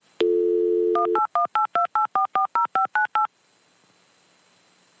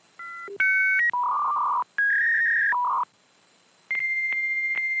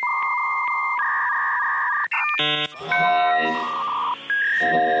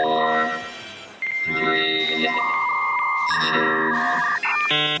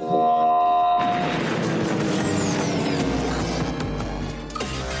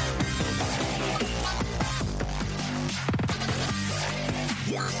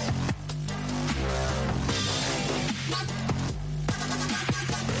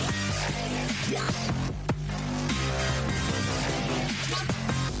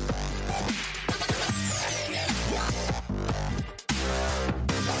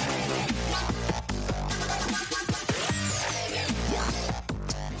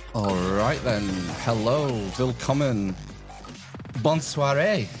All right then. Hello, willkommen, bonsoir,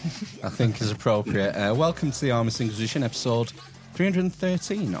 I think is appropriate. Welcome to the Armist Inquisition, episode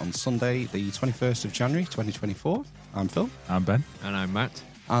 313 on Sunday, the 21st of January, 2024. I'm Phil. I'm Ben. And I'm Matt.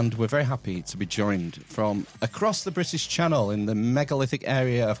 And we're very happy to be joined from across the British Channel in the megalithic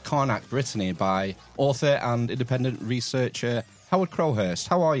area of Carnac, Brittany, by author and independent researcher Howard Crowhurst.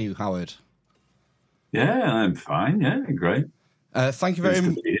 How are you, Howard? Yeah, I'm fine. Yeah, great. Thank you very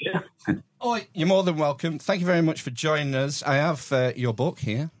much. Oh, you're more than welcome. Thank you very much for joining us. I have your book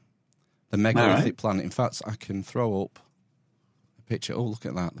here, The Megalithic Planet. In fact, I can throw up a picture. Oh, look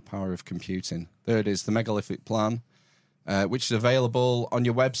at that, the power of computing. There it is, The Megalithic Plan, which is available on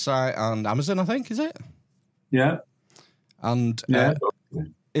your website and Amazon, I think, is it? Yeah. And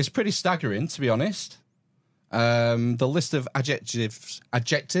it's pretty staggering, to be honest. The list of adjectives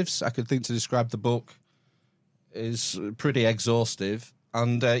I could think to describe the book is pretty exhaustive.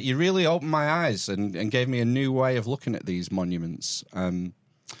 And you really opened my eyes and gave me a new way of looking at these monuments. And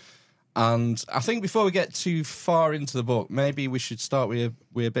I think before we get too far into the book, maybe we should start with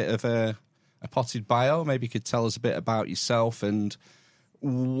a bit of a potted bio. Maybe you could tell us a bit about yourself and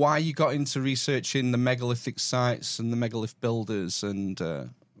why you got into researching the megalithic sites and the megalith builders and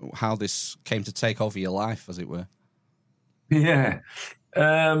how this came to take over your life, as it were. Yeah.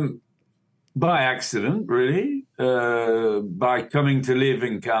 By accident, really. By coming to live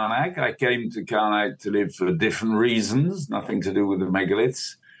in Karnak. I came to Karnak to live for different reasons, nothing to do with the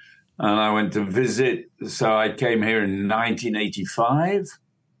megaliths. And I went to visit. So I came here in 1985.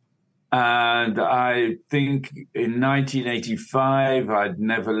 And I think in 1985, I'd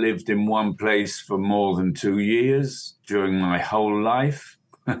never lived in one place for more than 2 years during my whole life,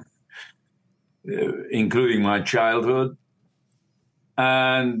 including my childhood.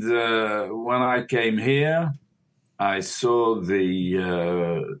 And when I came here, I saw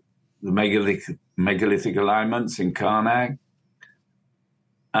the megalithic alignments in Karnak,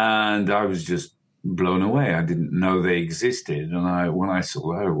 and I was just blown away. I didn't know they existed, and when I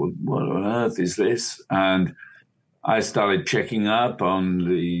saw that, what on earth is this? And I started checking up on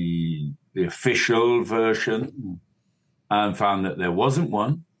the official version, and found that there wasn't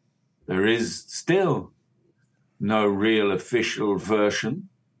one. There is still no real official version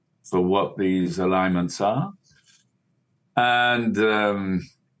for what these alignments are. And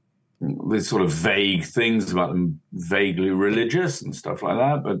there's sort of vague things about them, vaguely religious and stuff like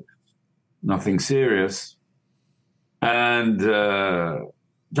that, but nothing serious. And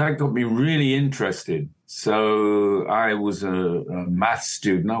that got me really interested. So I was a maths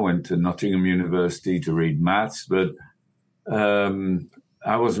student. I went to Nottingham University to read maths, but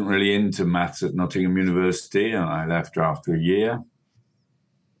I wasn't really into maths at Nottingham University, and I left after a year.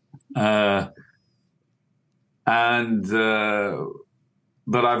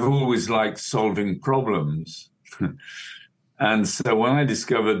 But I've always liked solving problems. And so when I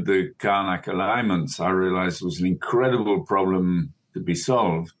discovered the Karnak alignments, I realized it was an incredible problem to be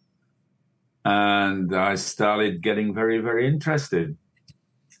solved. And I started getting very, very interested.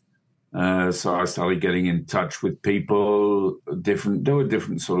 So I started getting in touch with people, there were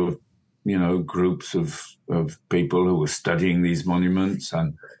different sort of, groups of people who were studying these monuments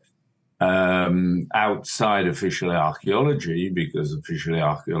and outside official archaeology, because official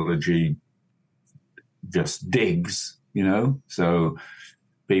archaeology just digs, So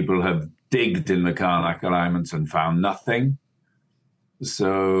people have digged in the Karnak alignments and found nothing.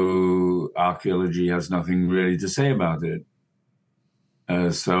 So archaeology has nothing really to say about it.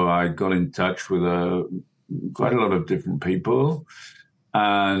 So I got in touch with quite a lot of different people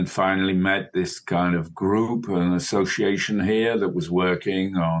and finally met this kind of group, an association here that was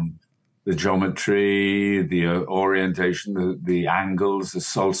working on the geometry, the orientation, the angles, the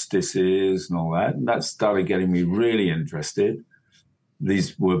solstices and all that. And that started getting me really interested.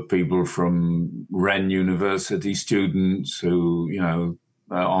 These were people from Rennes University, students who,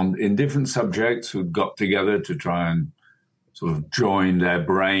 in different subjects who got together to try and sort of join their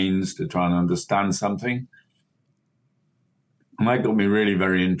brains to try and understand something. And that got me really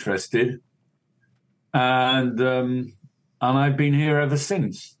very interested. And I've been here ever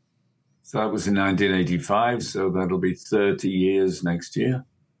since. So that was in 1985, so that'll be 30 years next year.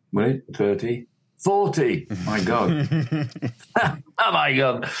 Wait, 30? 40! My God. Oh, my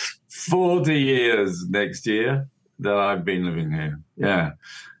God. 40 years next year that I've been living here. Yeah.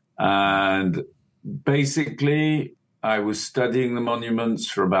 And basically, I was studying the monuments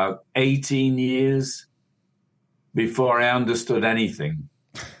for about 18 years before I understood anything.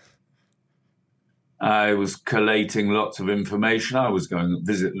 I was collating lots of information. I was going to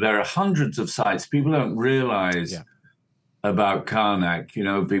visit. There are hundreds of sites. People don't realize about Karnak. You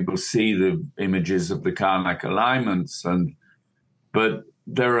know, people see the images of the Karnak alignments, but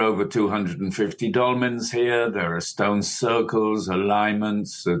there are over 250 dolmens here. There are stone circles,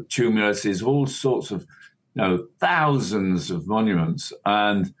 alignments, tumuluses, all sorts of, thousands of monuments.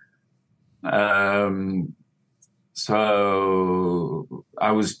 And so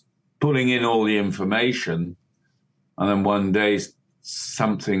I was pulling in all the information, and then one day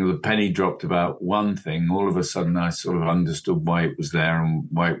the penny dropped about one thing. All of a sudden I sort of understood why it was there and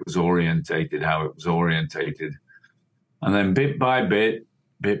why it was orientated, how it was orientated. And then bit by bit,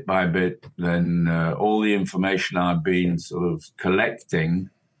 then all the information I'd been sort of collecting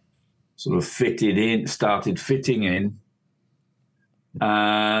sort of started fitting in.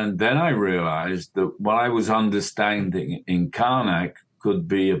 And then I realized that what I was understanding in Karnak could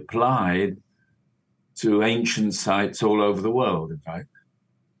be applied to ancient sites all over the world, in fact.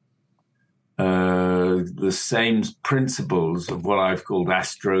 The same principles of what I've called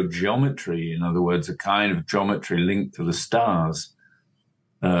astrogeometry, in other words, a kind of geometry linked to the stars,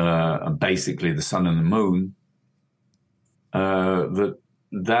 basically the sun and the moon,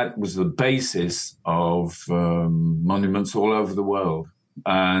 that was the basis of monuments all over the world.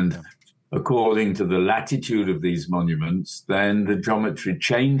 And according to the latitude of these monuments, then the geometry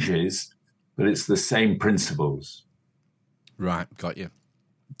changes, but it's the same principles. Right, got you.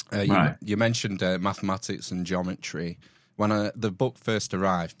 Right. You mentioned mathematics and geometry. When the book first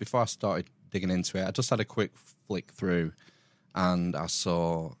arrived, before I started digging into it, I just had a quick flick through, and I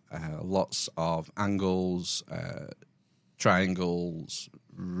saw lots of angles, triangles,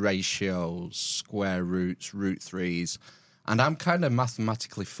 ratios, square roots, root threes, and I'm kind of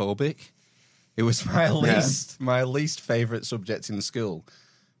mathematically phobic. It was my least favourite subject in school.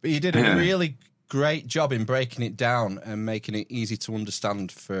 But you did a really great job in breaking it down and making it easy to understand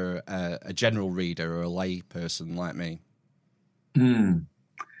for a general reader or a lay person like me.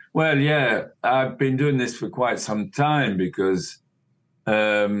 Well, yeah, I've been doing this for quite some time because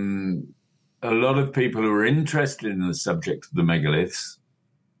a lot of people who are interested in the subject of the megaliths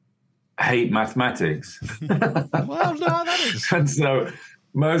hate mathematics. Well, no, that is. And so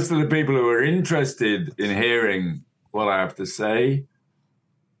most of the people who are interested in hearing what I have to say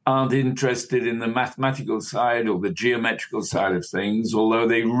aren't interested in the mathematical side or the geometrical side of things, although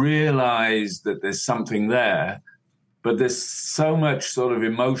they realize that there's something there. But there's so much sort of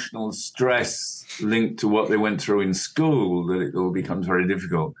emotional stress linked to what they went through in school that it all becomes very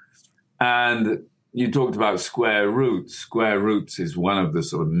difficult. And you talked about square roots. Square roots is one of the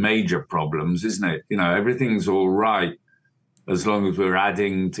sort of major problems, isn't it? Everything's all right as long as we're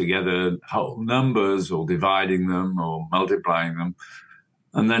adding together whole numbers or dividing them or multiplying them.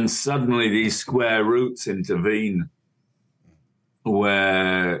 And then suddenly these square roots intervene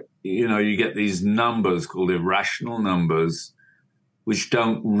where, you get these numbers called irrational numbers, which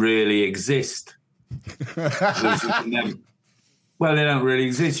don't really exist. Well, they don't really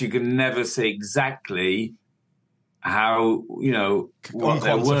exist. You can never say exactly how, what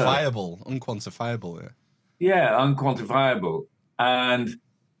they were. Unquantifiable, yeah. Yeah, unquantifiable. And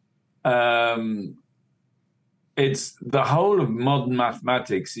it's the whole of modern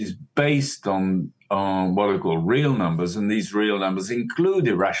mathematics is based on what are called real numbers, and these real numbers include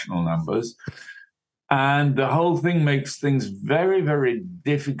irrational numbers. And the whole thing makes things very, very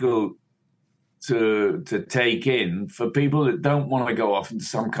difficult to take in for people that don't want to go off into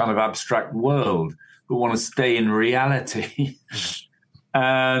some kind of abstract world, but want to stay in reality.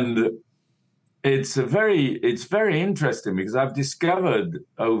 And it's very interesting because I've discovered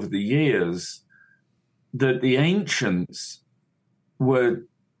over the years that the ancients were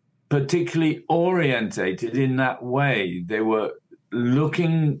particularly orientated in that way. They were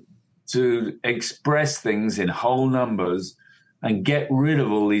looking to express things in whole numbers and get rid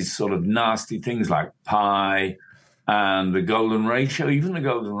of all these sort of nasty things like pi and the golden ratio, even the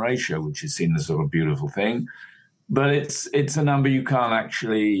golden ratio, which is seen as sort of a beautiful thing. But it's a number you can't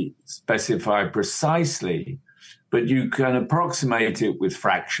actually specify precisely, but you can approximate it with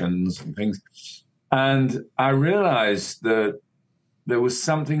fractions and things. And I realized that there was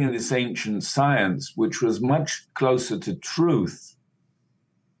something in this ancient science which was much closer to truth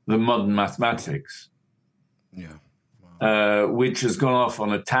than modern mathematics. Yeah. Which has gone off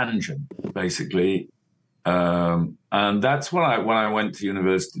on a tangent, basically, And that's when I went to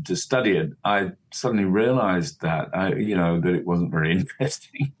university to study it, I suddenly realized that, that it wasn't very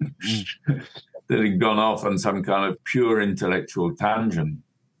interesting, that it had gone off on some kind of pure intellectual tangent.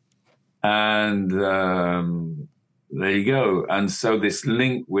 And there you go. And so this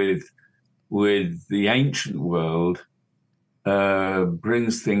link with the ancient world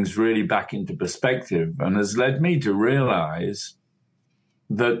brings things really back into perspective and has led me to realize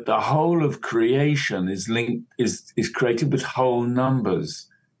that the whole of creation is created with whole numbers.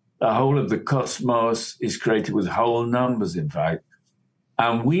 The whole of the cosmos is created with whole numbers, in fact.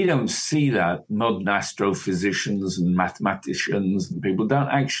 And we don't see that. Modern astrophysicians and mathematicians and people don't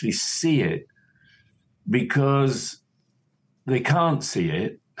actually see it because they can't see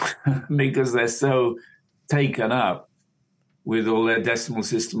it because they're so taken up with all their decimal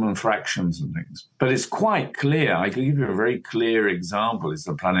system and fractions and things. But it's quite clear. I can give you a very clear example. It's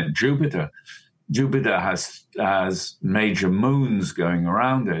the planet Jupiter. Jupiter has major moons going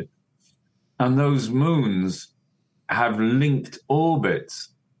around it. And those moons have linked orbits,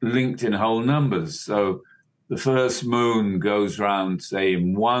 linked in whole numbers. So the first moon goes around, say,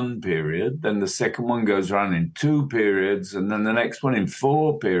 in 1 period, then the second one goes around in 2 periods, and then the next one in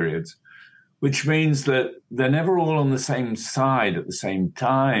 4 periods, which means that they're never all on the same side at the same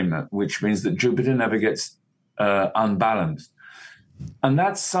time, which means that Jupiter never gets unbalanced. And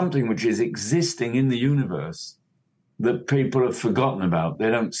that's something which is existing in the universe that people have forgotten about. They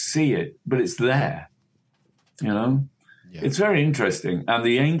don't see it, but it's there, Yeah. It's very interesting. And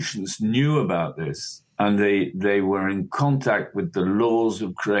the ancients knew about this, and they were in contact with the laws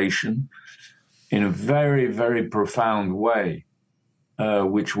of creation in a very, very profound way.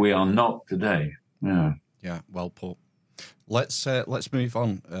 Which we are not today. Yeah, well put. Let's move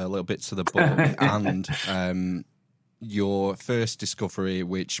on a little bit to the book and your first discovery,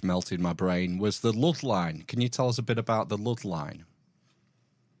 which melted my brain, was the Lud line. Can you tell us a bit about the Lud line?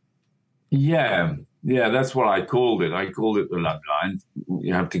 Yeah, that's what I called it. I called it the Lud line.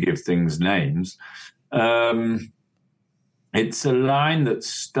 You have to give things names. It's a line that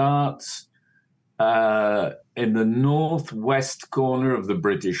starts in the northwest corner of the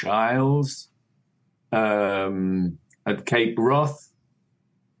British Isles, at Cape Wrath.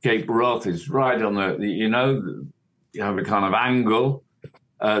 Cape Wrath is right on you have a kind of angle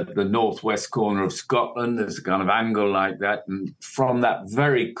at the northwest corner of Scotland. There's a kind of angle like that. And from that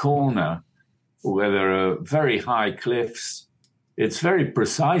very corner, where there are very high cliffs, it's very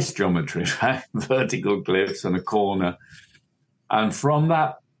precise geometry, vertical cliffs and a corner. And from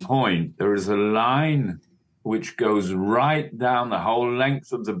that point, there is a line which goes right down the whole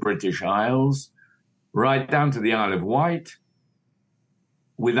length of the British Isles, right down to the Isle of Wight,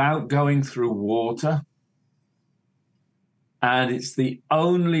 without going through water. And it's the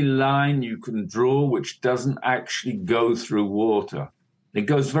only line you can draw which doesn't actually go through water. It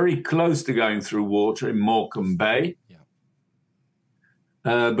goes very close to going through water in Morecambe Bay.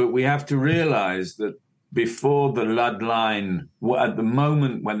 But we have to realize that before the Lud line, at the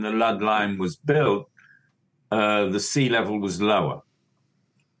moment when the Lud line was built, the sea level was lower.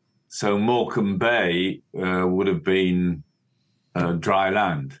 So Morecambe Bay would have been dry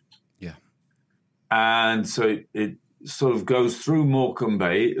land. Yeah. And so it sort of goes through Morecambe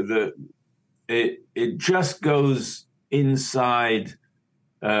Bay. It just goes inside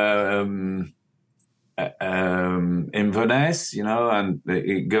Inverness, and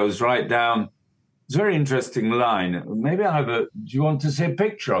it goes right down. It's a very interesting line. Maybe do you want to see a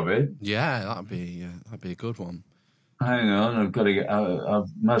picture of it? Yeah, that'd be a good one. Hang on, I've got to get. I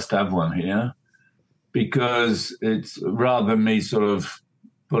must have one here, because it's rather than me sort of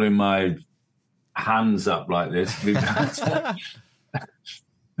putting my hands up like this. We've got to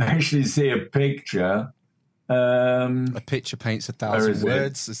actually see a picture. A picture paints 1,000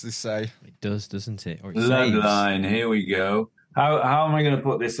 words, as they say. It does, doesn't it? Or it Lud saves. line. Here we go. How am I going to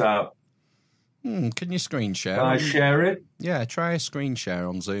put this up? Can you screen share? Can I share it? Yeah, try a screen share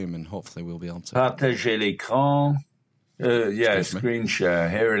on Zoom, and hopefully we'll be able to. Partager l'écran. Screen share.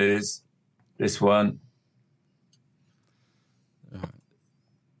 Here it is. This one.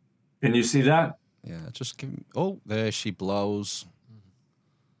 Can you see that? Yeah, just give. Oh, there she blows.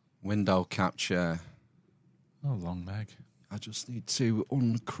 Window capture. Oh, long Meg. I just need to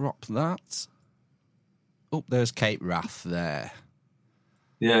uncrop that. Oh, there's Cape Wrath there.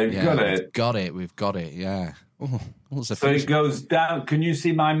 Yeah, you've got it. We've got it, yeah. Oh, so it goes down. Can you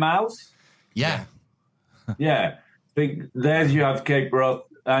see my mouse? Yeah. Yeah. There you have Cape Wrath.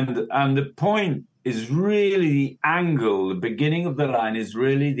 And the point is really the angle. The beginning of the line is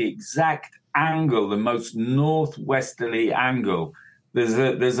really the exact angle, the most northwesterly angle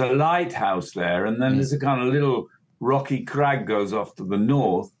there's a lighthouse there, and then there's a kind of little rocky crag goes off to the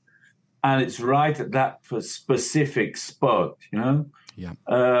north, and it's right at that specific spot, you know. Yeah.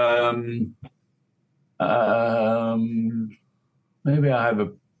 Maybe I have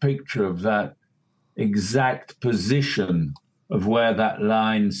a picture of that exact position of where that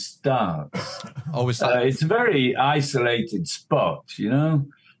line starts. Oh, is that? It's a very isolated spot, you know.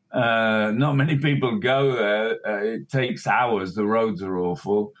 Not many people go there. It takes hours. The roads are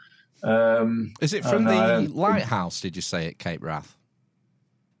awful. Is it from the lighthouse, did you say, at Cape Wrath?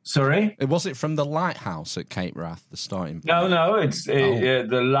 Sorry? Was it from the lighthouse at Cape Wrath, the starting point? No. It's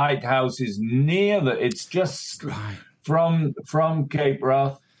the lighthouse is near it's just from Cape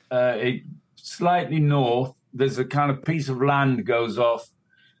Wrath, slightly north. There's a kind of piece of land goes off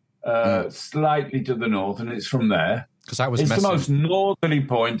slightly to the north, and it's from there. It's the most northerly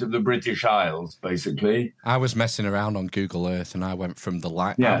point of the British Isles, basically. I was messing around on Google Earth, and I went from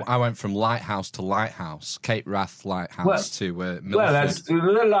I went from lighthouse to lighthouse, Cape Wrath lighthouse to Milford. Well, that's the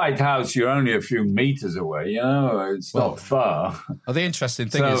lighthouse. You're only a few meters away. You know, it's not far. Well, the interesting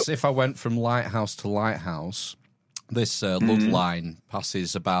thing is, if I went from lighthouse to lighthouse, this lug line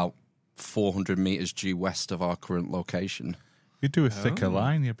passes about 400 meters due west of our current location. You do a thicker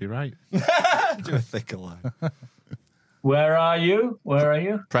line, you'd be right. Do a thicker line. Where are you?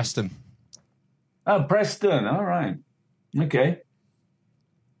 Preston. Oh, Preston. All right. Okay.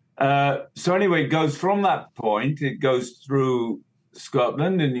 So anyway, it goes from that point. It goes through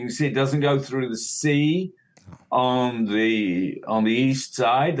Scotland, and you can see it doesn't go through the sea on the east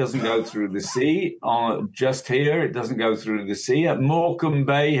side. Doesn't go through the sea. Just here, it doesn't go through the sea. At Morecambe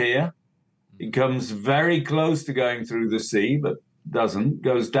Bay here, it comes very close to going through the sea, but doesn't.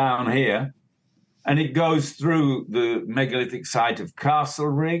 Goes down here. And it goes through the megalithic site of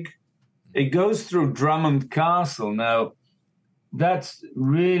Castlerig. It goes through Drummond Castle. Now, that's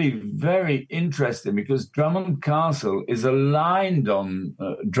really very interesting because Drummond Castle is aligned on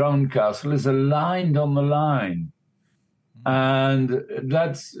the line. And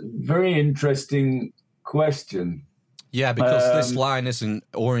that's a very interesting question. Yeah, because this line isn't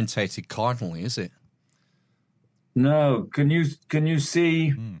orientated cardinally, is it? No. Can you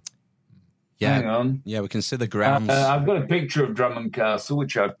see... Yeah. Hang on. Yeah, we can see the grounds. I've got a picture of Drummond Castle,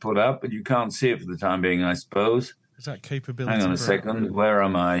 which I've put up, but you can't see it for the time being, I suppose. Is that capability? Hang on a second. Where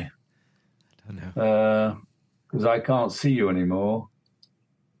am I? I don't know. Because I can't see you anymore.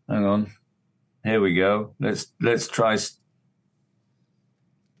 Hang on. Here we go. Let's try.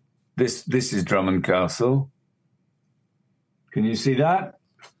 This is Drummond Castle. Can you see that?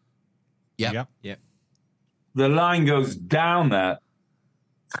 Yeah. The line goes down that.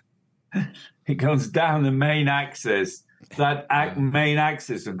 It goes down the main axis. That main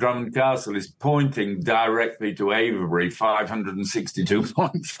axis of Drummond Castle is pointing directly to Avebury,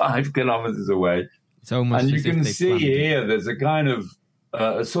 562.5 kilometres away. It's almost and you as if can they see planned it. here, there's a kind of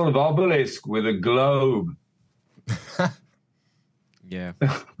a sort of obelisk with a globe. Yeah.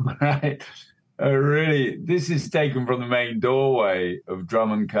 Right. Really, this is taken from the main doorway of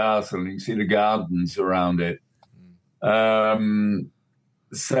Drummond Castle, and you can see the gardens around it.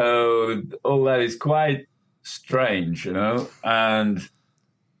 So all that is quite strange, you know. And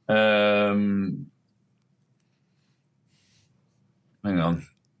hang on,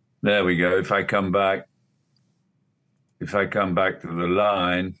 there we go. If I come back to the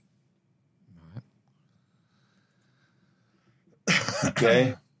line,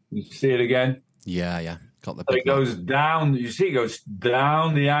 okay, you see it again. Yeah. Got the. So it goes down. You see, it goes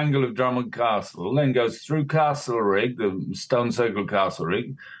down the angle of Drummond Castle, then goes through Castlerig, the stone circle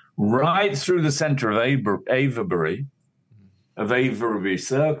Castlerig, right through the centre of Avebury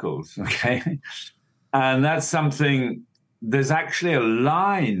circles. Okay, and that's something. There's actually a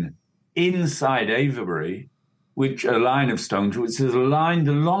line inside Avebury, a line of stones, which is lined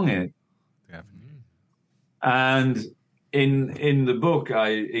along it, and. In the book,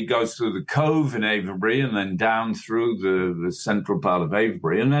 it goes through the cove in Avebury and then down through the central part of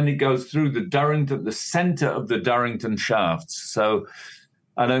Avebury, and then it goes through the centre of the Durrington shafts. So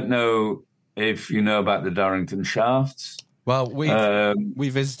I don't know if you know about the Durrington shafts. Well, we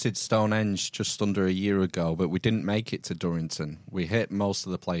visited Stonehenge just under a year ago, but we didn't make it to Durrington. We hit most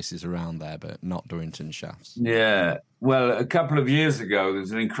of the places around there, but not Durrington shafts. Yeah. Well, a couple of years ago, there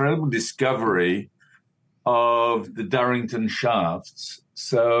was an incredible discovery of the Durrington shafts.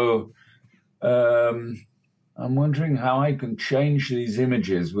 So I'm wondering how I can change these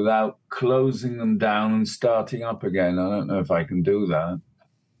images without closing them down and starting up again. I don't know if I can do that.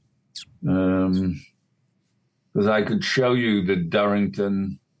 Because I could show you the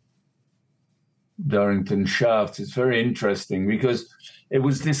Durrington Darrington Shafts. It's very interesting because it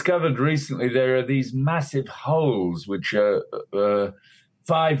was discovered recently there are these massive holes which are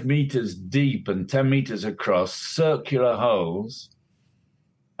 5 meters deep and 10 meters across, circular holes,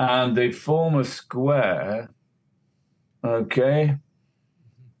 and they form a square. Okay.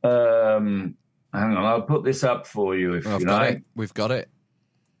 Hang on, I'll put this up for you if you like. We've got it.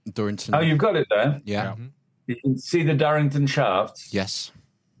 Darrington. Oh, you've got it there? Yeah. You can see the Darrington Shafts? Yes.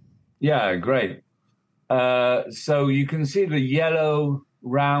 Yeah, great. So you can see the yellow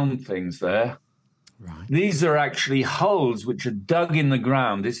round things there. Right. These are actually holes which are dug in the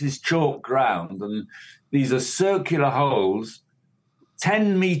ground. This is chalk ground, and these are circular holes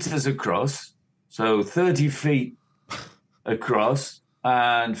 10 meters across, so 30 feet across,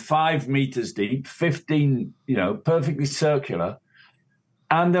 and 5 meters deep, 15, perfectly circular.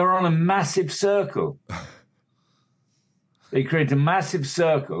 And they're on a massive circle. They create a massive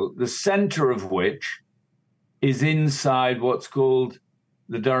circle, the center of which is inside what's called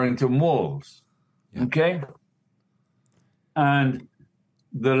the Darrington Walls. Yeah. Okay? And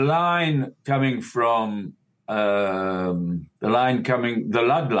the line coming from the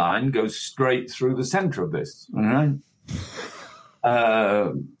Ludd line goes straight through the center of this. All right?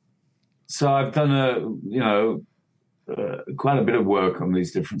 So I've done quite a bit of work on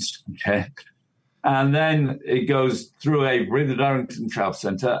these different subjects. And then it goes through Avebury, the Darrington Shaft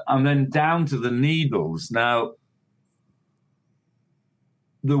Centre, and then down to the Needles. Now,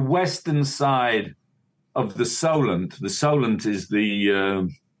 the western side of the Solent is the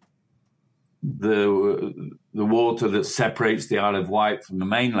water that separates the Isle of Wight from the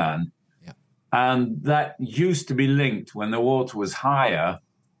mainland. Yeah. And that used to be linked. When the water was higher,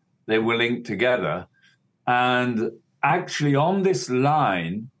 they were linked together. And actually on this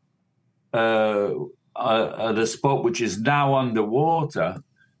line, at a spot which is now underwater,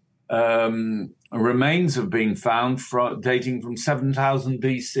 remains have been found dating from 7000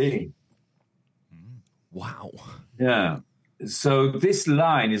 BC. Wow. Yeah. So this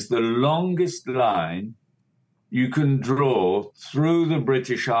line is the longest line you can draw through the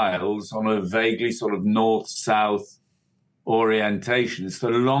British Isles on a vaguely sort of north-south orientation. It's the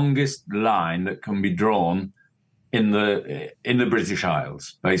longest line that can be drawn in the British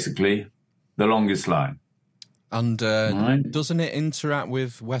Isles, basically. The longest line. And doesn't it interact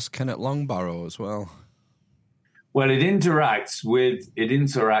with West Kennet Longbarrow as well? Well, it interacts with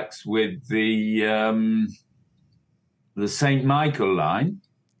the St. Michael line,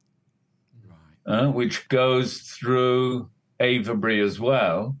 right. Which goes through Avebury as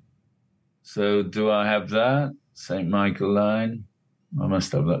well. So do I have that? St. Michael line? I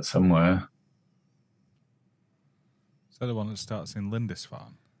must have that somewhere. Is that the one that starts in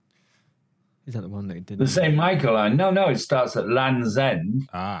Lindisfarne? Is that the one that it did? The St. Michael line? No, it starts at Land's End.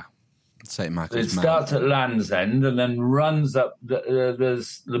 St. Michael's. It starts at Land's End and then runs up. The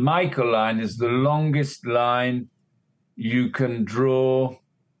Michael line is the longest line you can draw.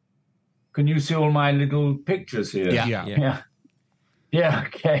 Can you see all my little pictures here? Yeah.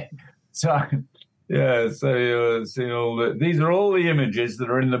 Okay. So you're seeing all these are all the images that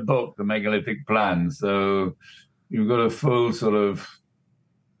are in the book, the megalithic plan. So you've got a full sort of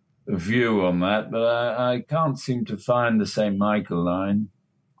view on that, but I can't seem to find the St. Michael line.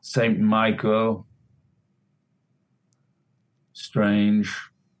 St. Michael. Strange.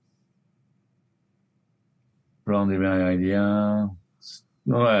 Probably my idea.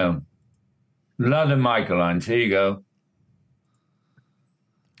 Well, Ludd and Michael lines. Here you go.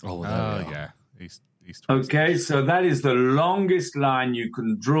 Oh, there we yeah. East okay, so that is the longest line you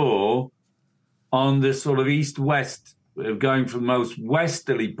can draw on this sort of east-west, going from the most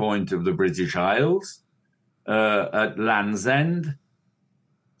westerly point of the British Isles at Land's End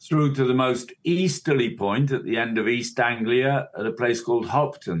through to the most easterly point at the end of East Anglia at a place called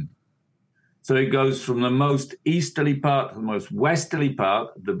Hopton. So it goes from the most easterly part to the most westerly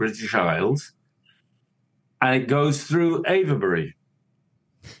part of the British Isles, and it goes through Avebury.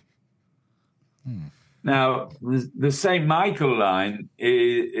 Now, the St. Michael line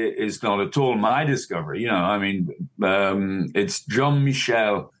is not at all my discovery. It's John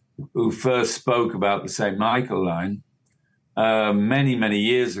Michel who first spoke about the St. Michael line many, many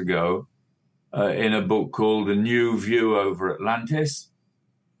years ago in a book called A New View Over Atlantis.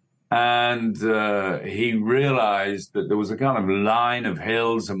 And he realized that there was a kind of line of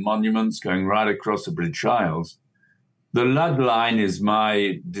hills and monuments going right across the British Isles. The Ludd line is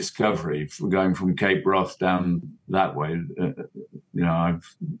my discovery for going from Cape Wrath down that way.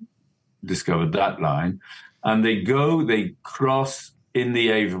 I've discovered that line. And they cross in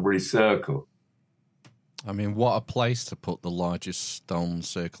the Avebury Circle. I mean, what a place to put the largest stone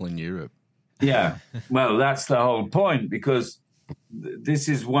circle in Europe. Yeah, well, that's the whole point, because this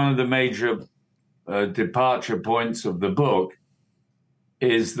is one of the major departure points of the book,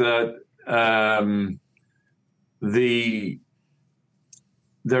 is that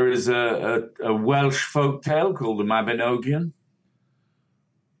there is a Welsh folk tale called the Mabinogion,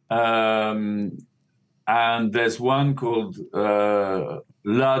 and there's one called Lud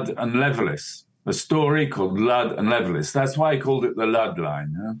and Levelis, a story called Lud and Levelis. That's why I called it the Lud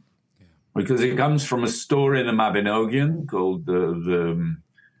line, because it comes from a story in the Mabinogion called the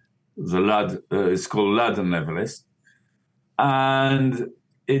Lud. It's called Lud and Levelis, and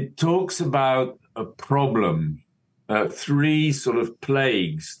it talks about a problem, three sort of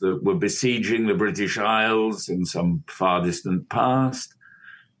plagues that were besieging the British Isles in some far distant past.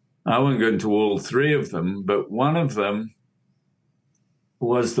 I won't go into all three of them, but one of them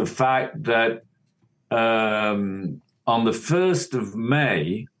was the fact that on the 1st of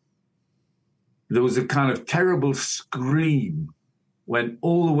May, there was a kind of terrible scream went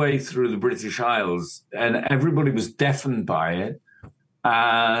all the way through the British Isles, and everybody was deafened by it.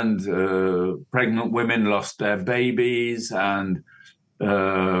 And pregnant women lost their babies, and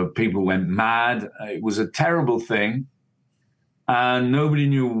people went mad. It was a terrible thing. And nobody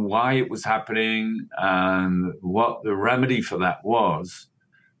knew why it was happening and what the remedy for that was.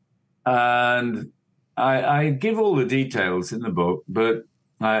 And I give all the details in the book, but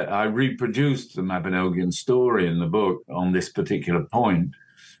I reproduced the Mabinogion story in the book on this particular point.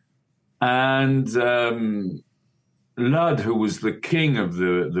 And Lud, who was the king of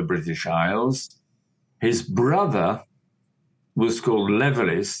the British Isles, his brother was called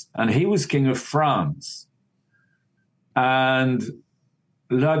Levelis, and he was king of France. And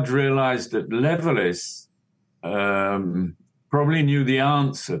Lud realized that Levelis probably knew the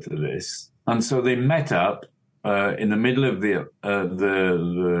answer to this. And so they met up in the middle of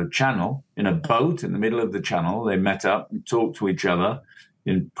the channel, in a boat in the middle of the channel. They met up and talked to each other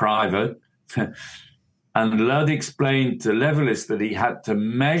in private. And Lud explained to Levelis that he had to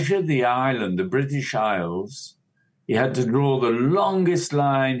measure the island, the British Isles. He had to draw the longest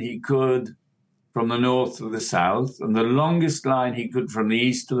line he could from the north to the south, and the longest line he could from the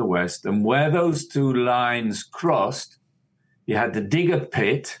east to the west. And where those two lines crossed, he had to dig a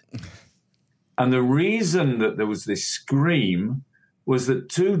pit. And the reason that there was this scream was that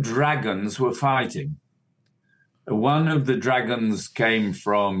two dragons were fighting. One of the dragons came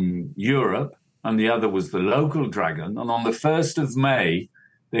from Europe, and the other was the local dragon. And on the 1st of May,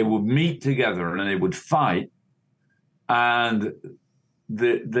 they would meet together and they would fight. And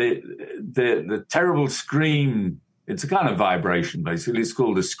the terrible scream, it's a kind of vibration, basically. It's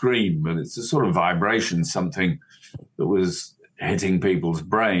called a scream, but it's a sort of vibration, something that was hitting people's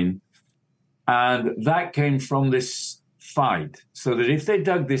brain. And that came from this fight, so that if they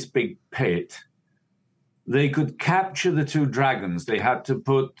dug this big pit, they could capture the two dragons. They had to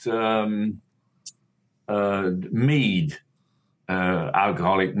put mead,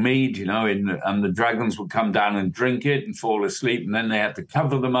 alcoholic mead, and the dragons would come down and drink it and fall asleep, and then they had to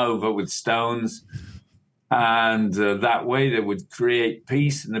cover them over with stones, and that way they would create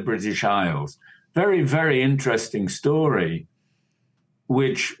peace in the British Isles. Very, very interesting story,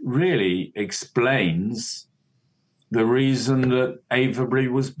 which really explains the reason that Avebury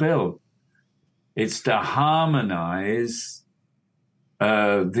was built. It's to harmonize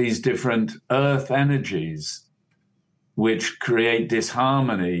these different earth energies, which create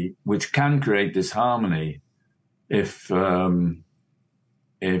disharmony, which can create disharmony if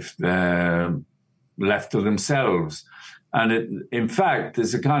they're left to themselves. And in fact,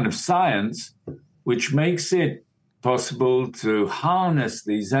 there's a kind of science which makes it possible to harness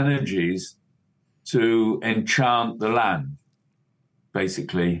these energies to enchant the land,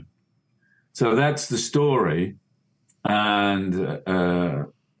 basically. So that's the story. And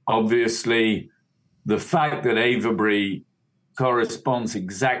obviously, the fact that Avebury corresponds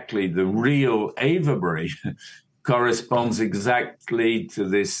exactly, the real Avebury corresponds exactly to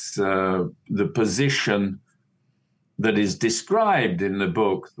this, the position that is described in the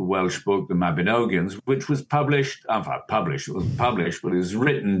book, the Welsh book, the Mabinogions, which was published, it was published, but it was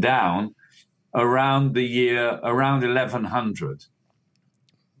written down around 1100.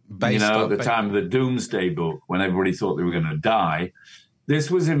 At the time of the Doomsday Book, when everybody thought they were going to die.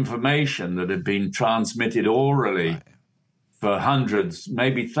 This was information that had been transmitted orally for hundreds,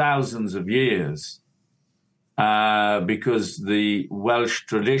 maybe thousands of years, because the Welsh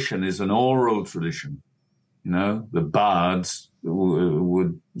tradition is an oral tradition. The bards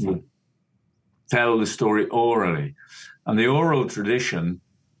would tell the story orally. And the oral tradition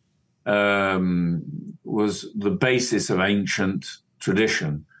was the basis of ancient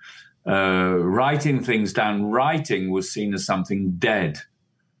tradition. writing things down. Writing was seen as something dead.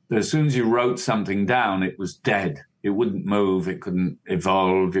 As soon as you wrote something down, it was dead. It wouldn't move. It couldn't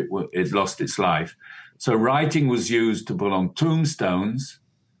evolve. It lost its life. So writing was used to put on tombstones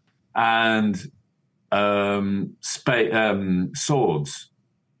and swords,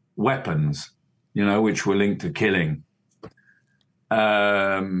 weapons, which were linked to killing.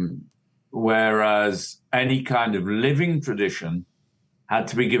 Whereas any kind of living tradition had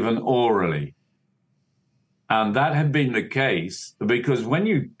to be given orally. And that had been the case because when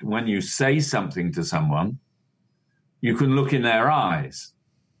you say something to someone, you can look in their eyes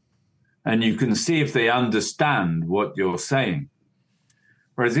and you can see if they understand what you're saying.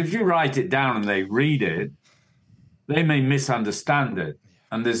 Whereas if you write it down and they read it, they may misunderstand it.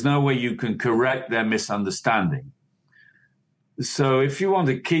 And there's no way you can correct their misunderstanding. So if you want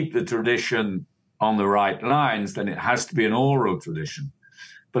to keep the tradition on the right lines, then it has to be an oral tradition.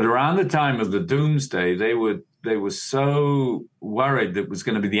 But around the time of the Doomsday, they were so worried that it was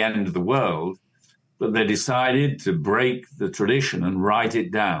going to be the end of the world that they decided to break the tradition and write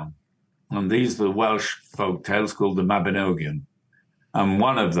it down. And these are the Welsh folk tales called the Mabinogion. And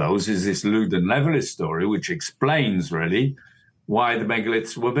one of those is this Luden Levelis story, which explains really why the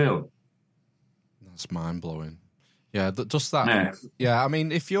megaliths were built. That's mind-blowing. Yeah, just that. Yeah, I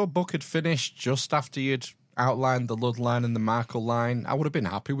mean, if your book had finished just after you'd outlined the Lud line and the Markle line, I would have been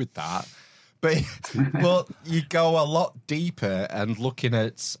happy with that. But you go a lot deeper and looking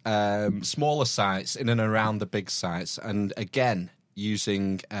at smaller sites in and around the big sites, and again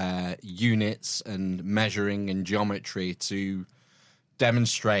using units and measuring and geometry to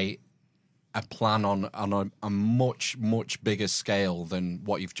demonstrate a plan on a much bigger scale than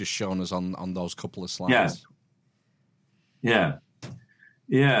what you've just shown us on those couple of slides. Yeah.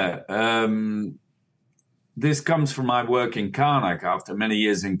 This comes from my work in Karnak. After many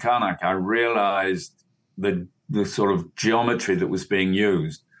years in Karnak, I realized the sort of geometry that was being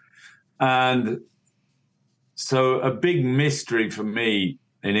used. And so a big mystery for me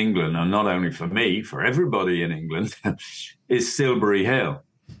in England, and not only for me, for everybody in England, is Silbury Hill.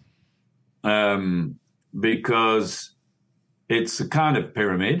 Because it's a kind of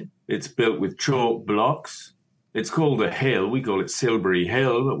pyramid. It's built with chalk blocks. It's called a hill. We call it Silbury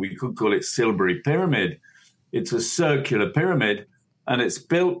Hill, but we could call it Silbury Pyramid. It's a circular pyramid, and it's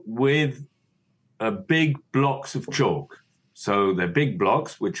built with big blocks of chalk. So they're big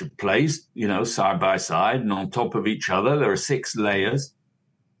blocks which are placed, side by side and on top of each other. There are 6 layers.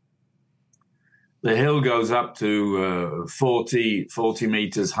 The hill goes up to 40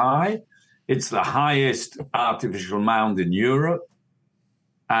 meters high. It's the highest artificial mound in Europe,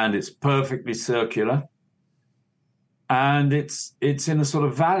 and it's perfectly circular. And it's in a sort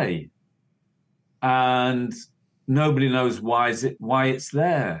of valley. And nobody knows why it's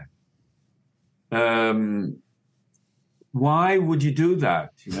there. Why would you do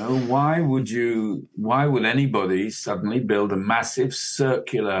that? Why would anybody suddenly build a massive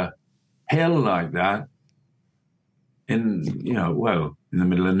circular hill like that in the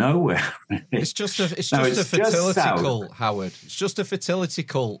middle of nowhere? It's just a fertility cult, Howard. It's just a fertility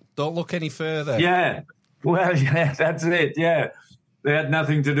cult. Don't look any further. Yeah. Well, yeah, that's it. Yeah. They had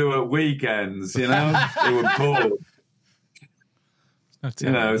nothing to do at weekends, They were bored.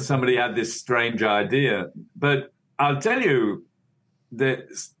 Somebody had this strange idea. But I'll tell you that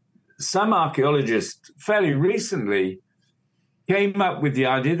some archaeologists fairly recently came up with the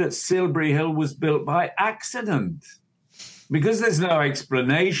idea that Silbury Hill was built by accident because there's no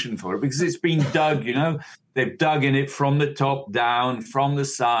explanation for it, because it's been dug, They've dug in it from the top down, from the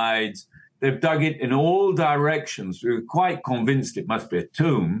sides. They've dug it in all directions. We were quite convinced it must be a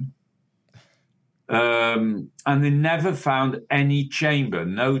tomb. And they never found any chamber.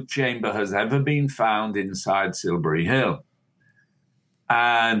 No chamber has ever been found inside Silbury Hill.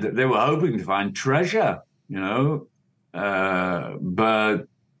 And they were hoping to find treasure, but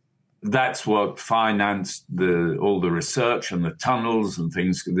that's what financed all the research and the tunnels and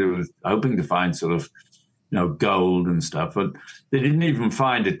things. They were hoping to find sort of, gold and stuff, but they didn't even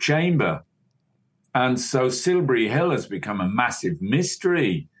find a chamber. And so Silbury Hill has become a massive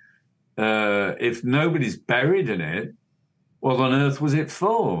mystery. If nobody's buried in it, what on earth was it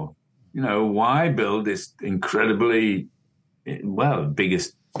for? Why build this incredibly,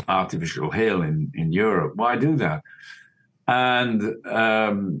 biggest artificial hill in Europe? Why do that? And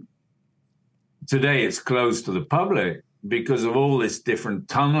today it's closed to the public because of all this different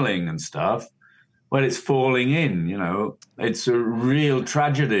tunneling and stuff. Well, it's falling in, It's a real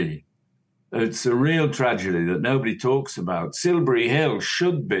tragedy. It's a real tragedy that nobody talks about. Silbury Hill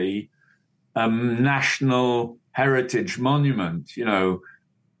should be a national heritage monument,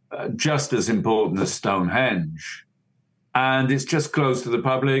 just as important as Stonehenge. And it's just closed to the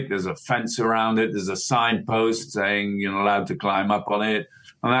public. There's a fence around it. There's a signpost saying you're not allowed to climb up on it.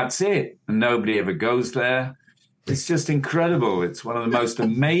 And that's it. And nobody ever goes there. It's just incredible. It's one of the most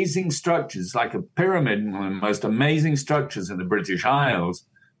amazing structures, like a pyramid, one of the most amazing structures in the British Isles.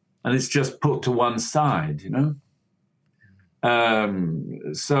 And it's just put to one side, you know?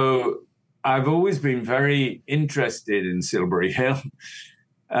 So I've always been very interested in Silbury Hill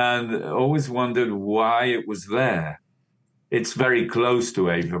and always wondered why it was there. It's very close to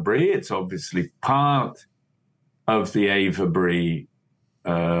Avebury. It's obviously part of the Avebury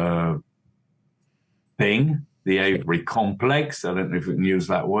thing, the Avebury complex. I don't know if we can use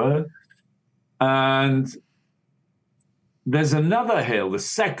that word. And there's another hill, the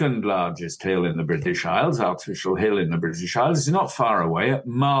second largest hill in the British Isles, artificial hill in the British Isles. It's not far away at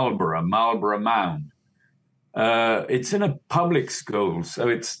Marlborough Mound. It's in a public school, so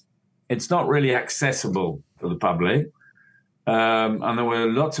it's not really accessible to the public. And there were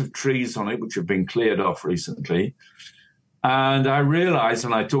lots of trees on it, which have been cleared off recently. And I realized,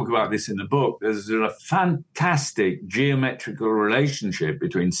 and I talk about this in the book, there's a fantastic geometrical relationship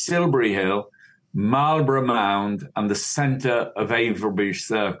between Silbury Hill, Marlborough Mound, and the center of Avebury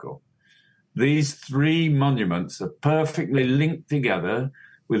Circle. These three monuments are perfectly linked together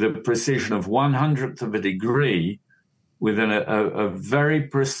with a precision of 1/100th of a degree, within a very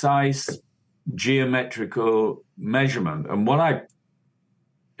precise geometrical measurement. And what I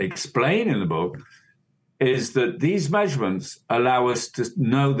explain in the book is that these measurements allow us to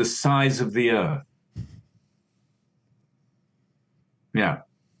know the size of the Earth. Yeah.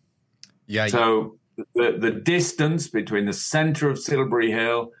 Yeah. So the distance between the center of Silbury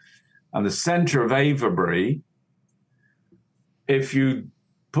Hill and the center of Avebury, if you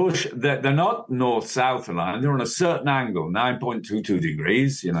push, they're not north-south aligned, they're on a certain angle, 9.22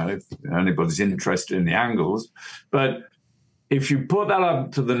 degrees, you know, if anybody's interested in the angles. But if you put that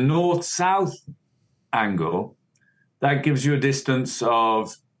up to the north-south angle, that gives you a distance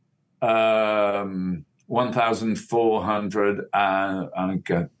of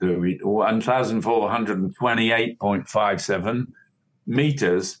 1,428.57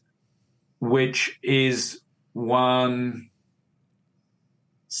 meters, which is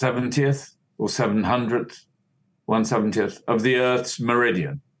 1/70th or 700th, 1/70th of the Earth's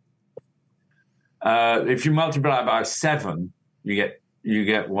meridian. If you multiply by 7, you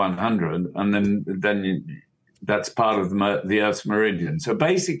get 100, and then that's part of the Earth's meridian. So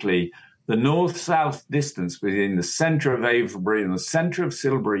basically, the north-south distance between the center of Avebury and the center of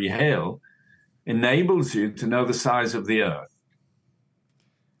Silbury Hill enables you to know the size of the Earth.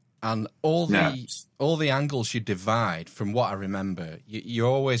 And all the angles you divide, from what I remember, you're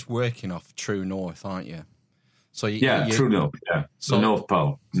always working off true north, aren't you? So true north. Yeah, so the North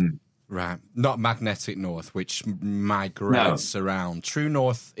Pole. Mm. Right, not magnetic north, which migrates around. True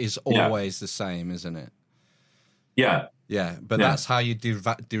north is always the same, isn't it? Yeah. Yeah, but that's how you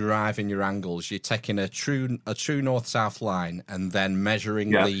derive in your angles. You're taking a true north-south line and then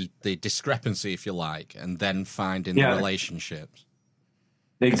measuring the discrepancy, if you like, and then finding the relationships.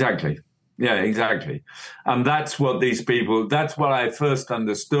 Exactly. Yeah, exactly. And that's what that's what I first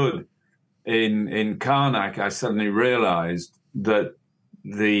understood in Karnak. I suddenly realized that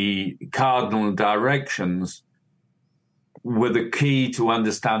the cardinal directions were the key to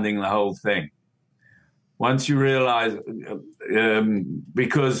understanding the whole thing. Once you realize,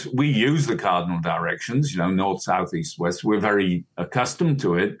 because we use the cardinal directions, you know, north, south, east, west, we're very accustomed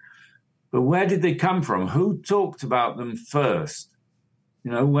to it. But where did they come from? Who talked about them first?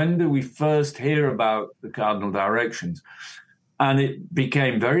 You know, when do we first hear about the cardinal directions? And it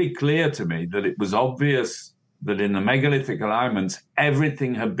became very clear to me that it was obvious that in the megalithic alignments,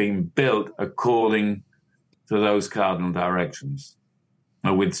 everything had been built according to those cardinal directions,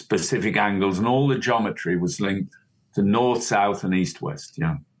 with specific angles, and all the geometry was linked to north, south, and east, west.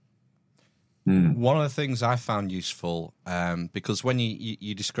 Yeah. Mm. One of the things I found useful, because when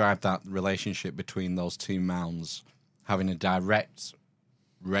you describe that relationship between those two mounds having a direct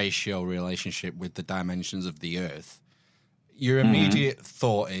ratio relationship with the dimensions of the Earth, your immediate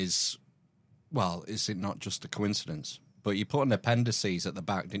thought is, well, is it not just a coincidence? But you put an appendices at the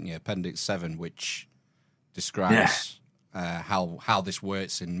back, didn't you? Appendix 7, which describes how this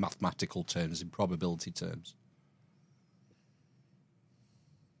works in mathematical terms, in probability terms.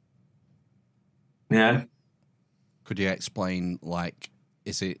 Yeah. Could you explain, like,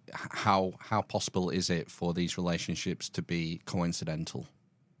 is it how possible is it for these relationships to be coincidental?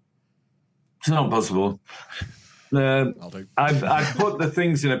 It's not possible. I'll do. I've put the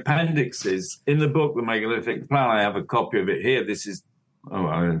things in appendixes in the book, The Megalithic Plan. I have a copy of it here. This is Oh,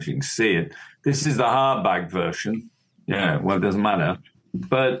 I don't know if you can see it. This is the hardback version. Yeah, well, it doesn't matter.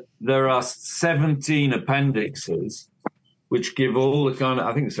 But there are 17 appendixes, which give all the kind of,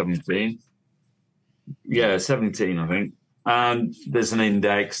 I think 17. Yeah, 17, I think. And there's an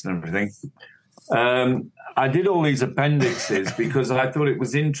index and everything. I did all these appendixes because I thought it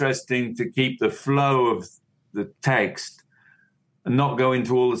was interesting to keep the flow of the text and not go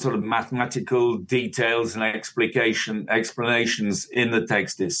into all the sort of mathematical details and explanations in the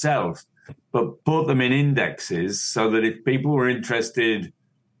text itself, but put them in indexes so that if people were interested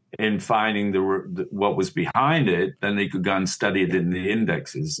in finding what was behind it, then they could go and study it in the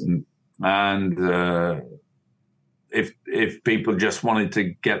indexes. And if people just wanted to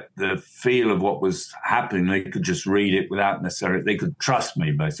get the feel of what was happening, they could just read it without necessarily, they could trust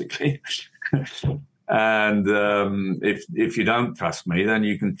me, basically. And if you don't trust me, then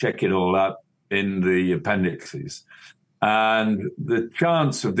you can check it all up in the appendices. And the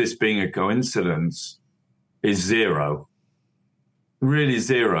chance of this being a coincidence is zero, really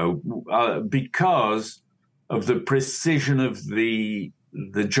zero, because of the precision of the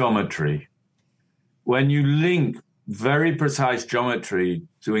geometry. When you link very precise geometry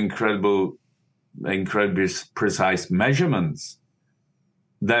to incredibly precise measurements,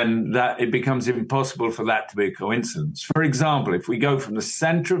 then that it becomes impossible for that to be a coincidence. For example, if we go from the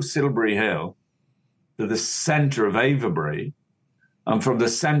center of Silbury Hill to the center of Avebury, and from the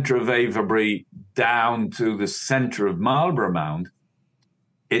center of Avebury down to the center of Marlborough Mound,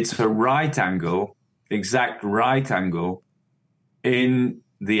 it's a right angle, exact right angle in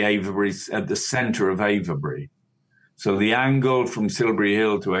the Avebury, at the center of Avebury. So the angle from Silbury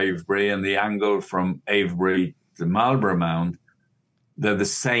Hill to Avebury and the angle from Avebury to Marlborough Mound, they're the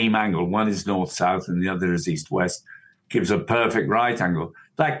same angle. One is north-south and the other is east-west, gives a perfect right angle.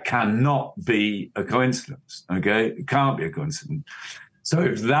 That cannot be a coincidence, okay? It can't be a coincidence. So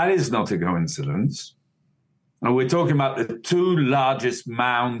if that is not a coincidence, and we're talking about the two largest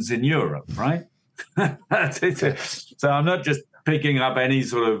mounds in Europe, right? So I'm not just picking up any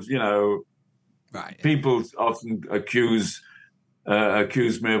sort of, right. People often accuse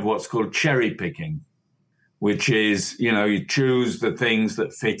me of what's called cherry picking, which is, you choose the things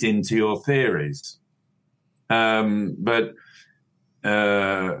that fit into your theories. But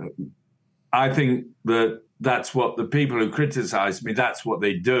I think that's what the people who criticize me, that's what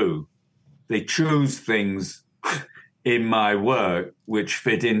they do. They choose things in my work which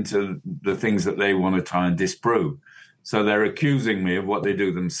fit into the things that they want to try and disprove. So they're accusing me of what they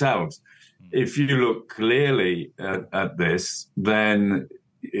do themselves. If you look clearly at this, then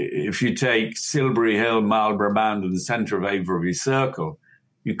if you take Silbury Hill, Marlborough Mound, and the centre of Avebury Circle,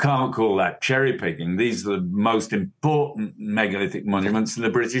 you can't call that cherry picking. These are the most important megalithic monuments in the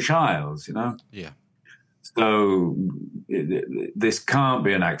British Isles, Yeah. So this can't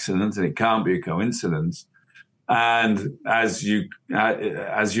be an accident, and it can't be a coincidence. And as you've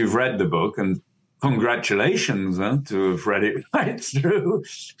read the book, and congratulations to have read it right through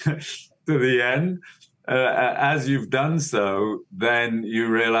to the end, as you've done so, then you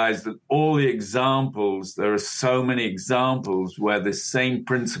realize that all the examples, there are so many examples where the same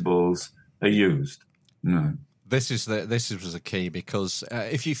principles are used. No. This was a key, because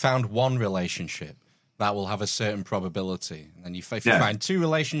if you found one relationship, that will have a certain probability. And then if you find two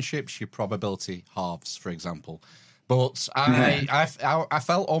relationships, your probability halves, for example. But I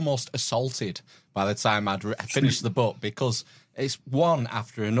felt almost assaulted by the time I'd finished the book, because it's one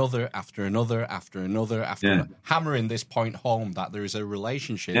after another, after another, after another, another, hammering this point home that there is a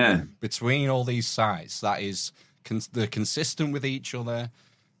relationship between all these sites that is they're consistent with each other,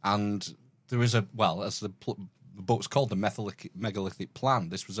 and there is as the book's called, the Megalithic Plan.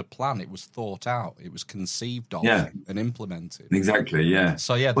 This was a plan. It was thought out. It was conceived of and implemented. Exactly. Yeah.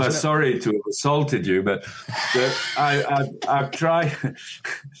 So yeah. Well, sorry to have assaulted you, but I've tried.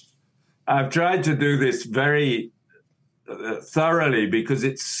 I've tried to do this very thoroughly, because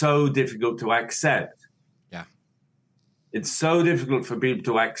it's so difficult to accept. Yeah. It's so difficult for people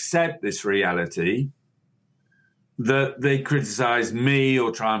to accept this reality that they criticize me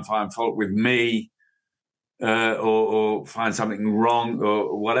or try and find fault with me, or find something wrong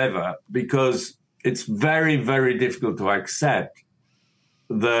or whatever, because it's very, very difficult to accept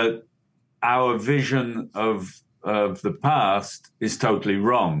that our vision of the past is totally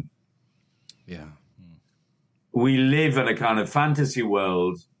wrong. Yeah. We live in a kind of fantasy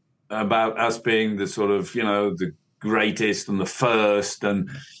world about us being the sort of, the greatest and the first, and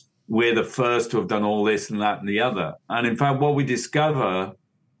we're the first to have done all this and that and the other. And in fact, what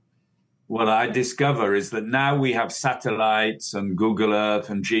I discover is that now we have satellites and Google Earth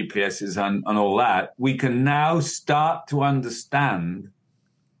and GPSs and all that. We can now start to understand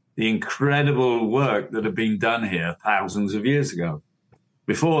the incredible work that had been done here thousands of years ago.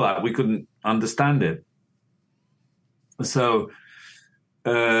 Before that, we couldn't understand it. So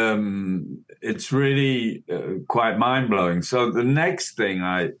it's really quite mind-blowing. So the next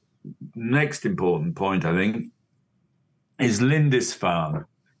important point, I think, is Lindisfarne.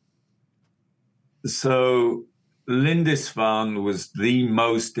 So Lindisfarne was the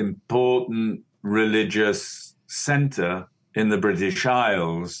most important religious center in the British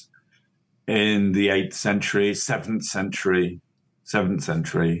Isles in the 8th century, 7th century,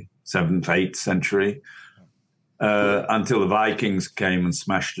 8th century, until the Vikings came and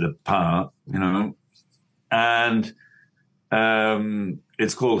smashed it apart, And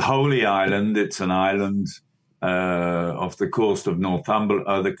it's called Holy Island. It's an island off the coast of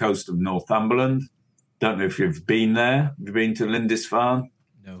Northumberland. Don't know if you've been there. Have you been to Lindisfarne?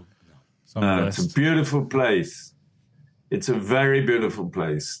 No. It's a beautiful place. It's a very beautiful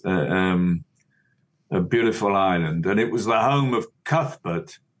place, a beautiful island. And it was the home of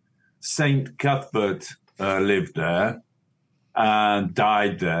Cuthbert. Saint Cuthbert lived there and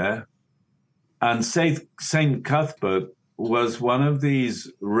died there. And Saint Cuthbert was one of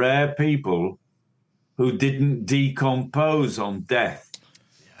these rare people who didn't decompose on death.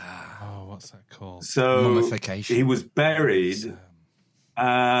 Oh, what's that called? So mummification. He was buried,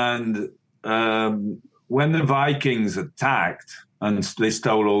 and when the Vikings attacked and they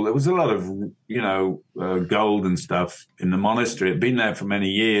stole there was a lot of, gold and stuff in the monastery. It had been there for many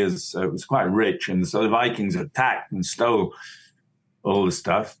years, so it was quite rich. And so the Vikings attacked and stole all the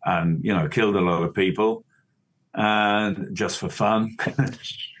stuff and, killed a lot of people, and just for fun.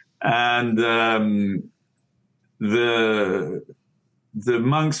 And the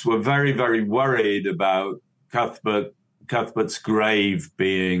monks were very, very worried about Cuthbert's grave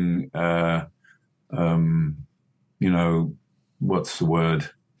being, what's the word?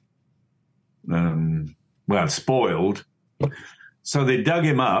 Spoiled. So they dug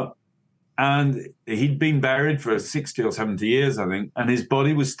him up, and he'd been buried for 60 or 70 years, I think, and his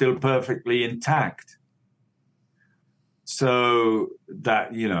body was still perfectly intact. So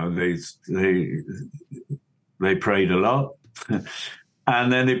that, they prayed a lot.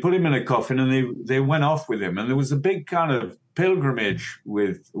 And then they put him in a coffin, and they went off with him. And there was a big kind of pilgrimage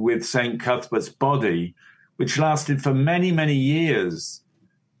with St. Cuthbert's body, which lasted for many, many years.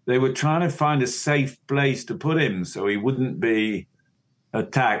 They were trying to find a safe place to put him so he wouldn't be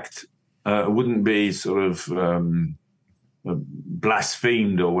attacked, wouldn't be sort of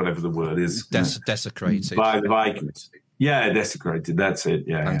blasphemed, or whatever the word is. Desecrated. By the Vikings. Yeah, desecrated. That's it.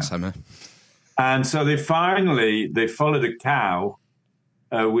 Yeah. Thanks, Hammer. And so they followed a cow,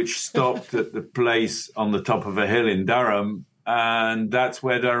 which stopped at the place on the top of a hill in Durham. And that's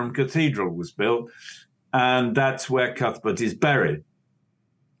where Durham Cathedral was built. And that's where Cuthbert is buried.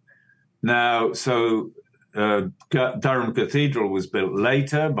 Now, so Durham Cathedral was built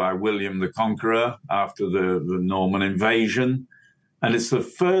later by William the Conqueror after the Norman invasion. And it's the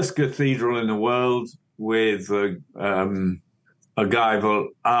first cathedral in the world with ogival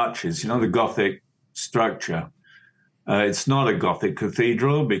arches, the Gothic structure. It's not a Gothic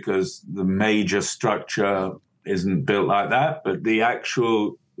cathedral because the major structure isn't built like that, but the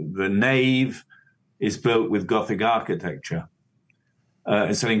nave is built with Gothic architecture.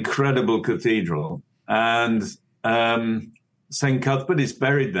 It's an incredible cathedral. And St. Cuthbert is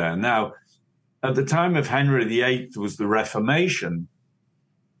buried there. Now, at the time of Henry VIII was the Reformation,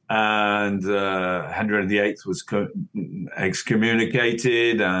 and Henry VIII was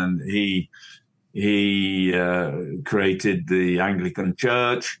excommunicated, and he created the Anglican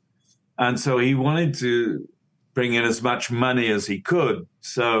Church. And so he wanted to bring in as much money as he could.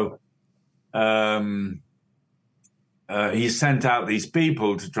 So he sent out these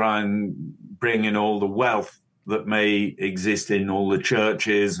people to try and bring in all the wealth that may exist in all the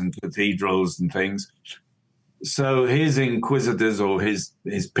churches and cathedrals and things. So his inquisitors, or his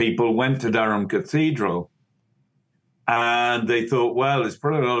people, went to Durham Cathedral, and they thought, well, there's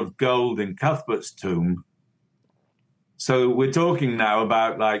probably a lot of gold in Cuthbert's tomb. So we're talking now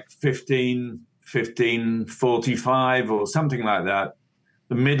about like 1545 or something like that,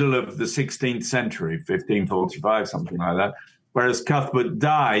 the middle of the 16th century, 1545, something like that, whereas Cuthbert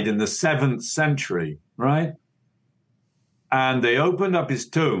died in the 7th century, right? And they opened up his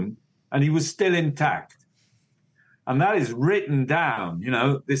tomb, and he was still intact. And that is written down,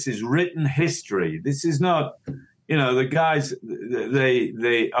 this is written history. This is not, the guys,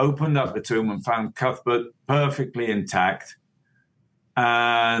 they opened up the tomb and found Cuthbert perfectly intact.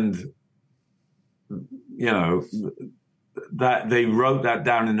 And, that they wrote that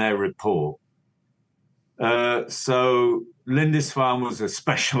down in their report. So Lindisfarne was a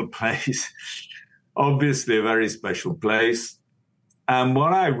special place, obviously a very special place. And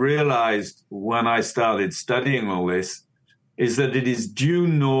what I realized when I started studying all this is that it is due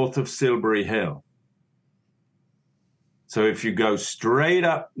north of Silbury Hill. So if you go straight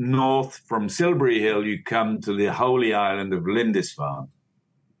up north from Silbury Hill, you come to the holy island of Lindisfarne.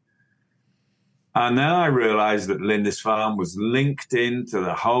 And then I realized that Lindisfarne was linked into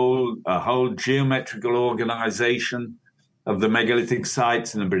a whole geometrical organization of the megalithic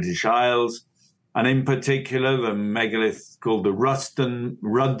sites in the British Isles, and in particular the megalith called the Rudston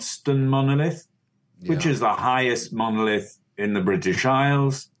monolith, which is the highest monolith in the British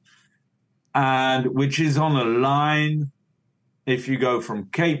Isles, and which is on a line. If you go from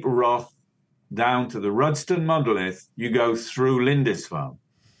Cape Wrath down to the Rudston monolith, you go through Lindisfarne.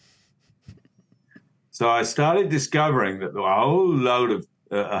 So I started discovering that there were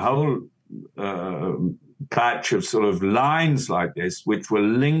a whole patch of sort of lines like this, which were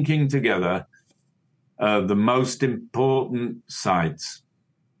linking together the most important sites.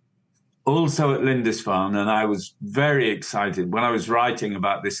 Also at Lindisfarne, and I was very excited when I was writing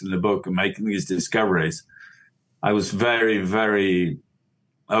about this in the book and making these discoveries. I was very, very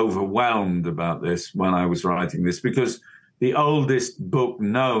overwhelmed about this when I was writing this, because the oldest book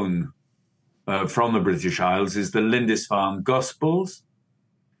known from the British Isles is the Lindisfarne Gospels.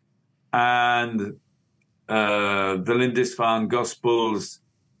 And the Lindisfarne Gospels,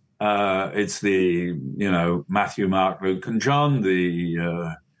 it's the, Matthew, Mark, Luke, and John,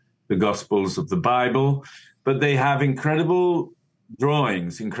 the Gospels of the Bible. But they have incredible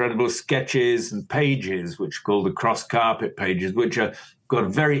drawings, incredible sketches and pages, which are called the cross-carpet pages, which are got a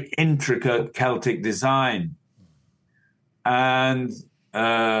very intricate Celtic design. And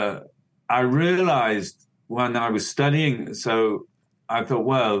I realized when I was studying, so I thought,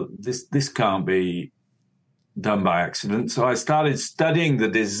 well, this can't be done by accident. So I started studying the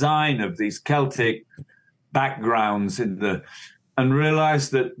design of these Celtic backgrounds and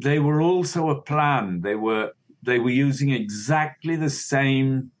realized that they were also a plan. They were using exactly the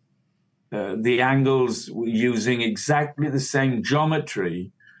same, the angles were using exactly the same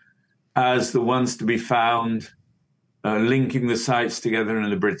geometry as the ones to be found linking the sites together in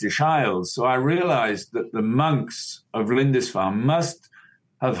the British Isles. So I realized that the monks of Lindisfarne must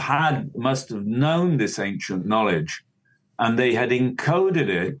have known this ancient knowledge, and they had encoded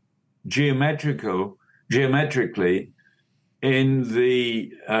it geometrically in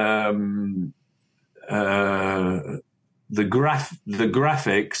the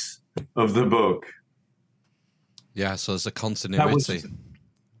graphics of the book. Yeah, so there's a continuity.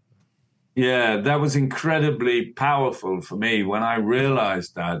 That was incredibly powerful for me when I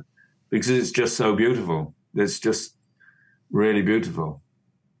realized that, because it's just so beautiful. It's just really beautiful.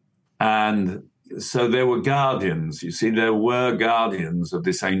 And so there were guardians. You see, there were guardians of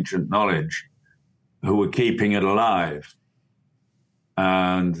this ancient knowledge who were keeping it alive.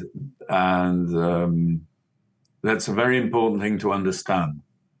 And that's a very important thing to understand.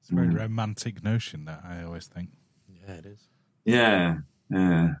 It's a very romantic notion, that I always think. Yeah, it is. Yeah.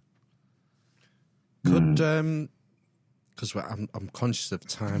 Could because I'm conscious of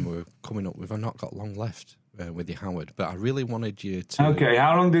time. We're coming up. We've not got long left with you, Howard. But I really wanted you to. Okay,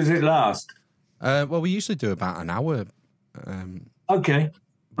 how long does it last? Well, we usually do about an hour. Okay.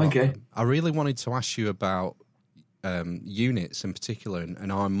 I really wanted to ask you about units in particular,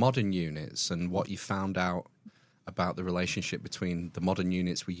 and our modern units, and what you found out about the relationship between the modern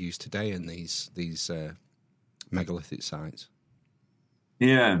units we use today and these megalithic sites.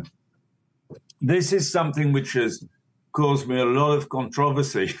 Yeah. This is something which has caused me a lot of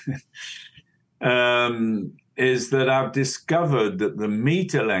controversy, is that I've discovered that the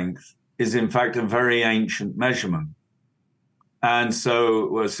meter length is in fact a very ancient measurement. And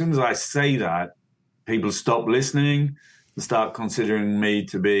so as soon as I say that, people stop listening and start considering me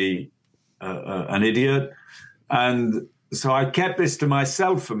to be an idiot. And so I kept this to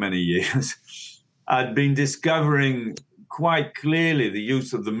myself for many years. I'd been discovering quite clearly the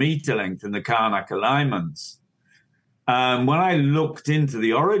use of the meter length in the Karnak alignments. When I looked into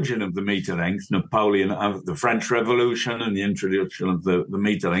the origin of the meter length, Napoleon, of the French Revolution and the introduction of the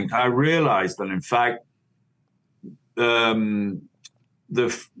meter length, I realized that in fact the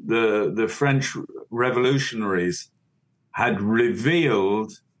French revolutionaries had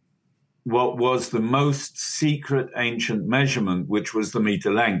revealed what was the most secret ancient measurement, which was the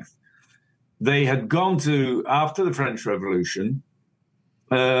meter length. They had gone to, after the French Revolution,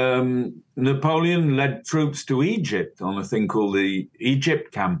 Napoleon led troops to Egypt on a thing called the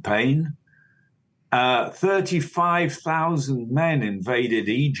Egypt campaign. 35,000 men invaded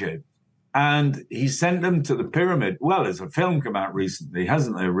Egypt And he sent them to the pyramid. Well, there's a film come out recently,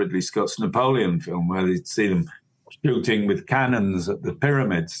 hasn't there? Ridley Scott's Napoleon film, where you see them shooting with cannons at the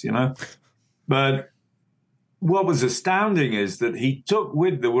pyramids, you know. But what was astounding is that he took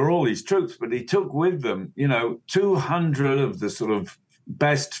there were all these troops, but he took with them, 200 of the sort of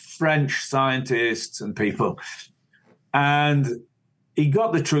best French scientists and people. And he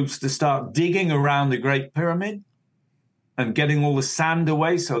got the troops to start digging around the Great Pyramid and getting all the sand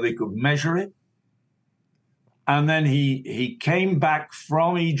away so they could measure it. And then he came back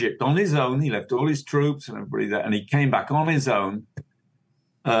from Egypt on his own. He left all his troops and everybody there, and he came back on his own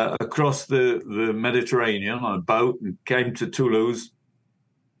across the Mediterranean on a boat and came to Toulon,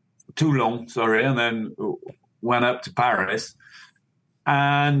 and then went up to Paris.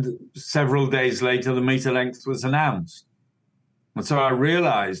 And several days later, the meter length was announced. And so I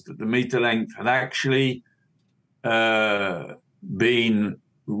realized that the meter length had actually been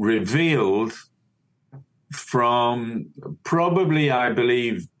revealed from probably, I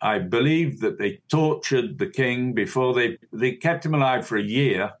believe that they tortured the king before they kept him alive for a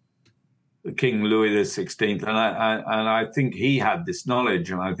year, the King Louis XVI, and I think he had this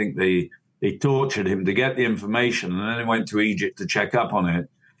knowledge, and I think they tortured him to get the information, and then they went to Egypt to check up on it,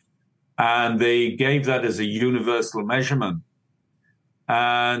 and they gave that as a universal measurement.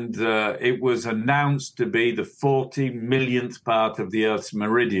 And it was announced to be the 40 millionth part of the Earth's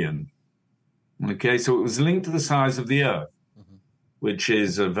meridian. Okay, so it was linked to the size of the Earth, which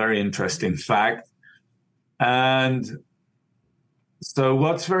is a very interesting fact. And so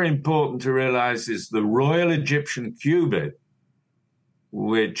what's very important to realize is the Royal Egyptian cubit,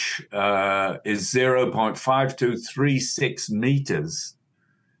 which is 0.5236 meters,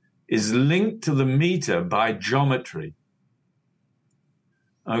 is linked to the meter by geometry.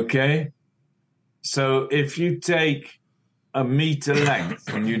 Okay, so if you take a meter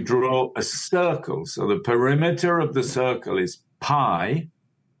length and you draw a circle, so the perimeter of the circle is pi.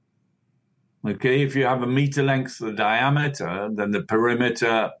 Okay, if you have a meter length the diameter, then the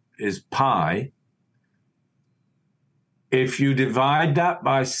perimeter is pi. If you divide that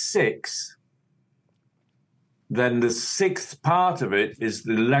by 6, then the 6th part of it is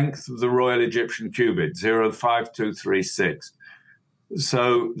the length of the Royal Egyptian cubit, 0.5236.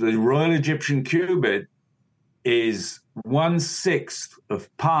 So the Royal Egyptian cubit is 1/6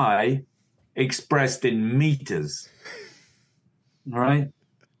 of pi expressed in meters, right?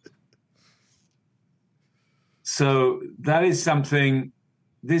 So that is something,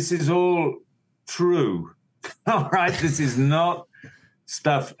 this is all true, all right? This is not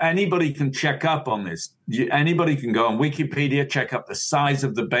stuff, anybody can check up on this. Anybody can go on Wikipedia, check up the size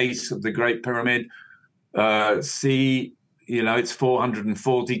of the base of the Great Pyramid, see, it's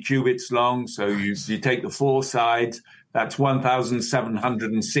 440 cubits long. So you take the 4 sides, that's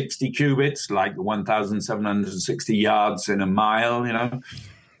 1,760 cubits, like 1,760 yards in a mile,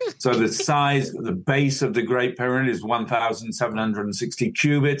 So the size, the base of the Great Pyramid is 1,760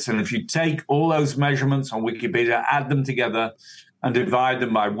 cubits. And if you take all those measurements on Wikipedia, add them together and divide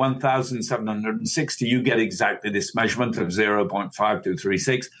them by 1,760, you get exactly this measurement of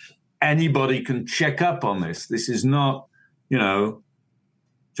 0.5236. Anybody can check up on this. This is not,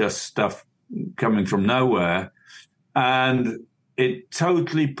 just stuff coming from nowhere. And it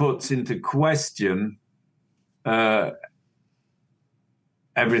totally puts into question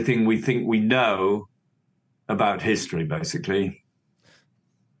everything we think we know about history, basically.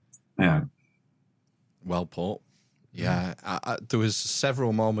 Yeah. Well put. Yeah. There was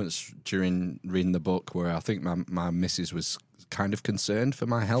several moments during reading the book where I think my missus was kind of concerned for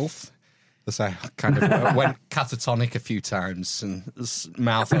my health. As I kind of went catatonic a few times and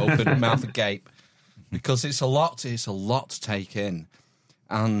mouth open, mouth agape, because it's a lot to take in.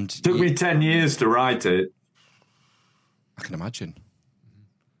 And it took me 10 years to write it. I can imagine.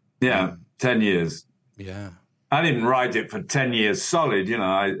 Yeah, 10 years. Yeah. I didn't write it for 10 years solid,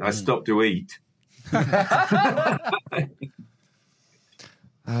 I stopped to eat.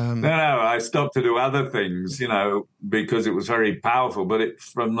 No, I stopped to do other things, because it was very powerful. But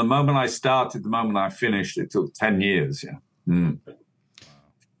from the moment I started, the moment I finished, it took 10 years, yeah. Mm. Do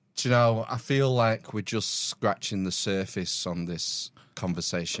you know, I feel like we're just scratching the surface on this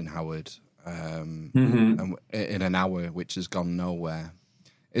conversation, Howard, and in an hour, which has gone nowhere.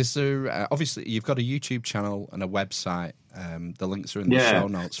 Is there, obviously, you've got a YouTube channel and a website. The links are in the show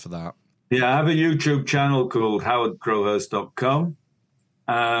notes for that. Yeah, I have a YouTube channel called howardcrowhurst.com.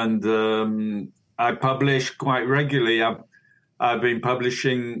 And I publish quite regularly. I've been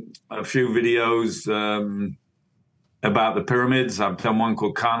publishing a few videos about the pyramids. I've done one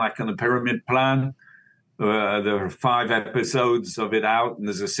called Karnak and the Pyramid Plan. There are 5 episodes of it out, and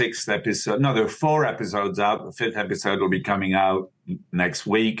there's a 6th episode. No, there are 4 episodes out. The 5th episode will be coming out next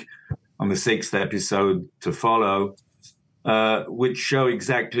week, and the 6th episode to follow, which show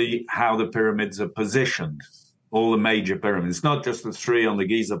exactly how the pyramids are positioned, all the major pyramids, not just the 3 on the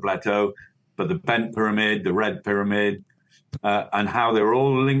Giza Plateau, but the Bent Pyramid, the Red Pyramid, and how they're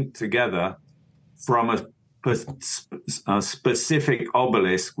all linked together from a specific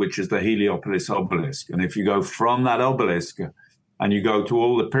obelisk, which is the Heliopolis obelisk. And if you go from that obelisk and you go to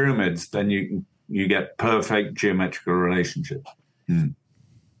all the pyramids, then you get perfect geometrical relationship. So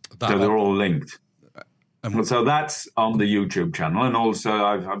they're all linked. So that's on the YouTube channel. And also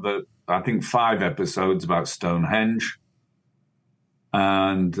I've had, I think, 5 episodes about Stonehenge.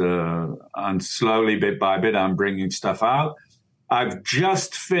 And slowly, bit by bit, I'm bringing stuff out. I've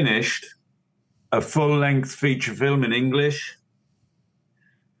just finished a full-length feature film in English.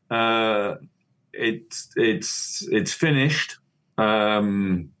 It's finished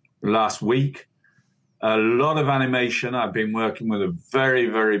last week. A lot of animation. I've been working with a very,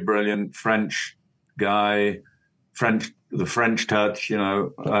 very brilliant French guy, the French touch, who's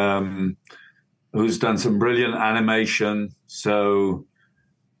done some brilliant animation. So,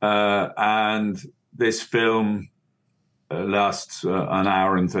 and this film lasts an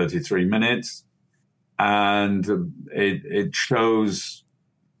hour and 33 minutes. And it shows,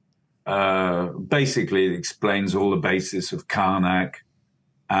 basically it explains all the basis of Karnak.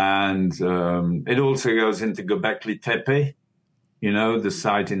 And it also goes into Göbekli Tepe, the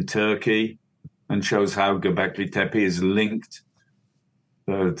site in Turkey, and shows how Göbekli Tepe is linked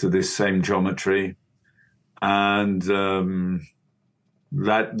to this same geometry. And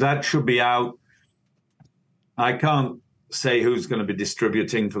that should be out. I can't say who's going to be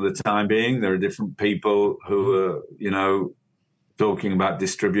distributing for the time being. There are different people who are, talking about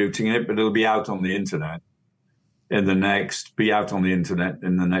distributing it, but it'll be out on the internet in the next 3 or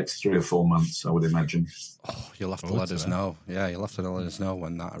 4 months, I would imagine. Oh, you'll have to let us know. Yeah, you'll have to let us know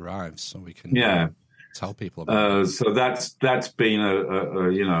when that arrives so we can tell people about it. So that's been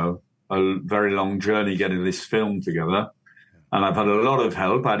a very long journey getting this film together. And I've had a lot of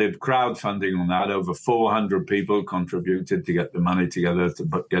help. I did crowdfunding on that. Over 400 people contributed to get the money together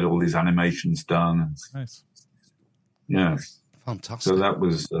to get all these animations done. Nice. Yeah. Fantastic. So that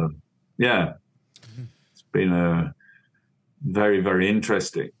was, it's been very, very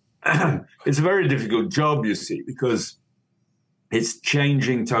interesting. It's a very difficult job, you see, because it's trying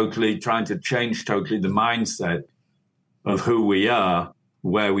to change totally the mindset of who we are,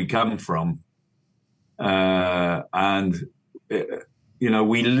 where we come from.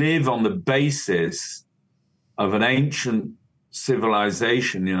 We live on the basis of an ancient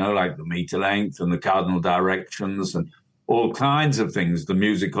civilization, like the meter length and the cardinal directions and all kinds of things, the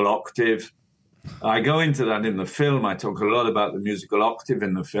musical octave. I go into that in the film. I talk a lot about the musical octave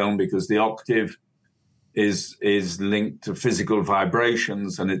in the film because the octave is linked to physical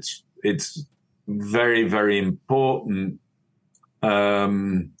vibrations, and it's very, very important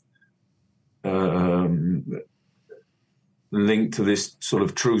linked to this sort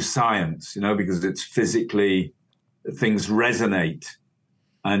of true science, because it's physically, things resonate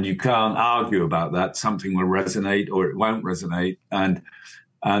and you can't argue about that. Something will resonate or it won't resonate. And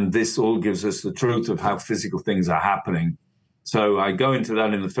this all gives us the truth of how physical things are happening. So I go into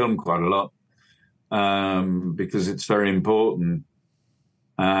that in the film quite a lot because it's very important.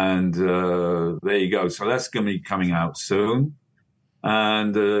 And there you go. So that's going to be coming out soon.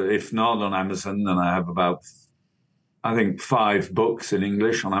 And if not on Amazon, then I have about, I think, 5 books in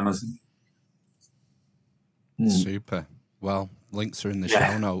English on Amazon. Super. Well, links are in the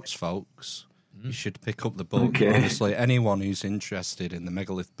show notes, folks. You should pick up the book. Okay. Honestly, anyone who's interested in the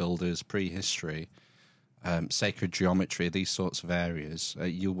megalith builders, prehistory, sacred geometry, these sorts of areas,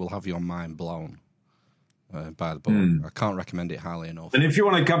 you will have your mind blown by the book. I can't recommend it highly enough. And if you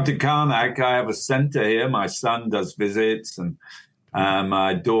want to come to Karnak, I have a centre here. My son does visits, and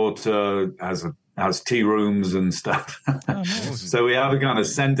my daughter has tea rooms and stuff. So we have a kind of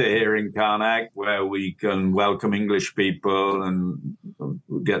centre here in Karnak where we can welcome English people and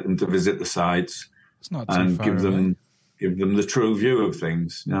get them to visit the sites. It's not too far give them the true view of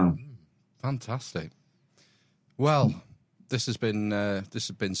things. Yeah. Fantastic. Well, this has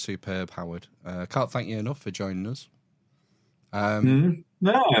been superb, Howard. Can't thank you enough for joining us.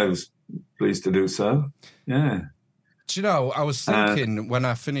 No, I was pleased to do so. Yeah. Do you know, I was thinking when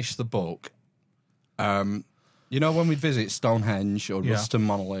I finished the book, when we visit Stonehenge or Ruston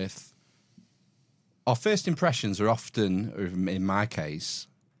Monolith, our first impressions are often, in my case,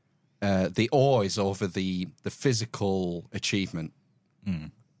 the awe is over the physical achievement.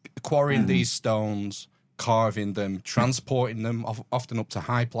 Quarrying these stones, carving them, transporting them often up to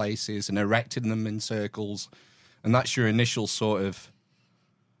high places and erecting them in circles. And that's your initial sort of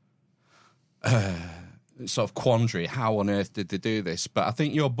quandary. How on earth did they do this? But I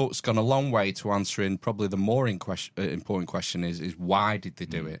think your book's gone a long way to answering probably the more important question is why did they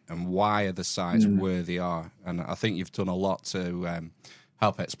do it? And why are the sites where they are? And I think you've done a lot to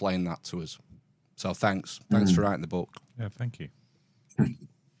help explain that to us. So thanks. Thanks for writing the book. Yeah, thank you.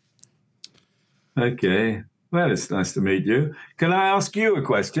 Okay. Well, it's nice to meet you. Can I ask you a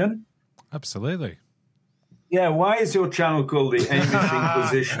question? Absolutely. Yeah, why is your channel called the Amish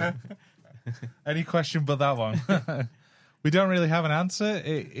Inquisition? Any question but that one? We don't really have an answer.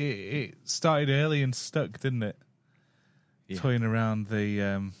 It started early and stuck, didn't it? Yeah. Toying around the,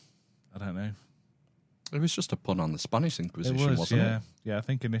 I don't know. It was just a pun on the Spanish Inquisition, wasn't it? Yeah, I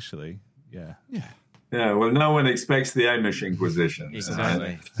think initially, yeah. Yeah. Yeah, well, no one expects the Amish Inquisition.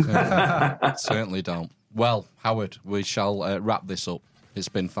 Exactly. Certainly don't. Well, Howard, we shall wrap this up. It's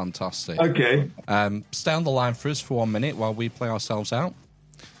been fantastic. Okay. Stay on the line for us for 1 minute while we play ourselves out.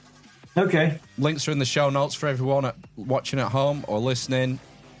 Okay. Links are in the show notes for everyone watching at home or listening.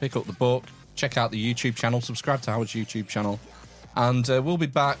 Pick up the book. Check out the YouTube channel. Subscribe to Howard's YouTube channel. And we'll be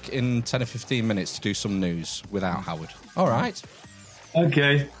back in 10 or 15 minutes to do some news without Howard. All right.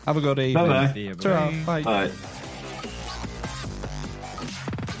 Okay. Have a good evening. Bye-bye. See you, Ta-ra. Bye. Bye.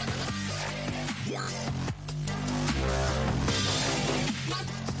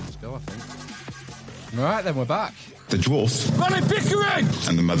 Let's go, I think. All right, then we're back. The dwarf. Ronnie Pickering!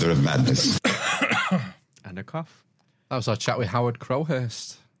 And the mother of madness. And a cough. That was our chat with Howard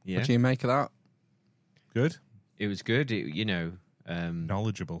Crowhurst. Yeah. What do you make of that? Good. It was good.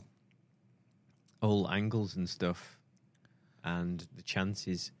 Knowledgeable. All angles and stuff, and the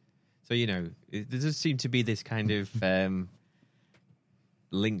chances. So there does seem to be this kind of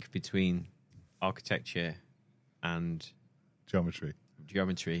link between architecture and Geometry.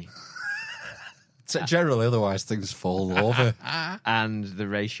 So generally, otherwise things fall over. and the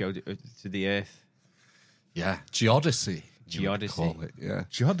ratio to the Earth. Yeah, geodesy. Geodesy. Call it, yeah.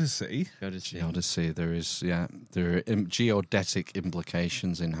 Geodesy. There is, there are geodetic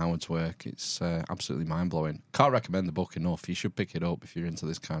implications in Howard's work. It's absolutely mind-blowing. Can't recommend the book enough. You should pick it up if you're into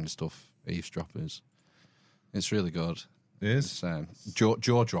this kind of stuff, eavesdroppers. It's really good. It is? It's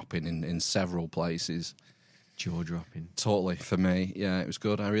jaw-dropping in several places. Jaw-dropping. Totally, for me. Yeah, it was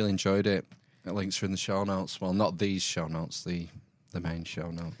good. I really enjoyed it. The links are in the show notes. Well, not these show notes, the main show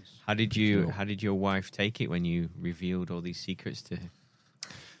notes. How did your wife take it when you revealed all these secrets to her?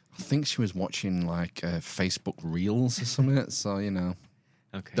 I think she was watching Facebook Reels or something. So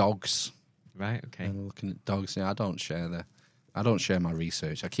Okay. Dogs. Right. Okay. And looking at dogs. Yeah, I don't share my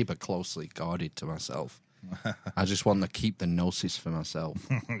research. I keep it closely guarded to myself. I just want to keep the gnosis for myself.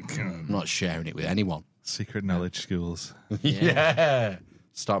 I'm not sharing it with anyone. Secret knowledge schools. Yeah.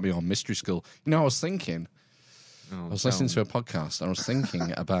 Start me on mystery school. I was thinking. I was listening to a podcast and I was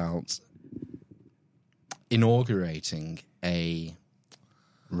thinking about inaugurating a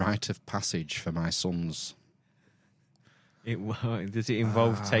rite of passage for my sons. Does it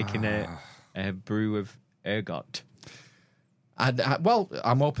involve taking a brew of ergot?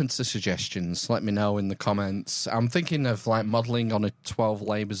 I'm open to suggestions. Let me know in the comments. I'm thinking of modelling on a 12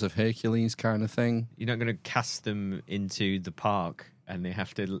 Labours of Hercules kind of thing. You're not going to cast them into the park and they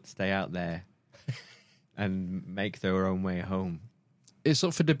have to stay out there and make their own way home. It's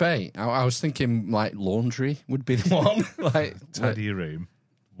up for debate. I was thinking laundry would be the one. Tidy your room.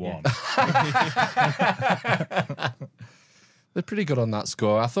 One. They're pretty good on that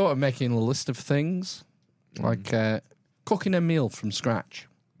score. I thought of making a list of things like cooking a meal from scratch.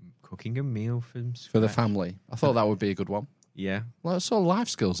 Cooking a meal from scratch. For the family. I thought that would be a good one. Yeah. Sort of life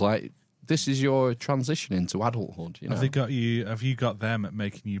skills. This is your transition into adulthood. Have you got them at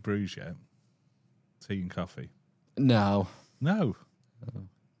making you brews yet? Tea and coffee? No.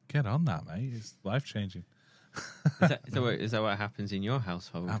 Get on that, mate. It's life-changing. Is that what happens in your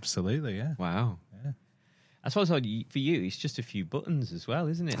household? Absolutely, yeah. Wow. Yeah. I suppose for you, it's just a few buttons as well,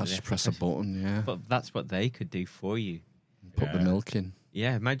 isn't it? I just press a button, yeah. But that's what they could do for you. Put the milk in.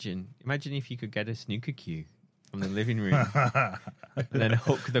 Yeah, imagine if you could get a snooker cue from the living room and then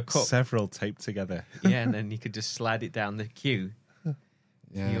hook the cup. Several taped together. Yeah, and then you could just slide it down the cue to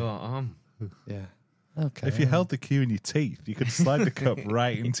your arm. Yeah. Okay. If you held the cue in your teeth, you could slide the cup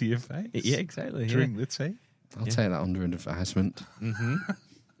right into your face. Yeah, exactly. Drink the tea. I'll take that under advisement. Mm-hmm.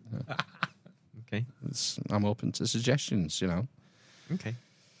 Okay. I'm open to suggestions, Okay.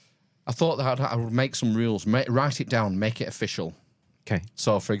 I thought that I would make some rules, write it down, make it official. Okay.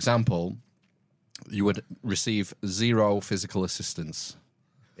 So, for example, you would receive 0 physical assistance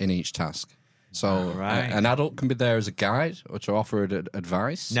in each task. So an adult can be there as a guide or to offer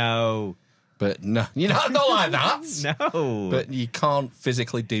advice. No. But no, not like that. No. But you can't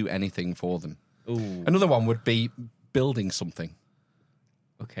physically do anything for them. Ooh. Another one would be building something.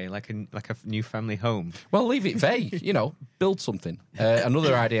 Okay, like a new family home. Well, leave it vague, build something.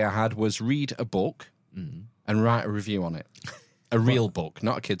 Another idea I had was read a book and write a review on it. A real book,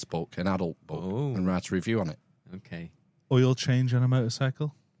 not a kid's book, an adult book, and write a review on it. Okay. Oil change on a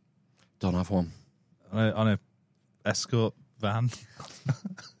motorcycle? Don't have one. On a escort van?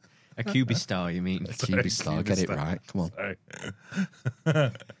 A Cubistar, you mean? A Cubistar, get it right. Come on.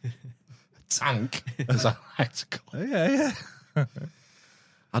 Sorry. Tank, as I like to call it. Yeah.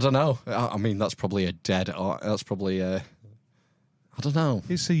 I don't know. I mean, that's probably that's probably I don't know.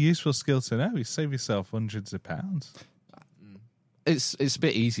 It's a useful skill to know. You save yourself hundreds of pounds. It's a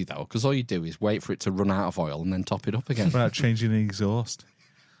bit easy, though, because all you do is wait for it to run out of oil and then top it up again. Without changing the exhaust.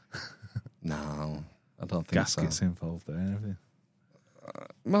 No, I don't think Gaskets so. involved there and everything.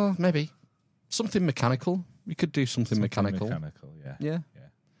 Well, maybe. Something mechanical. We could do something mechanical. Yeah.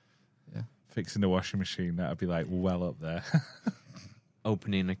 Yeah. Fixing the washing machine, that would be like well up there.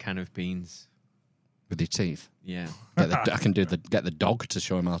 Opening a can of beans. With your teeth. Yeah. I can get the dog to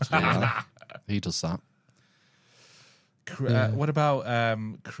show him how to do that. He does that. What about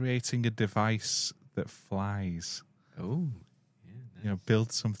creating a device that flies? Oh.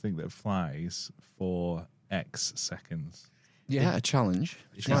 Build something that flies for X seconds. Yeah, a challenge.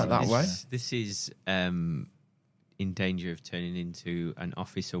 That way. This is in danger of turning into an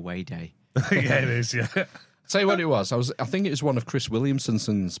office away day. Yeah, it is, yeah. Tell you what it was. I think it was one of Chris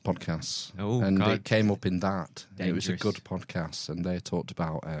Williamson's podcasts. Oh, and God. it came up in that. It was a Dangerous. good podcast, and they talked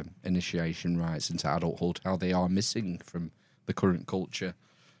about initiation rites into adulthood, how they are missing from the current culture.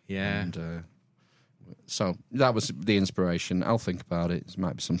 Yeah. And so that was the inspiration. I'll think about it. It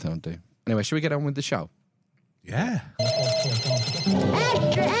might be something I'll do. Anyway, should we get on with the show? Yeah.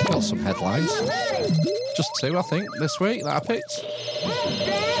 Got some headlines. Just two, I think, this week that I picked.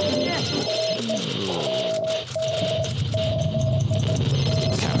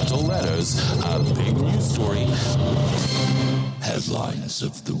 Capital letters, a big news story. Headlines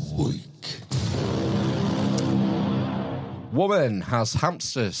of the week. Woman has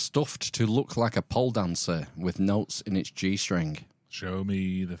hamster stuffed to look like a pole dancer with notes in its G-string. Show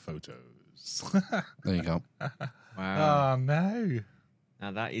me the photos. There you go. Wow. Oh, no.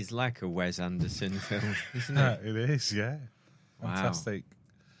 Now that is like a Wes Anderson film, isn't it? It is, yeah. Wow. Fantastic.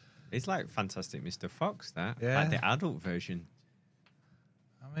 It's like Fantastic Mr. Fox, that. Yeah. Like the adult version.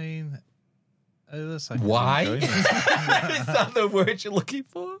 I mean, it looks like Why? enjoyment. Is that the word you're looking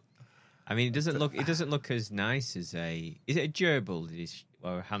for? I mean, it doesn't look as nice as a... Is it a gerbil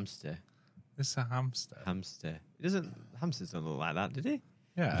or a hamster? It's a hamster. Hamsters don't look like that, do they?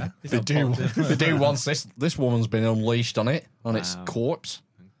 Yeah. They do once this woman's been unleashed on its Wow. corpse.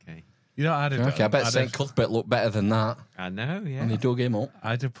 Okay. You know what I'd have Okay, I done? bet St. Cuthbert looked better than that. I know, yeah. And they dug him up.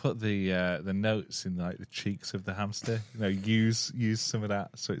 I'd have put the notes in like the cheeks of the hamster. Use some of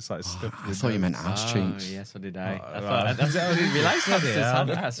that so it's like stuff. I thought you meant ass cheeks. Oh, yes, so did I. Oh, I right. thought I didn't realise hamsters Yeah. had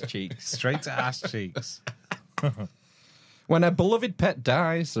ass cheeks. straight to ass cheeks. When a beloved pet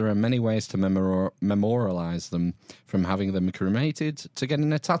dies, there are many ways to memorialise them, from having them cremated to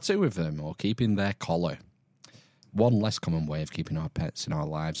getting a tattoo of them or keeping their collar. One less common way of keeping our pets in our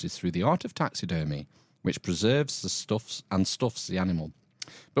lives is through the art of taxidermy, which preserves the stuffs the animal.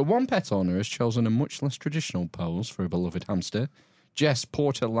 But one pet owner has chosen a much less traditional pose for a beloved hamster. Jess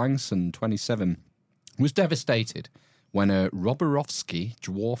Porter Langson, 27, was devastated when a Roborovsky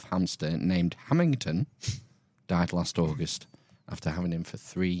dwarf hamster named Hamilton died last August after having him for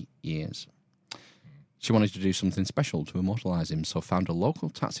 3 years. She wanted to do something special to immortalise him, so found a local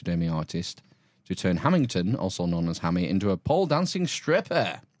taxidermy artist to turn Hamilton, also known as Hammy, into a pole dancing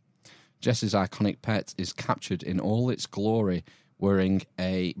stripper. Jess's iconic pet is captured in all its glory, wearing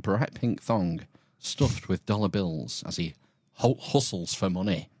a bright pink thong stuffed with dollar bills as he hustles for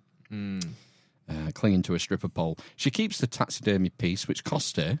money, clinging to a stripper pole. She keeps the taxidermy piece, which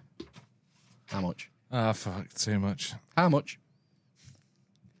cost her... How much? Ah, fuck, too much. How much?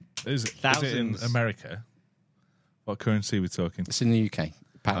 Is it in Thousands. America? What currency are we talking? It's in the UK.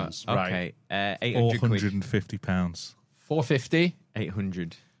 Pounds. Okay, 800 quid. £450. 450.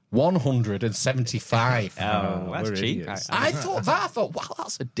 800. 175. Oh, that's we're cheap. idiots. I thought, wow,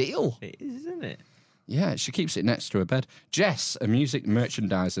 that's a deal. It is, isn't it? Yeah, she keeps it next to her bed. Jess, a music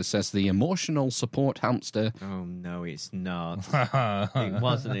merchandiser, says the emotional support hamster. Oh, no, it's not. It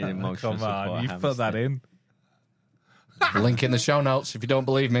wasn't an emotional Come on, support you hamster. put that in. Link in the show notes if you don't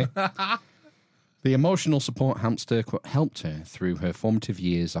believe me. The emotional support hamster helped her through her formative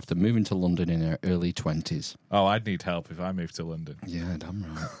years after moving to London in her early 20s. Oh, I'd need help if I moved to London. Yeah, damn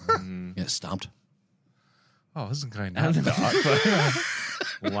right. Get stabbed. Oh, I wasn't going that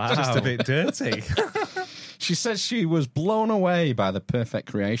dark. Wow. Just a bit dirty. She says she was blown away by the perfect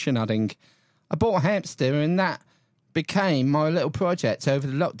creation, adding, I bought a hamster and that became my little project over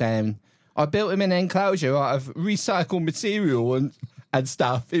the lockdown. I built him an enclosure out of recycled material and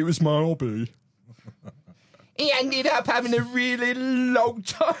stuff. It was my hobby. He ended up having a really long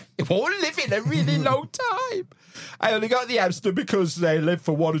time. Or living a really long time. I only got the hamster because they lived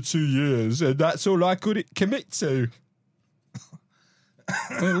for 1 or 2 years, and that's all I could commit to.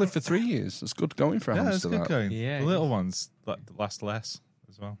 They lived for 3 years. That's good going for a Yeah, it's hamster. good that. going. Yeah. The little ones last less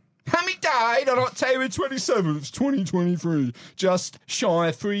as well. Hammy died on October 27th, 2023, just shy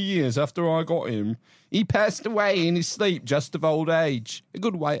of 3 years after I got him. He passed away in his sleep just of old age. A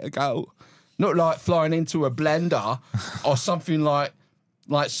good way to go. Not like flying into a blender or something like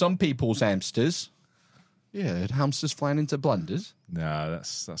some people's hamsters. Yeah, hamsters flying into blenders. No,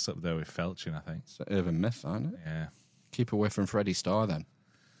 that's up there with felching, I think. It's an urban myth, isn't it? Yeah. Keep away from Freddie Starr then.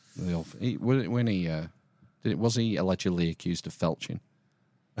 Was he allegedly accused of felching?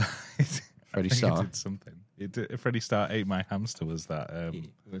 Freddie I think Starr. He did something. Freddie Starr ate my hamster was that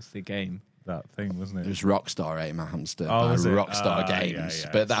What's the game? that thing, wasn't It it? was Rockstar ate my hamster Oh, by was it? Rockstar Ah, Games. yeah,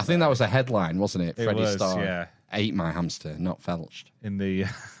 But I think that was a headline, wasn't it? It Freddie was, Starr yeah. ate my hamster, not felched. In the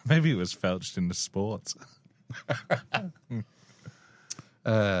maybe it was felched in the sport.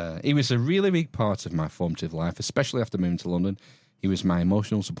 He was a really big part of my formative life, especially after moving to London. He was my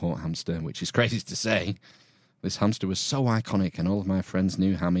emotional support hamster, which is crazy to say. This hamster was so iconic, and all of my friends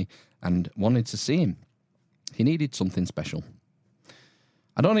knew Hammy and wanted to see him. He needed something special.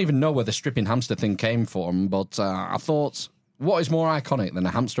 I don't even know where the stripping hamster thing came from, but I thought, what is more iconic than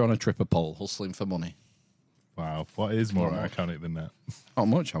a hamster on a tripper pole hustling for money? Wow, what is more iconic than that? Not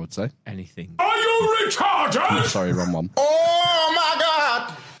much, I would say. Anything. Are you retarded? I'm sorry, wrong one. Oh my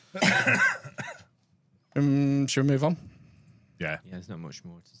God! Should we move on? Yeah. Yeah, there's not much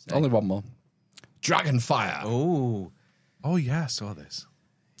more to say. Only one more. Dragonfire. Oh yeah, I saw this.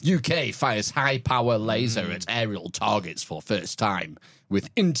 UK fires high-power laser at aerial targets for first time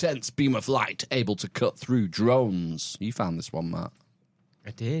with intense beam of light able to cut through drones. You found this one, Matt. I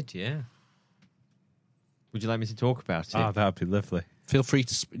did, yeah. Would you like me to talk about it? Oh, that'd be lovely. Feel free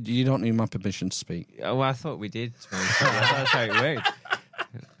to you don't need my permission to speak. Oh, well, I thought we did. I thought that's how it worked.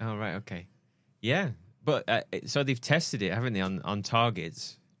 Oh, right, okay. Yeah, but so they've tested it, haven't they, on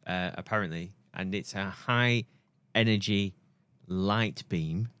targets, apparently, and it's a high-energy light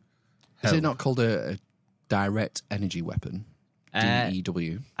beam. Is it not called a direct energy weapon?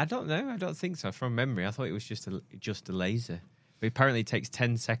 DEW? I don't know. I don't think so. From memory, I thought it was just a laser. But apparently it takes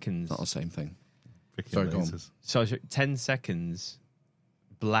 10 seconds. Not the same thing. Freaking Sorry, go on. lasers. So 10 seconds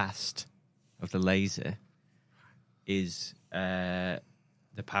blast of the laser is the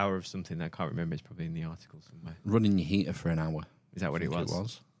power of something that I can't remember. It's probably in the article somewhere. Running your heater for an hour. Is that what I it think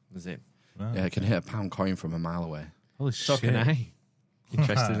was? Was it? Wow. Yeah, it can hit a pound coin from a mile away. Holy So shit. can I.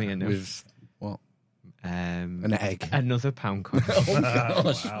 Interestingly enough. With, what? An An egg. Another pound coin. Oh,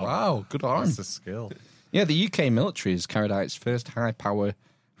 gosh. Wow, good arm. That's a skill. Yeah, the UK military has carried out its first high-power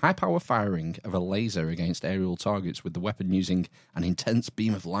firing of a laser against aerial targets with the weapon using an intense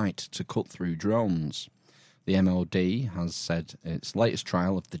beam of light to cut through drones. The MOD has said its latest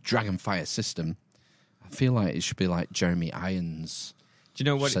trial of the Dragonfire system. I feel like it should be like Jeremy Irons. Do you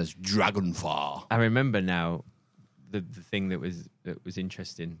know what? Says Dragonfire. I remember now the thing that was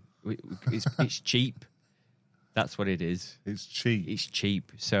interesting. It's cheap. That's what it is. It's cheap. It's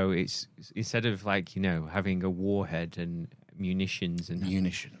cheap. So it's instead of having a warhead and munitions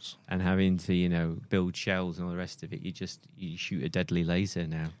and having to build shells and all the rest of it, you shoot a deadly laser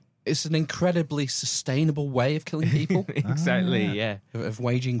now. It's an incredibly sustainable way of killing people. Exactly. Yeah. Of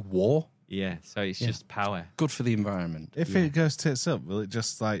waging war. Yeah. So it's just power. Good for the environment. If it goes tits up, will it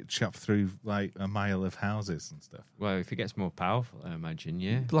just chop through a mile of houses and stuff? Well, if it gets more powerful, I imagine.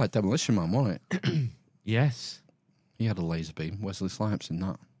 Yeah. It'd be like Demolition Man, wouldn't it? Yes. He had a laser beam. Wesley Snipes in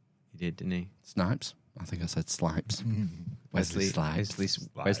that. He did, didn't he? Snipes? I think I said Snipes. Wesley Snipes.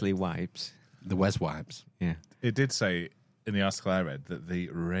 Wesley Wipes. The Wes Wipes. Yeah. It did say in the article I read that the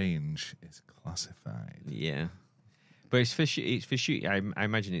range is classified. Yeah. But it's for shooting. I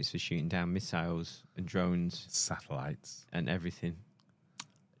imagine it's for shooting down missiles and drones, Satellites. and everything.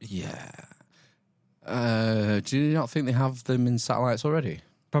 Yeah. Do you not think they have them in satellites already?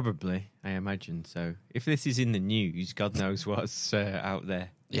 Probably, I imagine so. If this is in the news, God knows what's out there.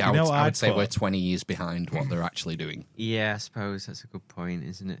 Yeah, You know I what would I'd say put? we're 20 years behind what they're actually doing. Yeah, I suppose that's a good point,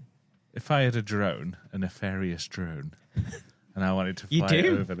 isn't it? If I had a drone, a nefarious drone, and I wanted to fly You do?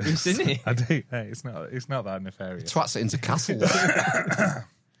 it over this, You've seen it? I do. Hey, it's not that nefarious. Twats it into castles.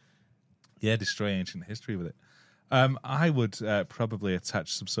 Yeah, destroy ancient history with it. I would probably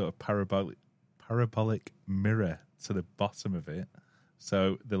attach some sort of parabolic mirror to the bottom of it,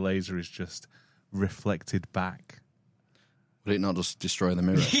 so the laser is just reflected back. Would it not just destroy the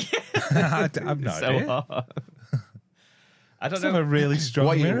mirror? I'm not So hard. I don't know. A really strong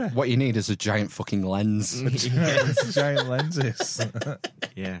What mirror. what you need is a giant fucking lens. It's giant lenses.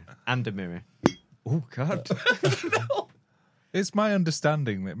 Yeah, and a mirror. Oh God. It's my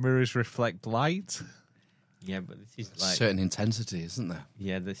understanding that mirrors reflect light. Yeah, but this is like Certain intensity, isn't there?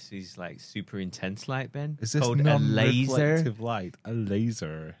 yeah, this is like super intense light, Ben. Is this called a laser? non-reflective light? A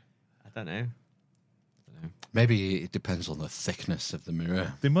laser. I don't know. Maybe it depends on the thickness of the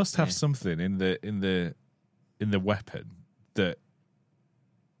mirror. They must have something in the weapon that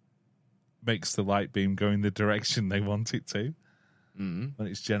makes the light beam go in the direction they want it to when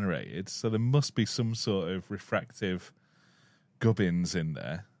it's generated. So there must be some sort of refractive gubbins in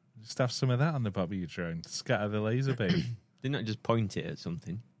there. Just have some of that on the bottom of your drone to scatter the laser beam. Did not just point it at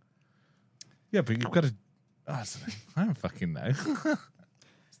something. Yeah, but you've got to... I don't fucking know.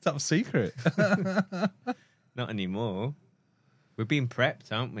 It's top secret. Not anymore. We're being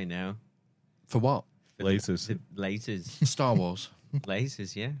prepped, aren't we now? For what? For Lasers. The lasers. Star Wars,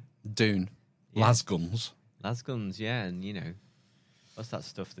 Lasers, yeah. Dune, Yeah. lasguns, Lasguns, yeah, and you know, what's that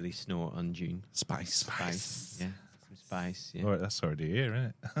stuff that they snort on Dune? spice. Spice. Yeah. Some spice, yeah. All right, that's already here,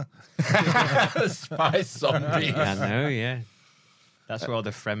 isn't it? Spice zombies. Yeah, I know, yeah. That's where all the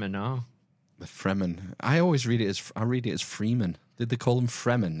Fremen are. The Fremen. I always read it as Freeman. Did they call them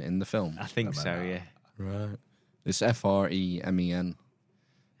Fremen in the film? I think so, yeah. Right. It's Fremen.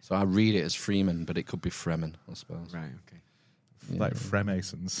 So I read it as Freeman, but it could be Fremen, I suppose. Right, okay. Like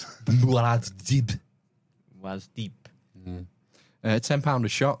Freemasons. Was deep. £10 a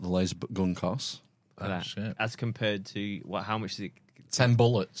shot, the laser gun costs. For that. Shit. As compared to what? How much is it? 10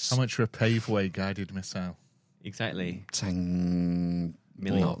 bullets. How much for a paveway guided missile? Exactly. 10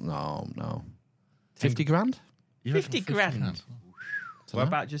 Million. No. 50 grand? You 50 reckon grand. What know.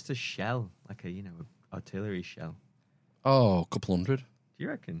 about just a shell, like a artillery shell? Oh, a couple hundred. Do you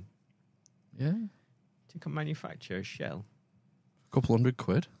reckon? Yeah. Do you can manufacture a shell? A couple £100.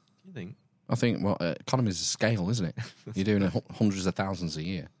 Do you think? I think, well, economies of scale, isn't it? You're doing hundreds of thousands a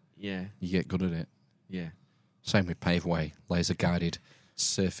year. Yeah. You get good at it. Yeah. Same with paveway, laser-guided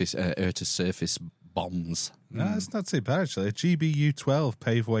surface, air-to-surface bombs. No, it's not too bad, actually. A GBU-12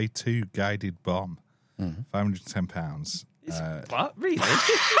 Paveway 2 guided bomb. £510. What? Really?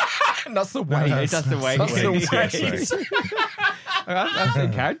 That's the way. That's the way. I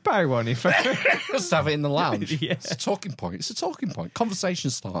think I'd buy one if I... Just have it in the lounge. Yeah. It's a talking point. Conversation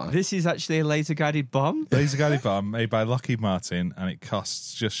starter. This is actually a laser-guided bomb? Laser guided bomb made by Lockheed Martin, and it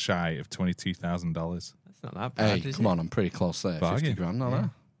costs just shy of $22,000. That's not that bad, Hey, is come it? on, I'm pretty close there. Bargain. 50 grand, not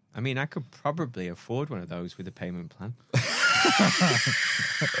I mean, I could probably afford one of those with a payment plan.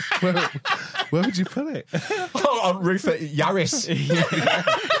 Where would you put it? on roof at Yaris.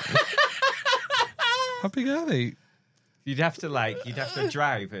 How big are they? You'd have to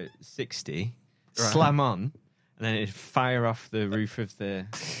drive at 60, slam on, and then it'd fire off the roof of the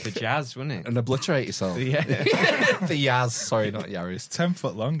Jazz, wouldn't it? And obliterate yourself. Yeah. The Yaz, sorry, not Yaris. 10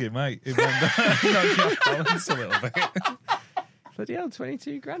 foot long, it might. It might knock you off balance a little bit. Bloody hell,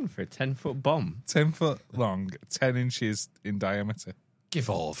 22 grand for a 10-foot bomb. 10 foot long, 10 inches in diameter. Give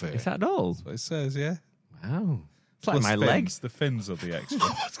off it. Is that all? That's what it says, yeah. Wow. It's like Plus my fins. legs. The fins will be extra.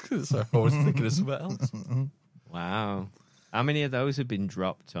 I was thinking of something else. Wow. How many of those have been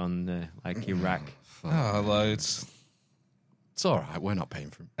dropped on Iraq? Oh, loads. It's all right. We're not paying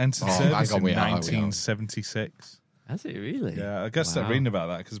for them. Entered Oh, service hang on, in we are. 1976. Has it really? Yeah, I guess Wow. I'm reading about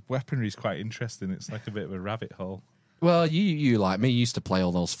that because weaponry is quite interesting. It's like a bit of a rabbit hole. Well, you like me, used to play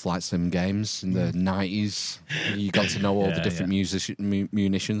all those flight sim games in the 90s. You got to know all the different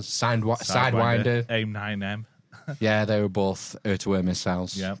munitions. Sidewinder. AIM 9M. Yeah, they were both air-to-air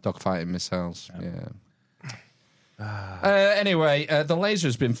missiles, Yeah. dogfighting missiles. Yeah. Anyway, the laser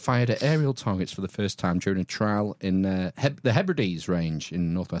has been fired at aerial targets for the first time during a trial in the Hebrides range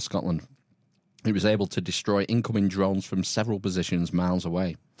in northwest Scotland. It was able to destroy incoming drones from several positions miles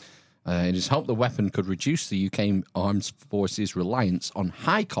away. It is hoped the weapon could reduce the UK Armed Forces' reliance on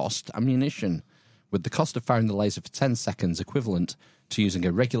high-cost ammunition, with the cost of firing the laser for 10 seconds equivalent to using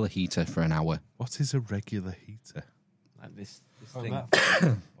a regular heater for an hour. What is a regular heater? Like this thing.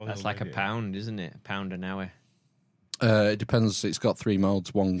 That's like a pound, isn't it? £1 an hour. It depends. It's got 3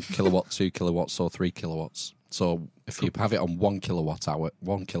 modes: 1 kilowatt, 2 kilowatts, or 3 kilowatts. So if you have it on 1 kilowatt,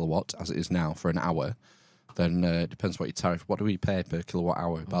 as it is now, for an hour, then it depends what your tariff. What do we pay per kilowatt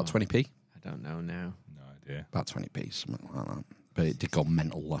hour? About 20p. I don't know now. No idea. About 20p, something like that. But it did go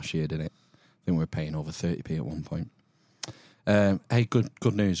mental last year, didn't it? I think we were paying over 30p at one point. Hey,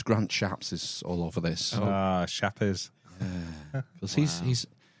 good news. Grant Shapps is all over this. Shappers. Because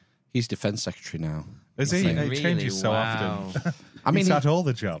he's Defence Secretary now. Is he? Really? It changes so Wow. often. I mean, he's had all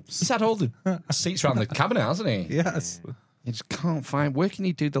the jobs. he's had all the seats around the cabinet, hasn't he? Yes. You just can't find. Where can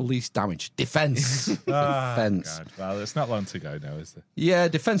he do the least damage? Defence. Ah, Defence. God. Well, it's not long to go now, is there? Yeah,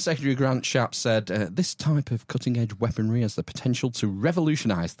 Defence Secretary Grant Shapps said, this type of cutting-edge weaponry has the potential to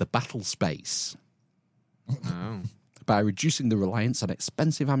revolutionise the battle space Oh. by reducing the reliance on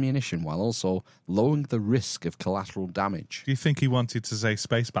expensive ammunition while also lowering the risk of collateral damage. Do you think he wanted to say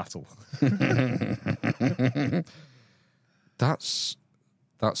space battle? That's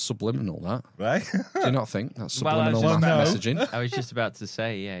subliminal, that. Right? Do you not think? That's Well, I subliminal was messaging. I was just about to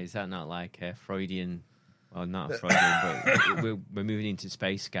say, yeah, is that not like a Freudian? Well, not a Freudian, but we're moving into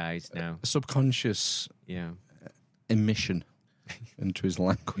space, guys, now. Subconscious Yeah. emission into his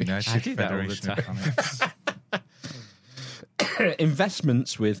language. United I do that all the Federation of time. Planets.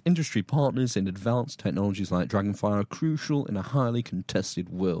 Investments with industry partners in advanced technologies like Dragonfire are crucial in a highly contested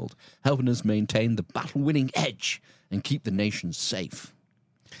world, helping us maintain the battle-winning edge and keep the nation safe.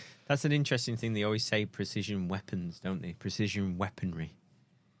 That's an interesting thing. They always say precision weapons, don't they? Precision weaponry.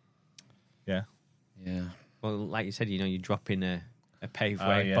 Yeah. Yeah. Well, like you said, you drop in a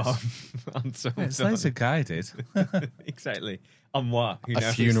paveway bomb on someone. It's laser guided. Exactly. On what? Who A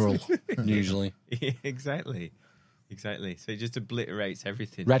knows? funeral, usually. Yeah, exactly. So it just obliterates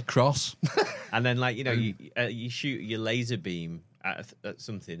everything. Red Cross. And then, you shoot your laser beam at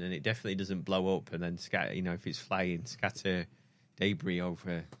something, and it definitely doesn't blow up, and then scatter. If it's flying, scatter debris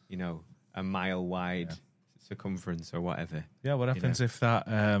over, a mile wide circumference or whatever. Yeah, what happens if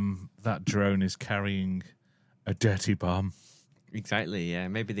that drone is carrying a dirty bomb? Exactly. Yeah,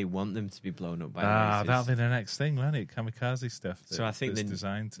 maybe they want them to be blown up by. That'll be the next thing, won't it? Kamikaze stuff. So I think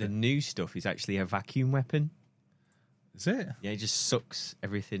the new stuff is actually a vacuum weapon. Is it? Yeah, it just sucks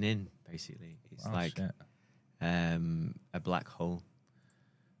everything in. Basically, it's Shit. a black hole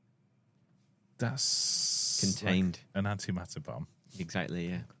That's contained. like an antimatter bomb. Exactly.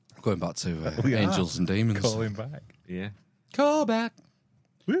 Yeah. Going back to Angels and Demons. Calling back. Yeah. Call back.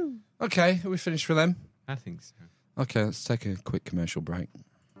 Woo. Okay, are we finished for them? I think so. Okay, let's take a quick commercial break.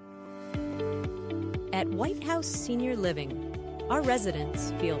 At White House Senior Living, our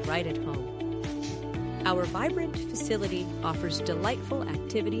residents feel right at home. Our vibrant facility offers delightful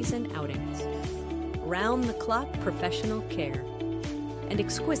activities and outings, round-the-clock professional care, and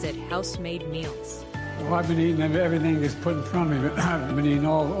exquisite house-made meals. Well, I've been eating everything that's put in front of me. I've been eating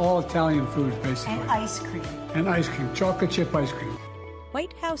all Italian foods, basically. And ice cream. And ice cream, chocolate chip ice cream.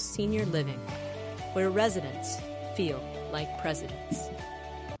 White House Senior Living, where residents feel like presidents.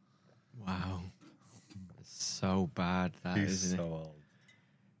 Wow. It's so bad, that, He's isn't so it? old.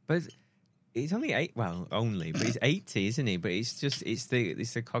 But it's only but he's 80, isn't he? But it's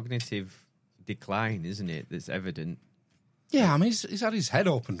the cognitive decline, isn't it? That's evident. Yeah, I mean, he's had his head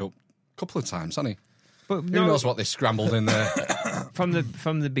opened up a couple of times, hasn't he? But Who knows what they scrambled in there? from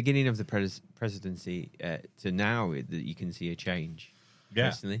the beginning of the presidency to now, that you can see a change. Yeah.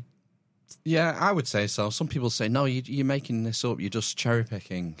 Personally. Yeah, I would say so. Some people say, no, you're making this up. You're just cherry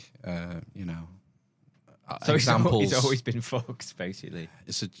picking, So examples. he's always been fucked, basically.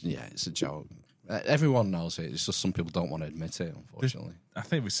 It's a joke. Everyone knows it. It's just some people don't want to admit it, unfortunately. I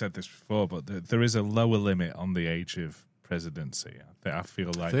think we said this before, but there is a lower limit on the age of presidency. I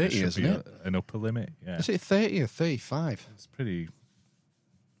feel like 30, there should isn't be it? an upper limit. Yeah, Is it 30 or 35? it's pretty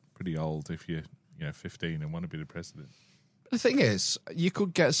old if you're 15 and want to be the president. The thing is, you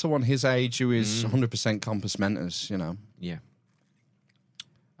could get someone his age who is 100% compos mentis, Yeah.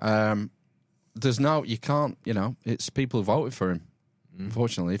 You can't, it's people who voted for him.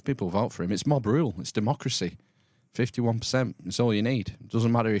 Unfortunately, if people vote for him, it's mob rule, it's democracy. 51% is all you need. It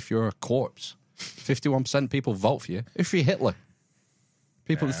doesn't matter if you're a corpse. 51% people vote for you. If you're Hitler,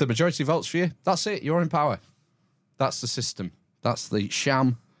 if the majority votes for you, that's it, you're in power. That's the system. That's the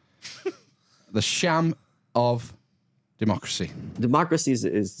sham. The sham of democracy. Democracy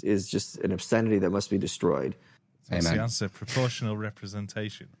is just an obscenity that must be destroyed. That's Amen. the answer. Proportional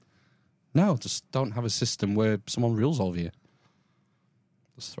representation. No, just don't have a system where someone rules over you.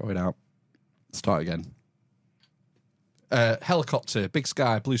 Just throw it out. Start again. Helicopter, big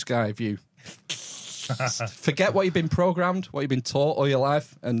sky, blue sky view. Forget what you've been programmed, what you've been taught all your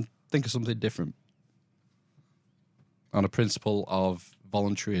life, and think of something different. on a principle of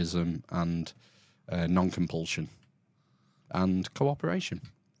voluntarism and non-compulsion and cooperation,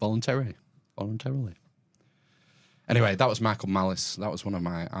 voluntarily. Anyway, that was Michael Malice. That was one of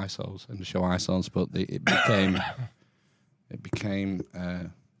my ISOs in the show ISOs, but it became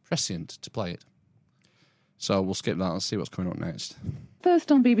prescient to play it. So we'll skip that. Let's see what's coming up next.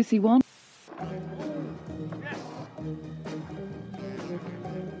 First on BBC One.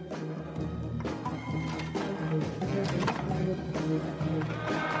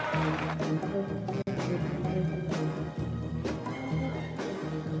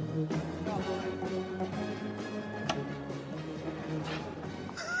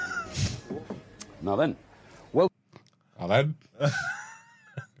 Now then.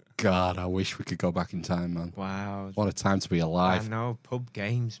 God, I wish we could go back in time, man. Wow. What a time to be alive. I know, pub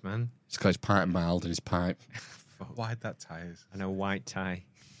games, man. He's got his pipe mild in his pipe. Wide that tie is. And a white tie.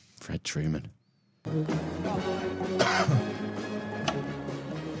 Fred Truman.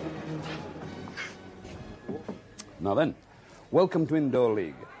 Now then, welcome to Indoor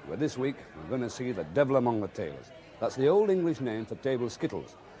League, where this week we're going to see the devil among the tailors. That's the old English name for table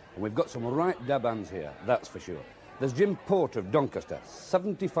skittles. And we've got some right dab hands here, that's for sure. There's Jim Porter of Doncaster,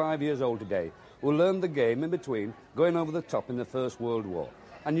 75 years old today, who learned the game in between going over the top in the First World War.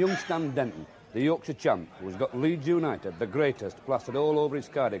 And young Stan Denton, the Yorkshire champ, who's got Leeds United, the greatest, plastered all over his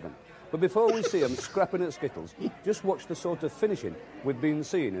cardigan. But before we see them scrapping at skittles, just watch the sort of finishing we've been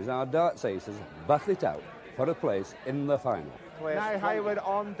seeing as our darts aces battle it out for a place in the final. Now Hayward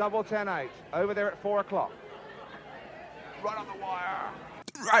on double 10-8, over there at 4 o'clock. Right on the wire.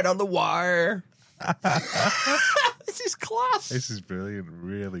 Right on the wire. This is class. This is brilliant.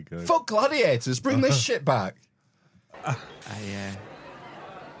 Really good. Fuck gladiators. Bring this shit back. Right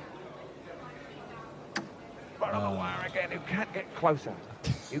on the wire again. You can't get closer.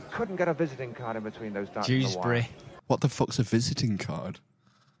 You couldn't get a visiting card in between those darts and the wire. Dewsbury. What the fuck's a visiting card?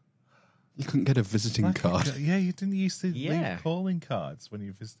 You couldn't get a visiting card. Yeah, you didn't used to leave calling cards when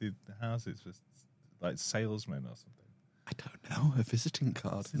you visited the houses for like salesmen or something. I don't know. A visiting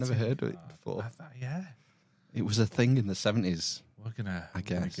card. Never heard of it before. Yeah. It was a thing in the 70s. We're gonna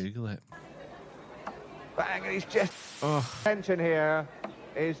Google it. Bang, and he's just... Tension here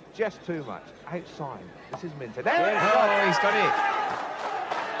is just too much. Outside. This is Minton. There it is. Oh, he's got it.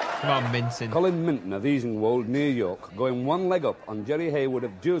 Come on, Minton. Colin Minton of Easingwold near York going one leg up on Jerry Hayward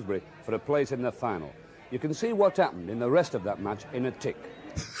of Dewsbury for a place in the final. You can see what happened in the rest of that match in a tick.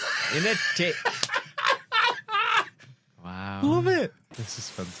 In a tick. Wow. Love it. This is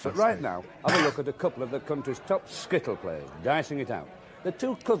fantastic. But right now, have a look at a couple of the country's top skittle players, dicing it out. They're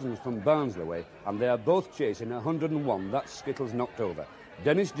two cousins from Barnsley way, and they are both chasing 101 that skittles knocked over.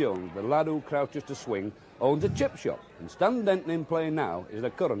 Dennis Jones, the lad who crouches to swing, owns a chip shop, and Stan Denton in play now is the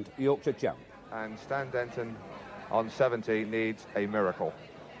current Yorkshire champ. And Stan Denton on 70 needs a miracle.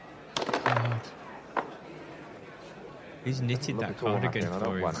 God. He's knitted that cardigan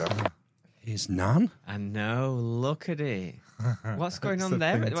for him. His nan? I know. Look at it. What's going on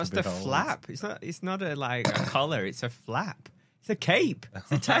there? What's the flap? It's not a like a collar. It's a flap. It's a cape.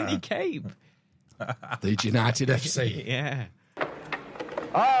 It's a tiny cape. Leeds United FC. Yeah.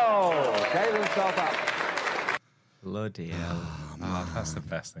 Oh, gave himself up. Bloody hell. Oh, that's the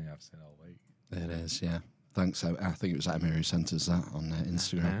best thing I've seen all week. It is, yeah. Thanks. I think it was Emir who sent us that on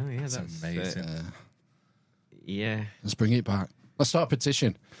Instagram. Oh, yeah, that's amazing. Yeah. Let's bring it back. Let's start a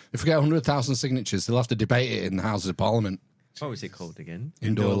petition. If we get 100,000 signatures, they'll have to debate it in the Houses of Parliament. What was it called again?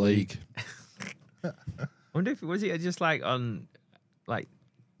 Indoor League. I wonder if was it just like on like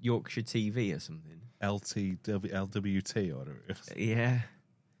Yorkshire TV or something. LWT or whatever it was. Yeah.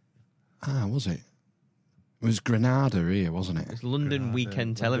 Was it? It was Granada here, wasn't it? It was London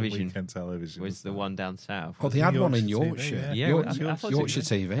Weekend Television. Weekend Television was the one down south. Oh, they had one in Yorkshire. TV, yeah. Yorkshire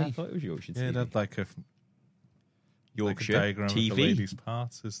TV. I thought it was Yorkshire TV. Yeah, it had like a Yorkshire diagram TV. of the ladies'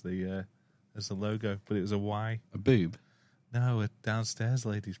 parts as the logo, but it was a Y. A boob? No, a downstairs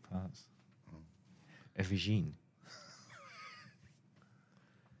ladies' parts. A vagine.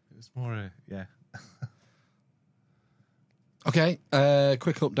 It was more yeah. Okay,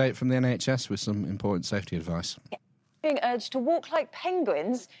 quick update from the NHS with some important safety advice. Being urged to walk like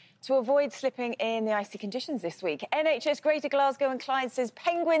penguins to avoid slipping in the icy conditions this week. NHS Greater Glasgow and Clyde says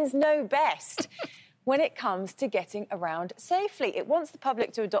penguins know best when it comes to getting around safely. It wants the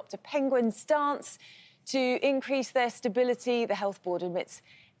public to adopt a penguin stance to increase their stability. The Health Board admits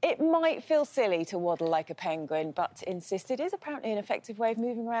it might feel silly to waddle like a penguin, but insists it is apparently an effective way of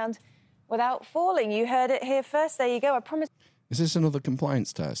moving around without falling. You heard it here first. There you go. I promise. Is this another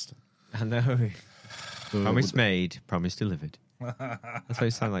compliance test? I know. Promise made, promise delivered. That's what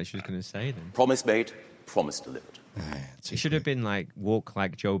it sounded like she was going to say then. Promise made, promise delivered. It should have been like, walk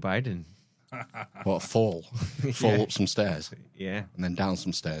like Joe Biden. What, fall up some stairs? Yeah. And then down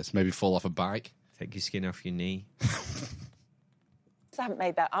some stairs. Maybe fall off a bike. Take your skin off your knee. I haven't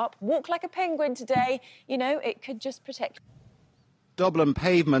made that up. Walk like a penguin today. You know, it could just protect. Dublin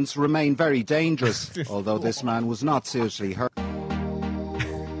pavements remain very dangerous, although this man was not seriously hurt.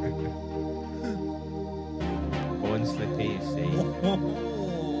 Born slippy, you see.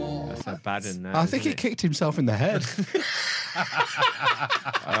 That's a bad one now. I think he kicked himself in the head.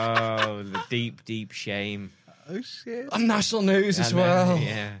 Oh, the deep, deep shame. Oh, shit. On national news as well.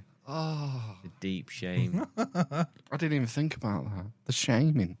 Yeah. Oh. The deep shame. I didn't even think about that. The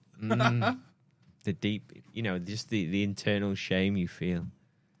shaming. The deep, just the internal shame you feel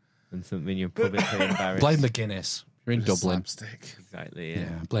when something you're publicly embarrassed. Blame the Guinness. You're in Dublin. Slapstick. Exactly,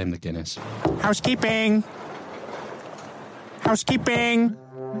 yeah. Blame the Guinness. Housekeeping. Housekeeping.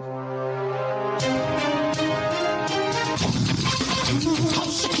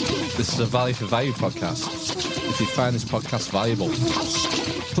 This is a Value for Value podcast. If you find this podcast valuable,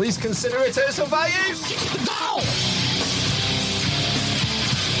 please consider it as a value.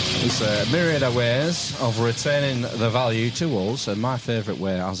 There's a myriad of ways of returning the value to us, and my favourite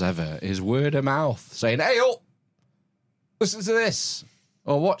way, as ever, is word of mouth. Saying, hey, oh, listen to this,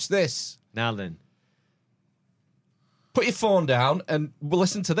 or watch this. Now then. Put your phone down and we'll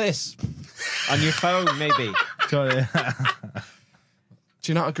listen to this. On your phone, maybe. Do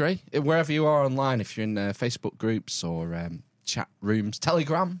you not agree? Wherever you are online, if you're in Facebook groups or chat rooms,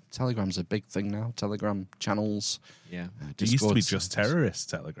 Telegram's a big thing now. Telegram channels. Yeah. It used to be just terrorist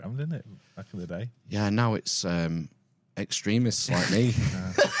Telegram, didn't it? Back in the day. Yeah, now it's extremists like me.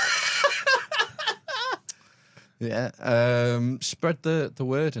 Yeah. Spread the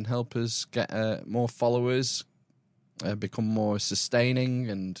word and help us get more followers, become more sustaining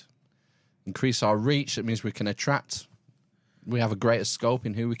and increase our reach. That means we can attract. We have a greater scope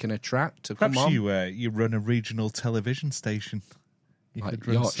in who we can attract to Perhaps come on. you run a regional television station. You Like could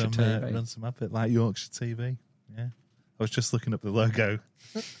run Yorkshire TV. run some up it like Yorkshire TV. Yeah, I was just looking up the logo.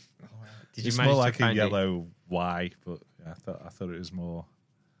 Did you It's manage more to like a find it? yellow Y, but I thought it was more.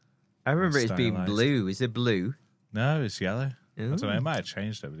 I remember it being stylised. blue. Is it blue? No, it's yellow. I don't know. Ooh. It might have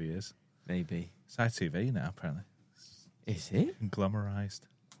changed over the years. Maybe. It's ITV now, apparently. Is it? Conglomerized.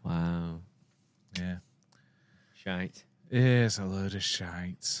 Wow. Yeah. Shite. It's a load of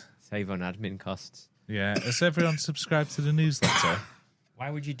shite. Save on admin costs. Yeah. Has everyone subscribed to the newsletter? Why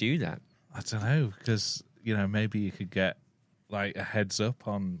would you do that? I don't know, because, maybe you could get, like, a heads up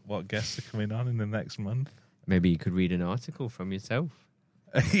on what guests are coming on in the next month. Maybe you could read an article from yourself.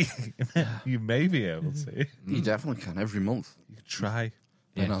 You may be able to. You definitely can every month. You could try.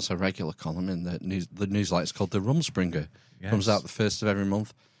 And that's a regular column in the news. The newsletter's called the Rumspringer. Yes. Comes out the first of every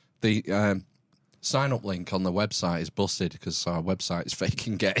month. The sign-up link on the website is busted because our website is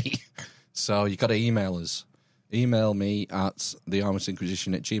faking gay. So you got to email us. Email me at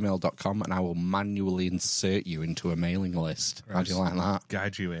thearmousinquisition@gmail.com and I will manually insert you into a mailing list. How do you like that?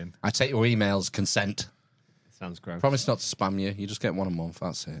 Guide you in. I take your emails, consent. Sounds gross. Promise not to spam you. You just get one a month.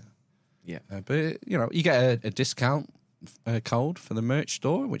 That's it. Yeah. But, you get a discount code for the merch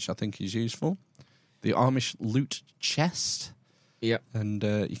store, which I think is useful. The Amish Loot Chest. Yep. And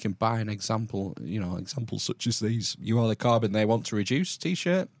you can buy an examples such as these. You are the carbon they want to reduce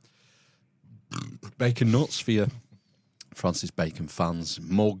t-shirt. Bacon nuts for your Francis Bacon fans.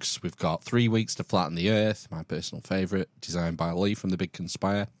 Mugs. We've got 3 weeks to flatten the earth, my personal favourite, designed by Lee from The Big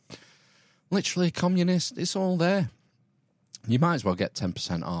Conspire. Literally communist. It's all there. You might as well get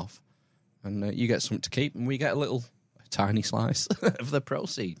 10% off. And you get something to keep, and we get a tiny slice of the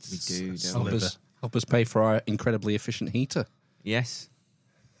proceeds. We do, Help us pay for our incredibly efficient heater. Yes.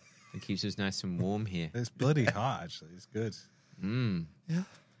 It keeps us nice and warm here. It's bloody hot, actually. It's good. Yeah.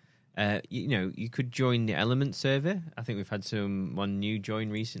 You could join the Element server. I think we've had one new join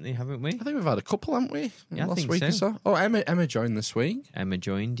recently, haven't we? I think we've had a couple, haven't we? Yeah, I last think week or so. so. Oh, Emma joined this week. Emma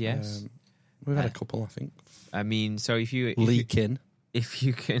joined, yes. We've had a couple, I think. I mean, so if you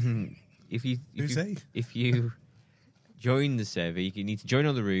join the server, you need to join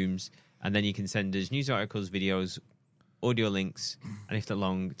all the rooms, and then you can send us news articles, videos, audio links, and if they're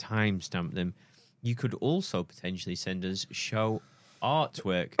long, timestamp them. You could also potentially send us show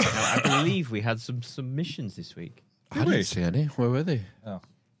artwork. Now, I believe we had some submissions this week. I didn't see any. Where were they? Oh.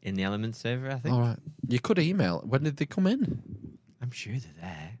 In the Element server, I think. All right. You could email. When did they come in? I'm sure they're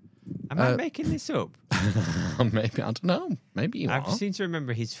there. Am I making this up? Maybe. I don't know. Maybe you I are. seem to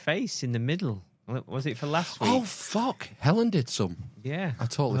remember his face in the middle. Was it for last week? Oh, fuck. Helen did some. Yeah. I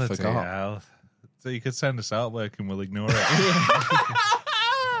totally Bloody forgot. hell. So you could send us artwork and we'll ignore it.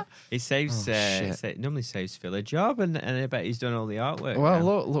 It saves. It normally saves Phil a job, and I bet he's done all the artwork. Well,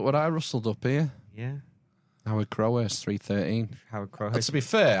 now. look what I rustled up here. Yeah. Howard Crowhurst 313. Howard Crowhurst. To be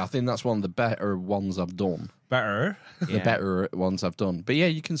fair, I think that's one of the better ones I've done. Better? The better ones I've done. But yeah,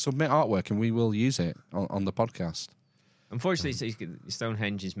 you can submit artwork and we will use it on the podcast. Unfortunately,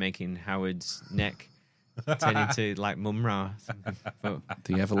 Stonehenge is making Howard's neck turn into like Mumra.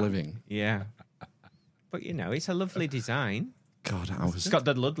 The ever living. Yeah. But it's a lovely design. God, It's got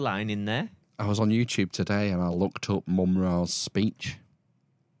the bloodline in there. I was on YouTube today and I looked up Mumra's speech.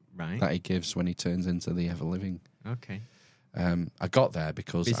 Right. That he gives when he turns into the ever living. Okay. I got there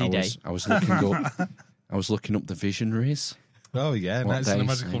because Busy I was looking up the visionaries. Oh yeah, Knights in the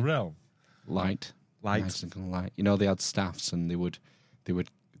Magical say. Realm. Light. Nice and light. They had staffs and they would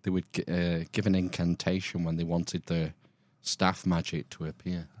give an incantation when they wanted the staff magic to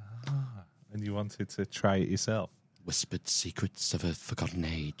appear. And you wanted to try it yourself. Whispered secrets of a forgotten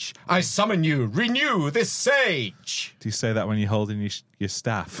age. I summon you, renew this sage. Do you say that when you're holding your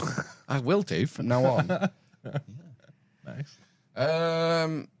staff? I will do from now on. Nice.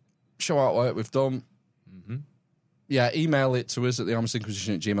 Show artwork we've done. Mm-hmm. Yeah, email it to us at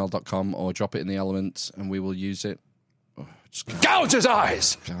thearmousinquisition@gmail.com or drop it in the elements and we will use it. Gouge his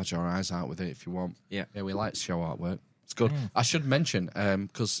eyes! Gouge our eyes out with it if you want. Yeah, we like to show artwork. It's good. I should mention,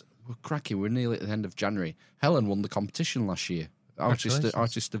 because we're cracking, we're nearly at the end of January. Helen won the competition last year.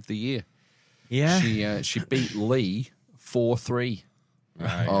 Artist of the Year. Yeah. She beat Lee 4-3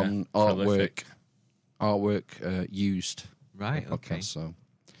 on Prolific. artwork used. Right, okay. So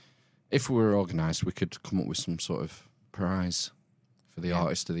if we were organised, we could come up with some sort of prize for the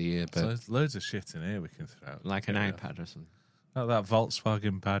Artist of the Year. But so there's loads of shit in here we can throw. Like an iPad or something. Like that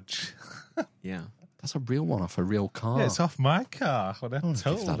Volkswagen badge. Yeah. That's a real one off a real car. Yeah, it's off my car. Well, Don't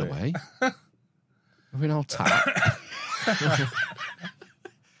give that away. We're no tap.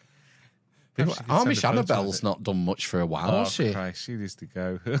 Amish Annabelle's not done much for a while, has she? Christ, she needs to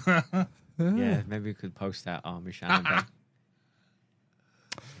go. Yeah, maybe we could post that Amish Annabelle.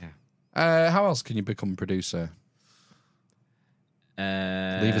 How else can you become producer?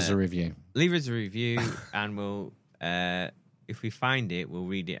 Leave us a review. Leave us a review, and we'll, if we find it, we'll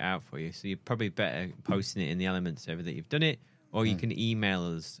read it out for you. So you're probably better posting it in the Elements server that you've done it, or you can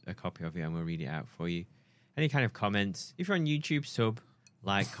email us a copy of it, and we'll read it out for you. Any kind of comments. If you're on YouTube,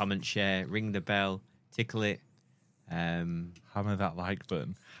 like, comment, share, ring the bell, tickle it. Hammer that like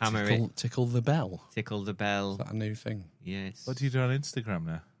button. Tickle the bell. Tickle the bell. Is that a new thing? Yes. What do you do on Instagram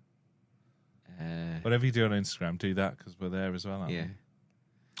now? Whatever you do on Instagram, do that because we're there as well. Yeah.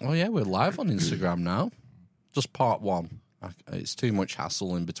 Oh yeah, we're live on Instagram now. Just part one. It's too much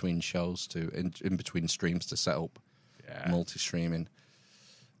hassle in between shows in between streams to set up multi-streaming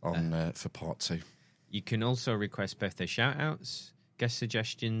on for part two. You can also request birthday shout-outs, guest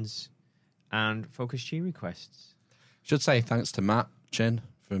suggestions, and Focus G requests. Should say thanks to Matt Chin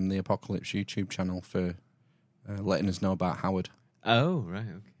from the Apocalypse YouTube channel for letting us know about Howard. Oh, right,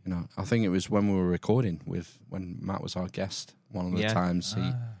 okay. I think it was when we were recording when Matt was our guest. One of the times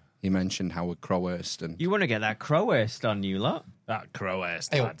he mentioned Howard Crowhurst. And you want to get that Crowhurst on you lot? That Crowhurst,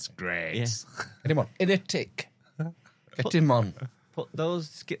 that's great. Yeah. Get him on. In a tick. Get him on. Put those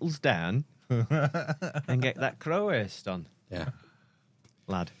Skittles down and get that Crowhurst on. Yeah.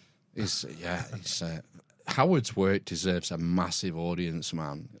 Lad. Howard's work deserves a massive audience,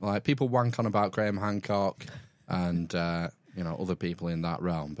 man. Like, people wank on about Graham Hancock and, other people in that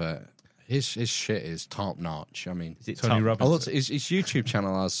realm, but his shit is top notch. I mean, is it Tony Robbins? His YouTube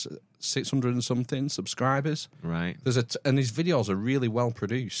channel has 600 and something subscribers. Right. And his videos are really well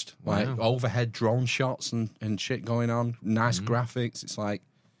produced. Like overhead drone shots and shit going on. Nice graphics. It's like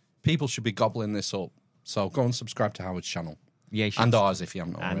people should be gobbling this up. So go and subscribe to Howard's channel. Yeah, and ours if you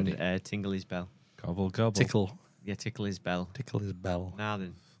haven't already. And tingle his bell. Gobble, gobble. Tickle. Yeah, tickle his bell. Tickle his bell. Now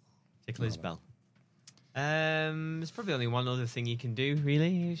then, tickle his bell. There's probably only one other thing you can do, really.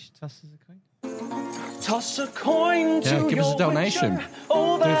 You should toss us a coin. Toss a coin to give us a donation. Do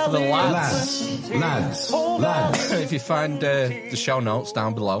it for the lads. If you find the show notes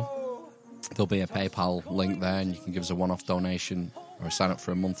down below, there'll be a PayPal link there, and you can give us a one-off donation or sign up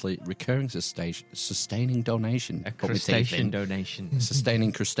for a monthly recurring sustaining donation. A crustacean donation.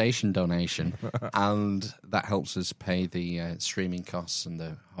 Sustaining crustacean donation. And that helps us pay the streaming costs and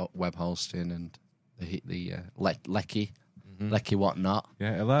the web hosting and the lecky whatnot.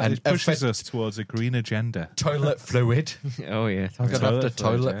 Yeah, it pushes us towards a green agenda. Toilet fluid. Oh, yeah. We've got to have the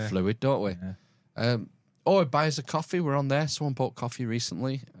toilet fluid, don't we? Yeah. Or buy us a coffee. We're on there. Someone bought coffee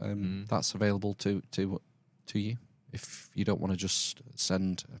recently. That's available to you. if you don't want to just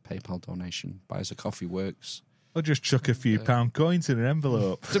send a PayPal donation, buy us a coffee works. Or just chuck a few pound coins in an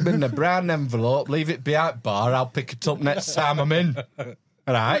envelope. Put them in a brown envelope, leave it behind bar, I'll pick it up next time I'm in. All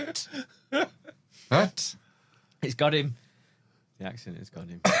right? What? It's got him. The accent has got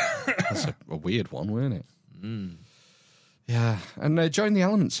him. That's a weird one, weren't it? Yeah, and join the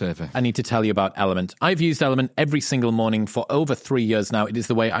Element server. I need to tell you about Element. I've used Element every single morning for over 3 years now. It is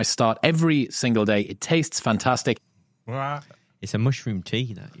the way I start every single day. It tastes fantastic. It's a mushroom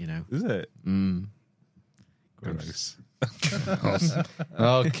tea, that, you know. Is it? Gross.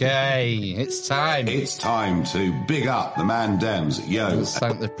 Okay, it's time. It's time to big up the man Dems. Yo. Let's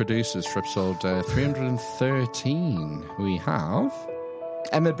thank the producers for episode 313. We have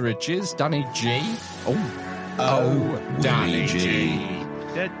Emma Bridges, Danny G. Danny G.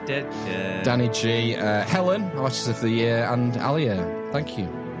 Danny G. Helen, Artist of the Year, and Alia. Thank you.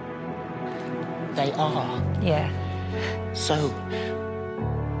 They are. Yeah. So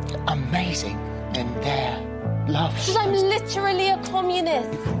amazing in their love. Because I'm literally a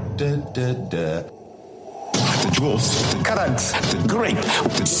communist. The dwarf, the currants, the grape,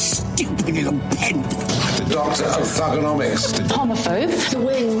 the stupid little pen, the doctor of thugonomics, the Homophobe. The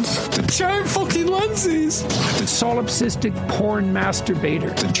wind. the giant fucking lenses, The solipsistic porn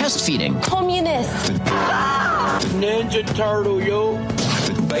masturbator. the chest feeding, Communist. Ninja Turtle, yo.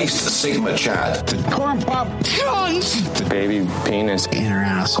 the base sigma chad, the Corn pop cunt. the baby penis in her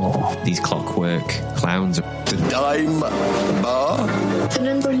asshole, These clockwork clowns. the dime bar, The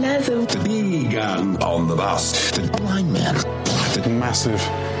number 11. the vegan on the bus, the blind man, the massive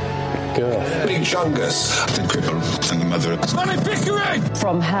girl, big chungus, the cripple, and the mother of Johnny Pickering.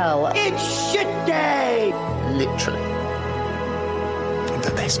 From hell. It's shit day. literally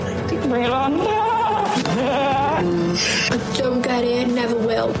the best mate. Bring it on. I don't get it, never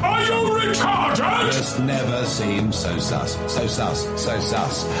will. Are you retarded? Just never seems so sus, so sus, so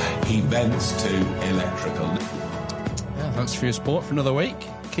sus. He vents to electrical. Yeah, thanks for your support for another week.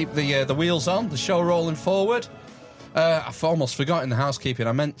 Keep the wheels on, the show rolling forward. I've almost forgotten the housekeeping.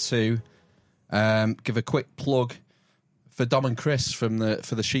 I meant to give a quick plug for Dom and Chris for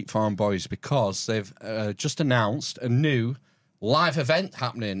the Sheep Farm Boys, because they've just announced a new live event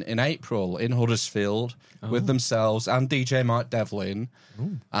happening in April in Huddersfield with themselves and DJ Mike Devlin.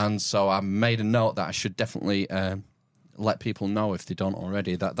 And so I made a note that I should definitely let people know, if they don't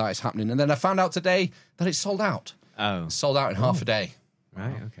already, that is happening. And then I found out today that it's sold out. Oh. It's sold out in half a day.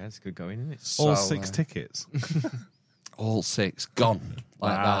 Right, okay, that's good going, isn't it? All So, 6 tickets. All 6 gone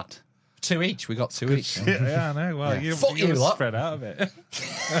like Wow. that. 2 each. We got 2 each. Yeah, I know. Well, Yeah. you Fuck you lot. spread out a bit.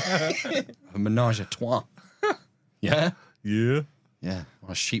 A menage a trois. Yeah? Yeah. Yeah.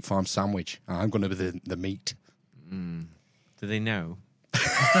 Or a sheep farm sandwich. I'm going to be the meat. Do they know?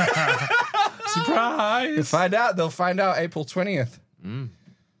 Surprise! They'll find out April 20th.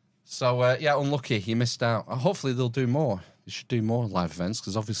 So, unlucky. You missed out. Hopefully they'll do more. They should do more live events,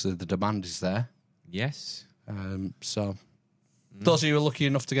 because obviously the demand is there. Yes. Those of you who are lucky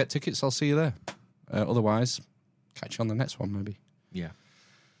enough to get tickets, I'll see you there. Otherwise, catch you on the next one, maybe. Yeah.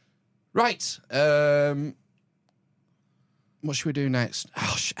 Right. What should we do next?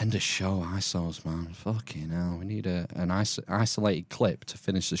 Oh, end of show, ISOs, man. Fucking hell. We need an isolated clip to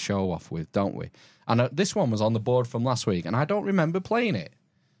finish the show off with, don't we? And this one was on the board from last week, and I don't remember playing it.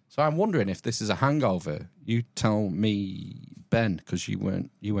 So I'm wondering if this is a hangover. You tell me, Ben, because you weren't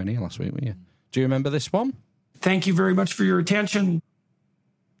here last week, were you? Do you remember this one? Thank you very much for your attention.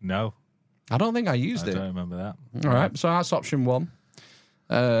 No. I don't think I used it. I don't remember that. All right, so that's option 1.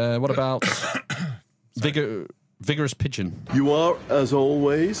 What about Vigorous Pigeon? You are, as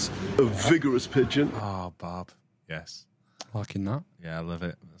always, a vigorous pigeon. Oh, Bob. Yes. Liking that? Yeah, I love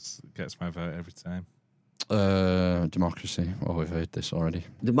it. It gets my vote every time. Democracy. Oh, we've heard this already.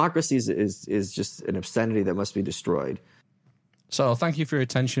 Democracy is just an obscenity that must be destroyed. So, thank you for your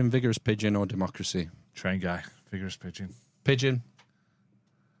attention. Vigorous Pigeon or Democracy? Train guy. Vigorous pigeon. Pigeon.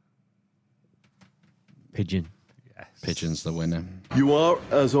 Pigeon. Yes. Pigeon's the winner. You are,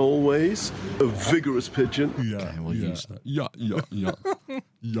 as always, a vigorous pigeon. Yeah. Okay, we'll use that. Yeah.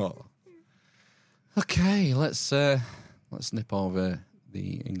 Yeah. Okay, let's nip over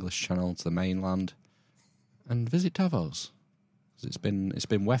the English Channel to the mainland and visit Davos. It's been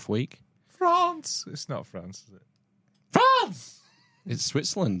WEF week. France. It's not France, is it? France. It's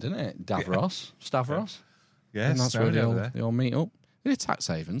Switzerland, isn't it? Davros, Stavros. Yes, and that's no, where over there. they all meet up. It's a tax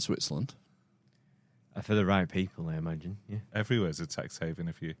haven, Switzerland. For the right people, I imagine. Yeah. Everywhere's a tax haven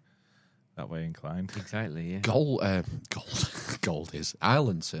if you're that way inclined. Exactly, yeah. Gold is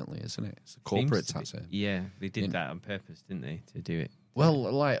Ireland, certainly, isn't it? It's a corporate Seems to tax be. haven. Yeah, they did that on purpose, didn't they, to do it?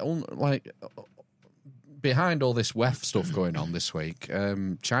 Well, like behind all this WEF stuff going on this week,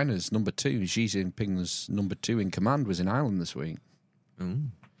 China's number 2, Xi Jinping's number 2 in command, was in Ireland this week.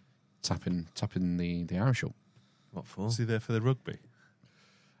 Tapping the Irish up. What for? Was he there for the rugby?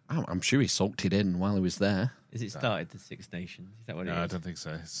 I'm sure he soaked it in while he was there. Is it started the Six Nations? Is that what it is? No, I don't think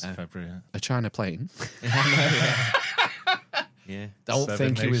so. It's February. A China plane. Yeah. Don't Seven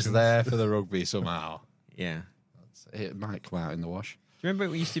think he was Nations. there for the rugby somehow. Yeah. It might come out in the wash. Do you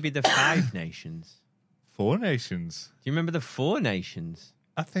remember it used to be the 5 Nations? 4 Nations. Do you remember the 4 Nations?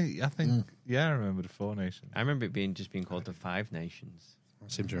 I think. Yeah, I remember the 4 Nations. I remember it being called the 5 Nations. I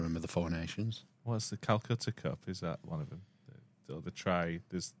seem to remember the 4 Nations. What's the Calcutta Cup? Is that one of them?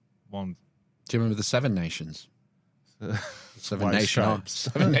 There's one. Do you remember the 7 Nations? Seven White Nation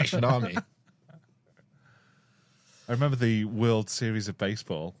Stripes. Army. I remember the World Series of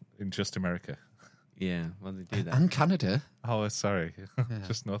Baseball in just America. Yeah, well, they do that. And Canada. Oh, sorry.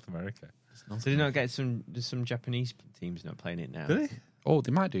 Just North America. So did not get some Japanese teams not playing it now? Did they? Oh,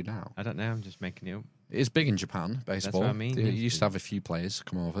 they might do now. I don't know. I'm just making it up. It's big in Japan, baseball. That's what I mean. They used to have a few players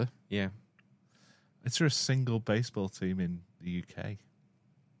come over. Yeah. Is there a single baseball team in the UK?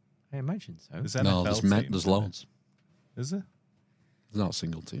 I imagine so. There's No, NFL there's teams, loads. Is there? There's not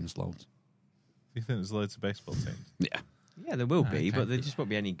single teams, loads. Do you think there's loads of baseball teams? Yeah. Yeah, there will be, Okay. but they just won't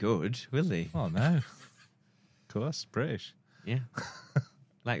be any good, will they? Oh, no. Of course, British. Yeah.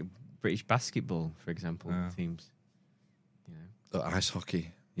 Like British basketball, for example, teams. Ice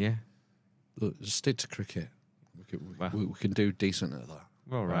hockey. Yeah. Look, just stick to cricket. We can do decent at that.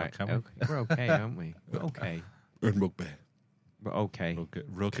 We're all right. can we? Okay. We're okay, aren't we? We're okay. And rugby. We're okay.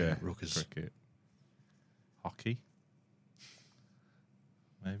 Rugger. Ruggers. Cricket. Hockey.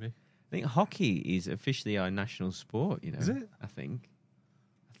 Maybe. I think hockey is officially our national sport, Is it? I think.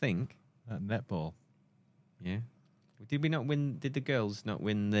 Netball. Yeah. Did we not win? Did the girls not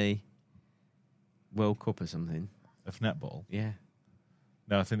win the World Cup or something? Of netball? Yeah.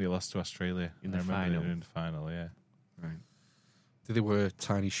 No, I think they lost to Australia. In the I remember final. they were in the final, yeah. Right. Did they wear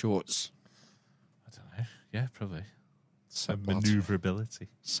tiny shorts? I don't know. Yeah, probably. Sepp Maneuverability.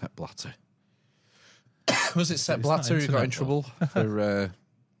 Sepp Blatter. Was it Sepp It's not Blatter who got in internet trouble for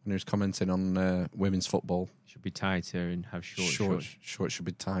when he was commenting on women's football? Should be tighter and have short. Shorts should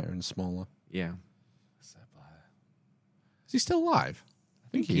be tighter and smaller. Yeah. Is he still alive? I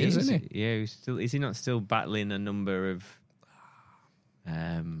think he is, isn't he? Yeah, he's still. Is he not still battling a number of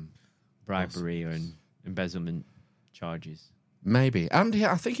bribery and embezzlement charges? Maybe. And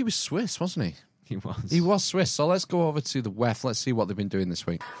I think he was Swiss, wasn't he? He was. He was Swiss. So let's go over to the WEF. Let's see what they've been doing this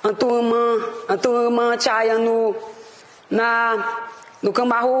week. A turma chaya no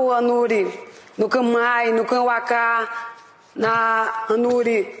Cambarro Anuri, no Camai, no Camwaka, na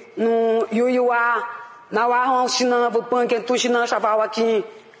Anuri, no Yuyuá, na Warron Chinamba, Panque, Tu Chinan Chavawaki,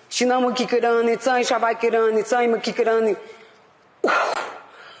 Chinamo Kikirani, Tsai Chavakirani, Tsai Makikirani.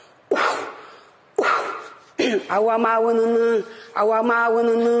 Awama Wanana,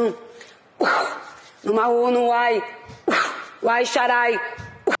 no Mahono Wai, Wai Sharai.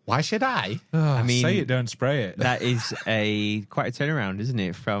 Why should I? I mean, say it, don't spray it. That is quite a turnaround, isn't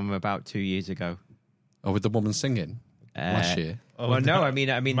it, from about 2 years ago? Oh, with the woman singing last year. Well, no, I mean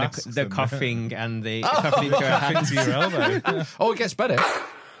the coughing and the coughing into her hands. To your elbow. Oh, it gets better.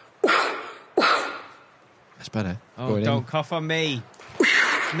 It's better. Oh, Going don't in. cough on me.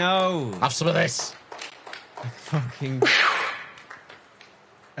 No. Have some of this. Fucking.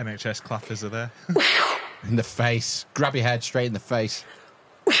 NHS clappers are there. In the face. Grab your head straight in the face.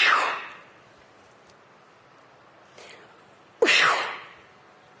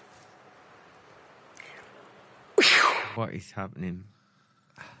 What is happening?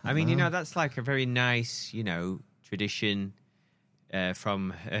 I mean, that's like a very nice, tradition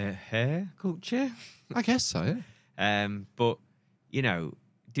from her culture. I guess so. But,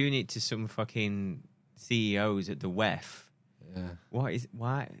 doing it to some fucking CEOs at the WEF. Yeah. Why? It's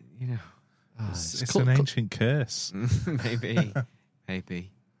an ancient curse.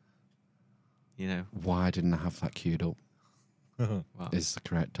 Maybe. Why didn't I have that queued up? What? Is the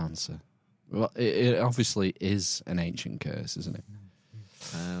correct answer. Well, it obviously is an ancient curse, isn't it?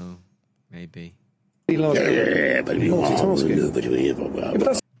 Oh, maybe. When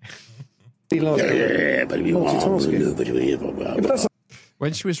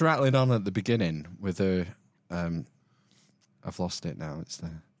she was rattling on at the beginning with her, I've lost it now. It's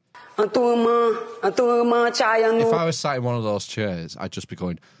there. If I was sat in one of those chairs, I'd just be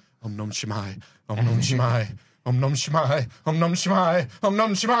going, Om Nom Shemai, Om Nom Shemai, Om Nom Shemai, Om Nom Shemai, Om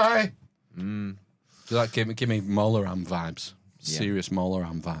Nom Shemai. So that give me Molaram vibes. Serious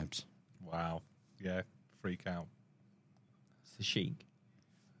Molaram vibes. Wow. Yeah. Freak out. It's the Sheik.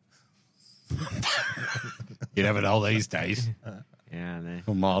 You never know these days. Yeah, I know.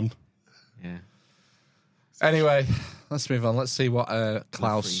 Come on. Yeah. Anyway, let's move on. Let's see what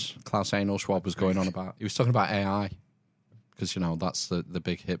Klaus Einol Schwab was going on about. He was talking about AI. Because, that's the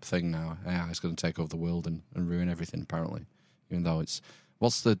big hip thing now. AI is going to take over the world and ruin everything, apparently. Even though it's...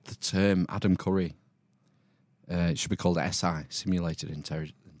 What's the term? Adam Curry. It should be called SI, Simulated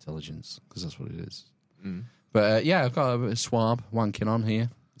Intelligence, because that's what it is. Mm. But, I've got a bit of Schwab wanking on here.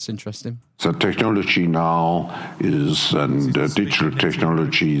 It's interesting. The technology now is, and digital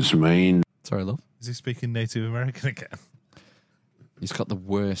technology is main. Sorry, love. Is he speaking Native American again? He's got the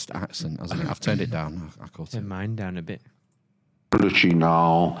worst accent, hasn't he? I've turned it down. I caught it. Turn mine down a bit. Technology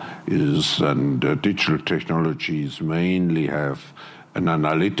now is, and digital technologies mainly have an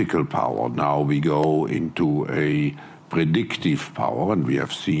analytical power. Now we go into a predictive power, and we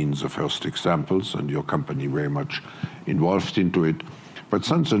have seen the first examples, and your company very much involved into it. But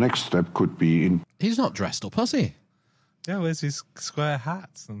then the next step could be He's not dressed up, has he? Yeah, where's his square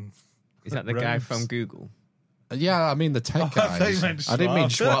hats? And is that the guy from Google? Yeah, I mean the tech guy. I didn't mean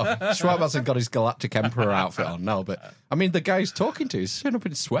Schwab. Schwab hasn't got his Galactic Emperor outfit on, no. But I mean the guy he's talking to is showing up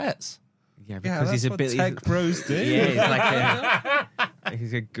in sweats. Yeah, because he's a bit tech bros do. Yeah, he's like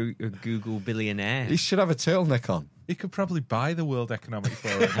he's a Google billionaire. He should have a turtleneck on. He could probably buy the World Economic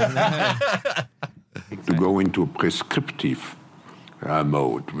Forum. to go into a prescriptive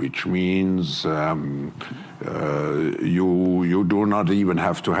mode, which means you do not even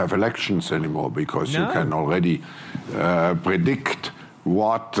have to have elections anymore because you can already predict,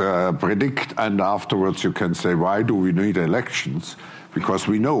 and afterwards you can say, why do we need elections? Because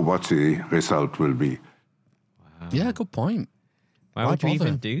we know what the result will be. Wow. Yeah, good point. Why would you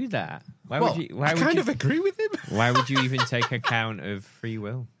even do that? Why would you agree with him. Why would you even take account of free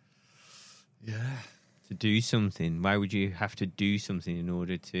will? Yeah. To do something, why would you have to do something in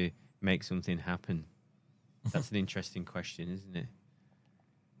order to make something happen? That's an interesting question, isn't it?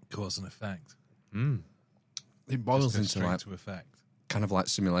 Cause and effect. It boils into straight to effect. Kind of like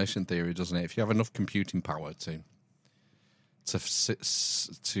simulation theory, doesn't it? If you have enough computing power to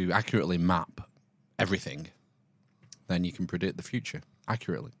accurately map everything, then you can predict the future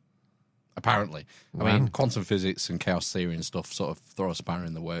accurately. Apparently. Wow. I mean, quantum physics and chaos theory and stuff sort of throw a spanner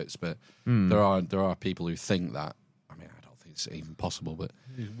in the works, but there are people who think that. I mean, I don't think it's even possible, but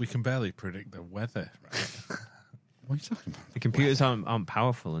we can barely predict the weather, right? What are you talking about? The computers aren't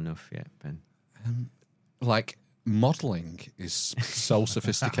powerful enough yet, Ben. Like, modelling is so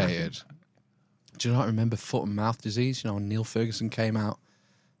sophisticated. Do you not remember foot and mouth disease? Neil Ferguson came out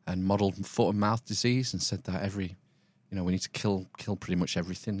and modelled foot and mouth disease and said that we need to kill pretty much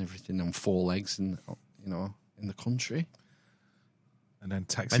everything on four legs in the country. And then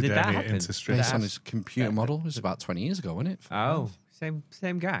taxidermy it into strips. Based on his computer model. It was about 20 years ago, wasn't it? Oh,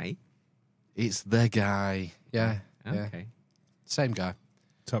 same guy? It's the guy. Yeah. Okay. Yeah. Same guy.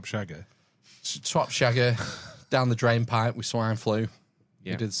 Top shagger. Top shagger down the drain pipe with swine flu.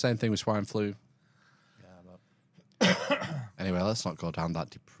 Yeah. He did the same thing with swine flu. Anyway, let's not go down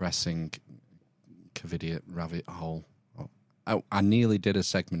that depressing COVID rabbit hole. I nearly did a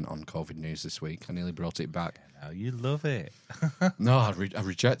segment on COVID news this week. I nearly brought it back. Now you love it. No, I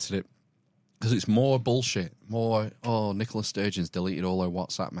rejected it because it's more bullshit. Nicola Sturgeon's deleted all her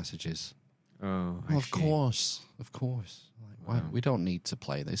WhatsApp messages. Oh, of course. Why? We don't need to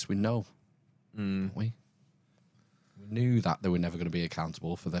play this. We know. Don't we? We knew that they were never going to be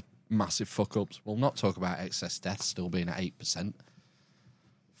accountable for the massive fuck-ups. We'll not talk about excess deaths still being at 8%.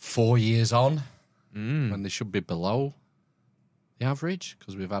 4 years on, when they should be below the average,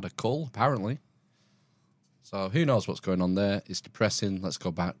 because we've had a cull, apparently. So who knows what's going on there. It's depressing. Let's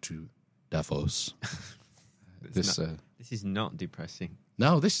go back to Davos. This is not depressing.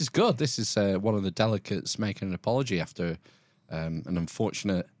 No, this is good. This is one of the delegates making an apology after an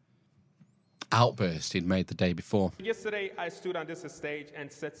unfortunate outburst he'd made the day before. Yesterday, I stood on this stage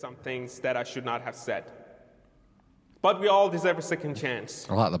and said some things that I should not have said. But we all deserve a second chance.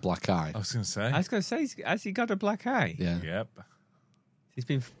 I like the black eye. I was going to say, has he got a black eye? Yeah. Yep. He's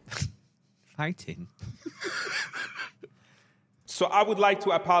been fighting. So I would like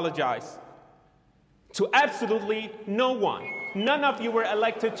to apologize to absolutely no one. None of you were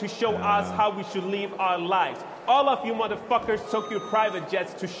elected to show us how we should live our lives. All of you motherfuckers took your private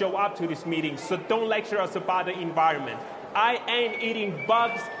jets to show up to this meeting, so don't lecture us about the environment. I ain't eating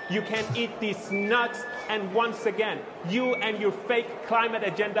bugs. You can eat these nuts. And once again, you and your fake climate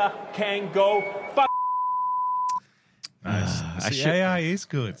agenda can go fuck. Nice. AI is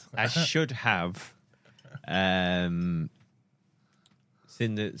good. I should have seen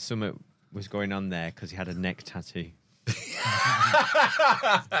that something was going on there because he had a neck tattoo.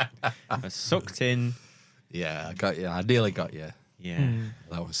 I sucked in. Yeah, I got you. I nearly got you. Yeah.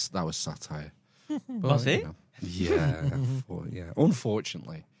 That was satire. Was it? Yeah,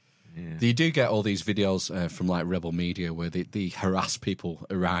 unfortunately. Yeah. You do get all these videos from like Rebel Media where they harass people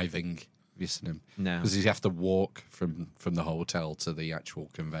arriving. Have you seen them? No. Because you have to walk from the hotel to the actual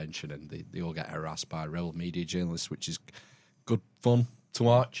convention, and they all get harassed by Rebel Media journalists, which is good fun to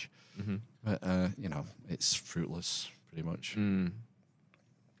watch. Mm-hmm. But it's fruitless, pretty much.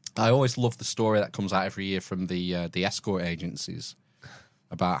 I always love the story that comes out every year from the escort agencies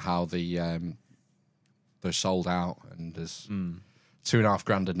about how they're sold out, and there's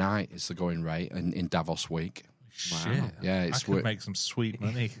 $2,500 a night is the going rate in Davos week. Shit. Yeah, I could make some sweet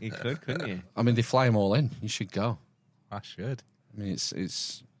money. You could, couldn't you? I mean, they fly them all in. You should go. I should. I mean,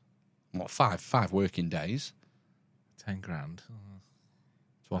 it's what, five working days. 10 grand.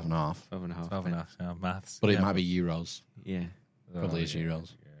 12 and a half. 12 and a half. 12 and a half. Yeah, maths. But it might be euros. Yeah. Probably is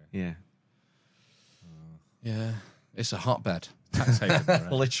euros. Yeah. Yeah. It's a hotbed. Tax haven,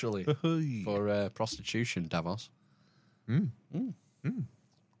 right? Literally. For prostitution, Davos. Yeah.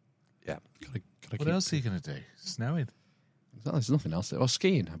 Gotta What else are you going to do? Snowing? There's nothing else. Or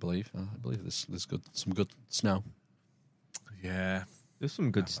skiing, I believe. I believe there's some good snow. Yeah. There's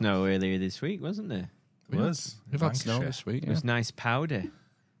some good snow earlier this week, wasn't there? There was. We've had snow this week. It was nice powder.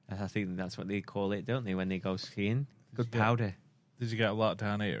 I think that's what they call it, don't they, when they go skiing? Good powder. Did you get a lot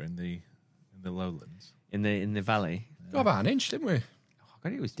down here in the lowlands? In the valley? Got about an inch, didn't we? Oh,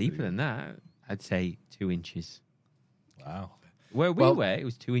 God, it was deeper than that. I'd say 2 inches. Wow. Where we were, it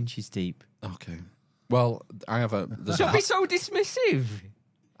was 2 inches deep. Okay. Well, I have a... Don't be so dismissive.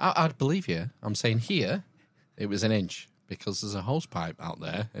 I'd believe you. I'm saying here, it was an inch, because there's a hose pipe out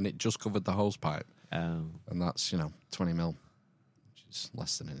there, and it just covered the hose pipe. Oh. And that's, 20 mil, which is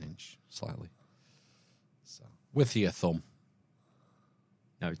less than an inch, slightly. So, with your thumb.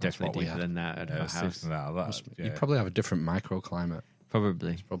 No, it's definitely deeper than that at our house. You probably have a different microclimate.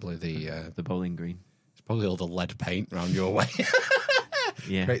 Probably. It's probably the Bowling Green. It's probably all the lead paint around your way.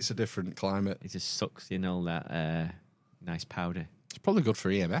 Yeah. Creates a different climate. It just sucks in all that nice powder. It's probably good for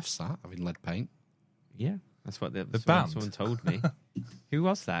EMFs, that, having lead paint. Yeah, that's what the band. Someone told me. Who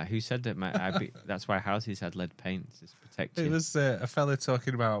was that? Who said that? That's why houses had lead paint to protect you. It was a fella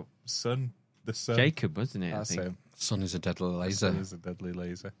talking about sun. The sun. Jacob, wasn't it? That's I think. him. Sun is a deadly laser. Sun is a deadly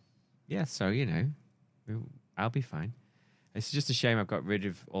laser. Yeah, so I'll be fine. It's just a shame I've got rid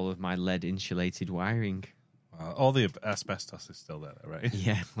of all of my lead insulated wiring. All the asbestos is still there, right?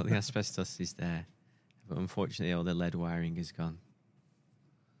 Yeah, all the asbestos is there, but unfortunately, all the lead wiring is gone.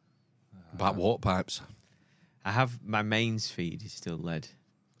 About water pipes. I have my mains feed is still lead.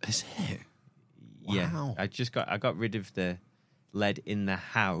 Is it? Yeah, Wow. I got rid of the lead in the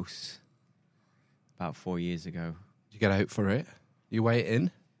house about 4 years ago. Did you get out for it? You wait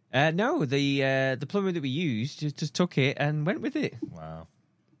in? No, the plumber that we used just took it and went with it. Wow.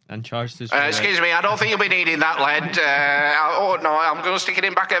 And charged us. Excuse me, I don't think you'll be needing that lead. No, I'm going to stick it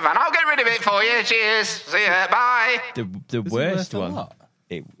in back of the van. I'll get rid of it for you. Cheers. See ya. Bye. The worst one. Lot?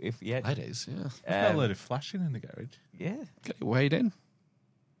 Lead is, yeah. I've got a load of flashing in the garage. Yeah. Get it weighed in.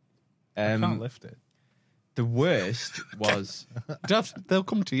 I can't lift it. The worst was... They'll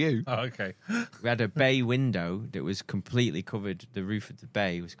come to you. Oh, okay. We had a bay window that was completely covered. The roof of the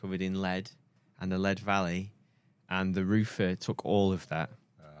bay was covered in lead and the lead valley, and the roofer took all of that.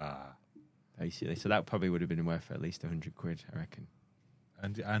 Basically. So that probably would have been worth at least 100 quid, I reckon.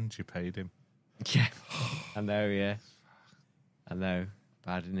 And you paid him. Yeah. I know, yeah. I know.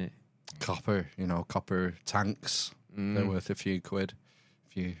 Bad, isn't it? Copper tanks. They're worth a few quid.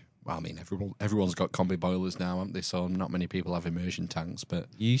 Well, I mean, everyone's got combi boilers now, haven't they? So not many people have immersion tanks, but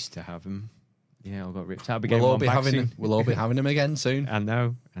used to have them. Yeah, all got ripped out. We'll all be having them again soon. I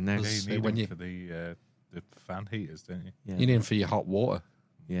know. Yeah, you need them for the fan heaters, don't you? Yeah. You need them for your hot water.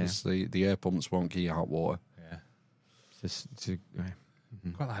 Yeah. Because the air pumps won't give you hot water. Yeah.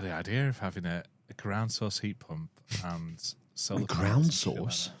 Quite like the idea of having a ground source heat pump and solar panels. Ground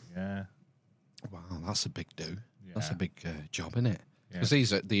source? Yeah. Wow, that's a big do. Yeah. That's a big job, isn't it? Yeah. Because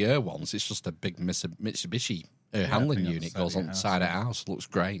these are the air ones. It's just a big Mitsubishi air handling unit. Goes on the side of the house. Looks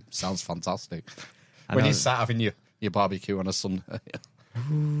great. Sounds fantastic. When you sat having your barbecue on a Sunday.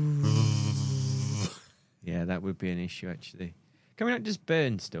 Yeah, that would be an issue, actually. Can we not just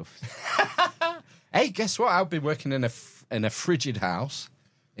burn stuff? Hey, guess what? I've been working in a frigid house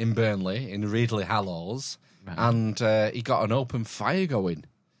in Burnley, in Reedley Hallows, and he got an open fire going.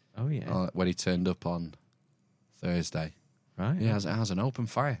 Oh, yeah. When he turned up on Thursday. Right. Yeah, it has an open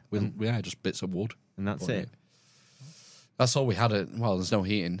fire. Just bits of wood. And that's it? That's all we had. Well, there's no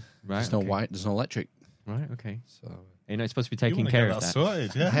heating. Right. There's no electric. Right, okay. So You're not supposed to be taking care of that.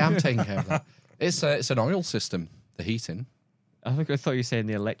 Sorted, yeah. I am taking care of that. It's an oil system, the heating. I thought you were saying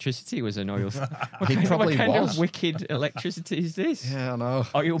the electricity was an oil. It probably what kind was. of wicked electricity is this? Yeah, I know.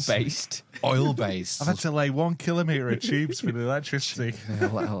 Oil-based. Oil-based. I've had to lay 1 kilometre of tubes for the electricity.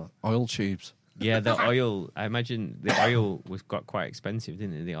 Yeah, oil tubes. Yeah, the oil. I imagine the oil got quite expensive,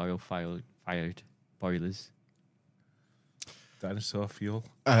 didn't it? The oil-fired boilers. Dinosaur fuel.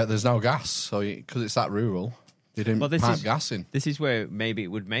 There's no gas, so because it's that rural, they didn't pipe gas in. This is where maybe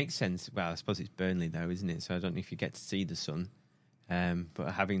it would make sense. Well, I suppose it's Burnley, though, isn't it? So I don't know if you get to see the sun.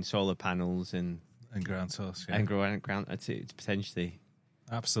 But having solar panels and ground source, yeah. and ground, it's potentially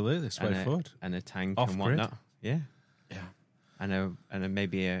absolutely it's way forward, and a tank off and grid. whatnot, yeah, and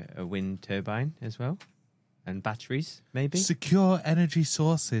maybe a wind turbine as well, and batteries maybe secure energy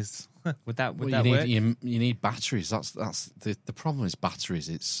sources. would that you work? You need batteries. That's the problem is batteries.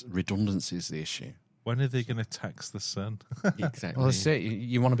 It's redundancy is the issue. When are they going to tax the sun? Exactly. Well, that's it.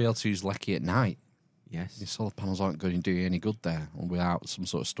 You want to be able to use Lecky at night. Yes. Your solar panels aren't going to do you any good there without some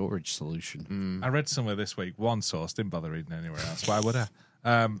sort of storage solution. I read somewhere this week, one source, didn't bother reading anywhere else. Why would I?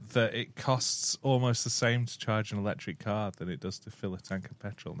 That it costs almost the same to charge an electric car than it does to fill a tank of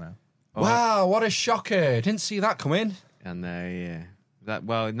petrol now. Wow, what a shocker. Didn't see that come in. And I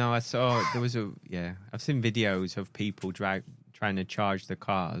saw there was I've seen videos of people trying to charge the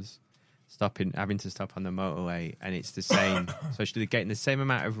cars, having to stop on the motorway, and it's the same. So they're getting the same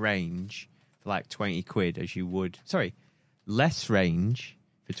amount of range for like 20 quid as you would. Sorry, less range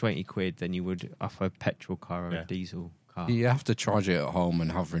for 20 quid than you would off a petrol car or a diesel car. You have to charge it at home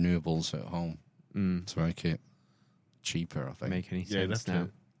and have renewables at home to make it cheaper, I think. Make any sense now?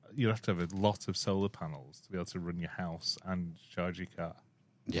 You'd have to have a lot of solar panels to be able to run your house and charge your car.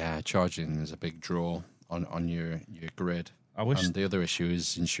 Yeah, charging is a big draw on your grid. And the other issue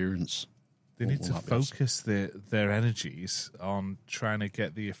is insurance. They need to focus their energies on trying to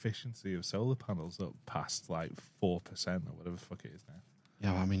get the efficiency of solar panels up past like 4% or whatever the fuck it is now.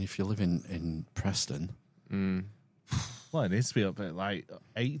 Yeah, well, I mean, if you live in Preston... Well, it needs to be up at like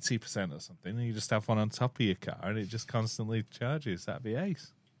 80% or something, and you just have one on top of your car and it just constantly charges. That'd be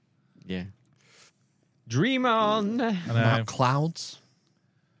ace. Yeah. Dream on! About clouds?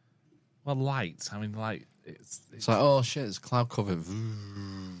 Well, lights. I mean, like... It's like, oh shit, it's cloud covered.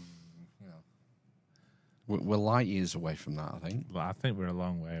 We're light years away from that, I think. Well, I think we're a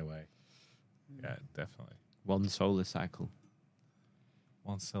long way away. Yeah, definitely. One solar cycle.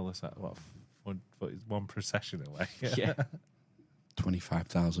 One solar cycle. One procession away. Yeah.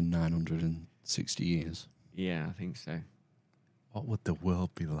 25,960 years. Yeah, I think so. What would the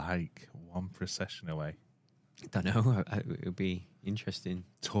world be like one procession away? I don't know. It would be interesting.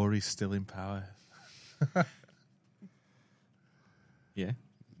 Tories still in power. Yeah.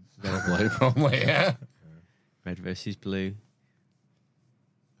 Probably, yeah. Red versus blue,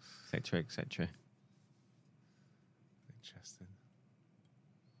 etc., etc. Interesting.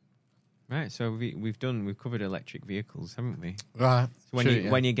 Right, so we've covered electric vehicles, haven't we? Right.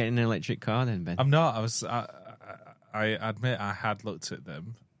 So when you get an electric car, then Ben? I'm not. I admit I had looked at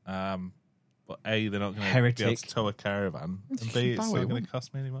them, but A, they're not going to be able to tow a caravan, and B, it's not going to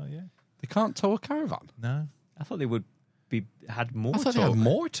cost me any more. Yeah, they can't tow a caravan. No, I thought they would. Had more. I thought torque. they had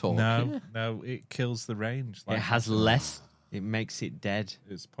more torque. No, it kills the range. It has less. It makes it dead.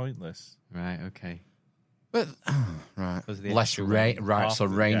 It's pointless. Right. Okay. But right, less range. Right, so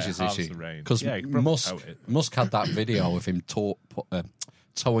range is issue because Musk had that video of him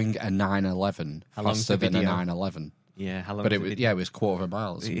towing a 911 faster than a 911. Yeah, how long? But it was quarter of a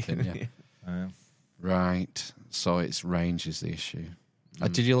mile or something. Yeah. Right. So it's range is the issue.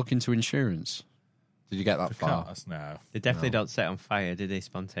 Did you look into insurance? Did you get that far? Cars, no. They definitely don't set on fire, do they?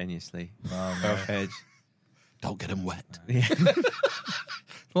 Spontaneously. No. Don't get them wet. Yeah.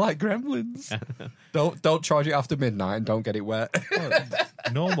 Like gremlins. Don't charge it after midnight and don't get it wet. Well,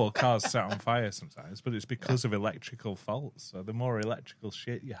 normal cars set on fire sometimes, but it's because of electrical faults. So the more electrical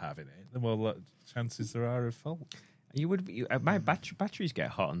shit you have in it, the more chances there are of fault. My batteries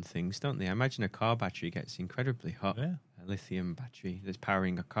get hot on things, don't they? I imagine a car battery gets incredibly hot. Yeah. A lithium battery that's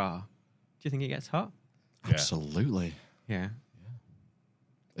powering a car. Do you think it gets hot? Yeah. Absolutely. Yeah.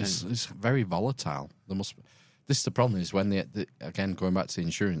 It's very volatile. This is the problem is when they again going back to the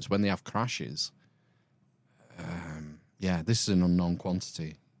insurance, when they have crashes, this is an unknown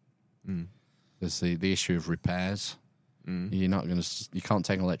quantity. There's the issue of repairs. You can't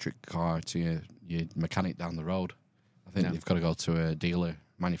take an electric car to your mechanic down the road. I think you've got to go to a dealer,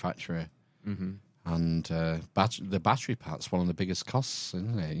 manufacturer. And the battery part's one of the biggest costs,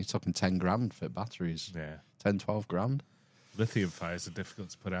 isn't it? You're talking 10 grand for batteries. Yeah. 10, 12 grand. Lithium fires are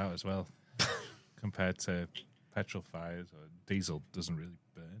difficult to put out as well, compared to petrol fires or diesel doesn't really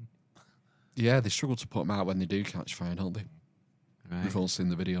burn. Yeah, they struggle to put them out when they do catch fire, don't they? Right. We've all seen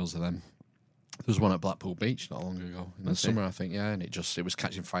the videos of them. There was one at Blackpool Beach not long ago in the summer, I think. Yeah, and it was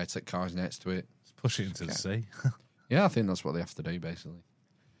catching fire. Took cars next to it. Just push it into the sea. Yeah, I think that's what they have to do basically.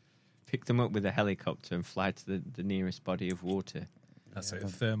 Pick them up with a helicopter and fly to the nearest body of water. That's it. A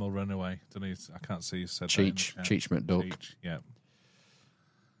thermal runaway. Don't know. I can't see you said Cheech McDuck. Cheech, yeah.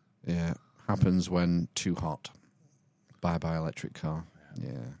 Yeah, happens when too hot. Bye electric car.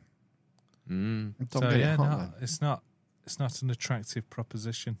 Yeah. Mm. Don't get it hot, no, then. it's not an attractive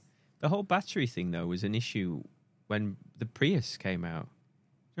proposition. The whole battery thing, though, was an issue when the Prius came out. Do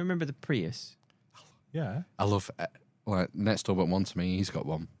you remember the Prius? Yeah. I love next door but one to me. He's got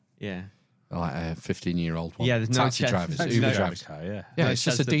one. Yeah. Like a 15-year-old one. Yeah, there's no taxi chance. drivers, Uber drivers. Car, yeah. Yeah, No it's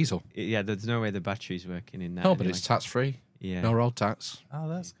just a chance diesel. Yeah, there's no way the battery's working in that. No, but anyway. it's tax-free. Yeah. No road tax. Oh,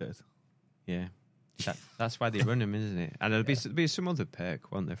 that's good. Yeah. That's why they run them, isn't it? And there'll be some other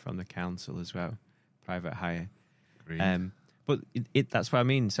perk, won't there, from the council as well, private hire. Agreed. But that's what I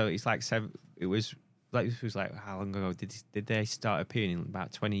mean. So it's like it was like how long ago did they start appearing?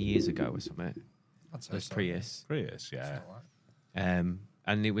 About 20 years ago or something. The Prius. Prius, yeah.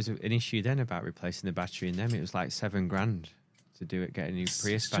 And it was an issue then about replacing the battery in them. It was like $7,000 to do it, get a new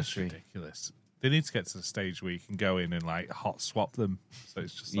Prius battery. Just ridiculous. They need to get to the stage where you can go in and like hot swap them. So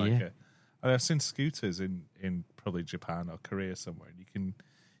it's just like I've seen scooters in probably Japan or Korea somewhere. And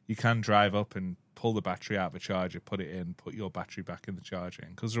you can drive up and pull the battery out of a charger, put it in, put your battery back in the charger,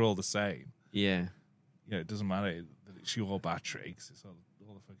 because they're all the same. Yeah. You know, it doesn't matter that it's your battery, because it's all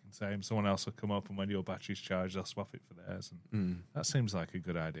the fucking same. Someone else will come up, and when your battery's charged, they'll swap it for theirs. And that seems like a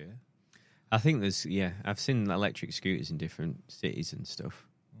good idea. I think I've seen electric scooters in different cities and stuff.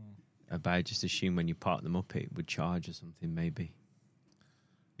 But I just assume when you park them up, it would charge or something, maybe.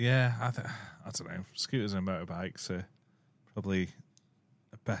 Yeah, I don't know. Scooters and motorbikes are probably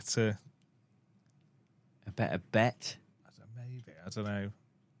a better bet. Maybe, I don't know.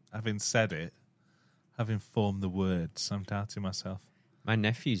 Having said it, having formed the words, I'm doubting myself. My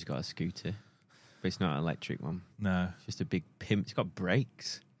nephew's got a scooter, but it's not an electric one. No, it's just a big pimp. It's got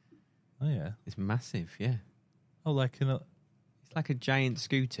brakes. Oh yeah, it's massive. Yeah. Oh, it's like a giant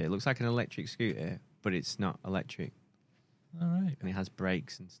scooter. It looks like an electric scooter, but it's not electric. All right, and it has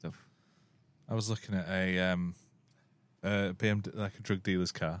brakes and stuff. I was looking at a BMW, like a drug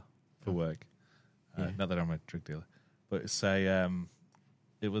dealer's car for work. Not that I'm a drug dealer, but it's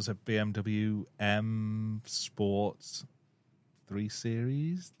it was a BMW M Sports 3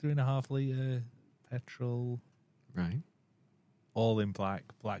 Series, 3.5 litre petrol. Right. All in black,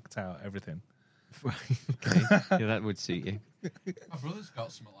 blacked out, everything. Okay. Yeah, that would suit you. My brother's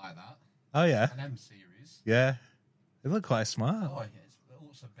got something like that. Oh, yeah. An M Series. Yeah. They look quite smart. Oh, yeah. It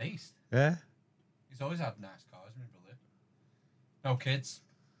looks a beast. Yeah. He's always had nice cars, my brother. No kids.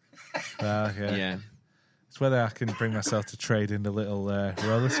 Okay. Yeah. It's whether I can bring myself to trade in the little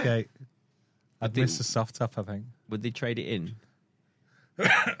roller skate. I'd miss a soft top, I think. Would they trade it in?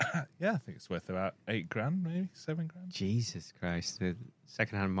 Yeah, I think it's worth about $8,000, maybe $7,000. Jesus Christ, the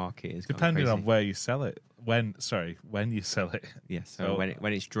second-hand market is depending gone on where you sell it. When you sell it. Yeah, so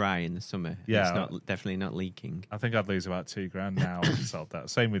when it's dry in the summer, yeah, it's definitely not leaking. I think I'd lose about $2,000 now if I sold that.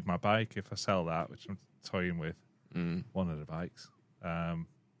 Same with my bike. If I sell that, which I'm toying with, one of the bikes,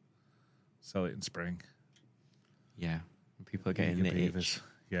 sell it in spring. Yeah, people are getting the itch.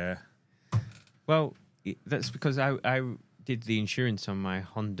 Yeah. Well, that's because I did the insurance on my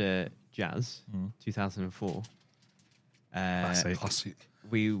Honda Jazz 2004. Classic.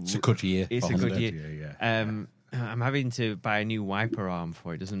 It's a good year. It's a good year. Yeah. I'm having to buy a new wiper arm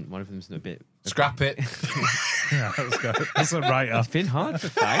for it. One of them's a bit. Scrap it. Yeah, that's a write-off. It's been hard to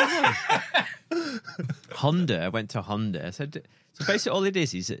find one. Honda. I went to Honda. So basically, all it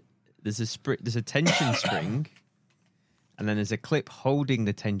is there's a tension spring, and then there's a clip holding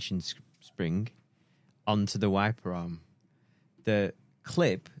the tension spring onto the wiper arm. The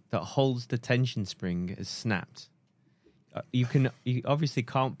clip that holds the tension spring is snapped. You obviously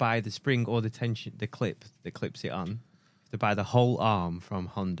can't buy the spring or the clip that clips it on. You have to buy the whole arm from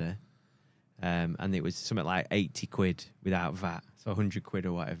Honda, and it was something like £80 without VAT, so £100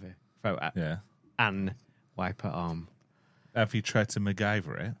 or whatever for an wiper arm. Have you tried to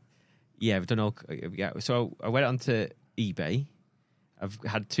MacGyver it? Yeah, I've done all. Yeah, so I went onto eBay. I've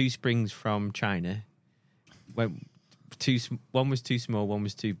had 2 springs from China. One was too small, one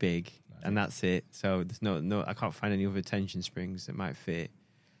was too big, and that's it. So there's no. I can't find any other tension springs that might fit.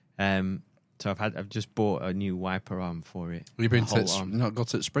 So I've just bought a new wiper arm for it. Have you been not got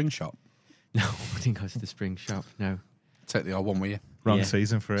to the spring shop? No, I didn't go to the spring shop. No, take the old one with you. Wrong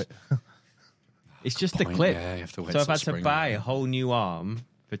season for it. It's just the clip. Yeah, you have to wait so I've till had to spring, buy a whole new arm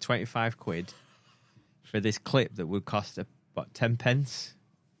for 25 quid for this clip that would cost about 10 pence.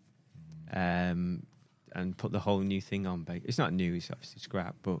 And put the whole new thing on. It's not new, it's obviously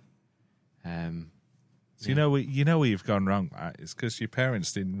scrap, but... So you know where you've gone wrong, Matt? It's because your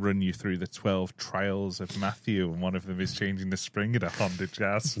parents didn't run you through the 12 trials of Matthew, and one of them is changing the spring in a Honda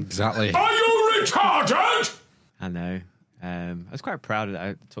Jazz. Exactly. Are you retarded? I know. I was quite proud that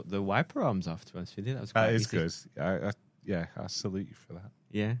I took the wiper arms off, to be honest with you. That was quite easy. good. I salute you for that.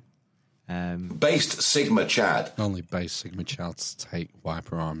 Yeah. Based Sigma Chad. Only based Sigma Chads take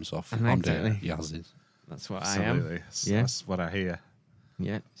wiper arms off Exactly. Honda Jazzes. That's what Absolutely. I am. That's what I hear.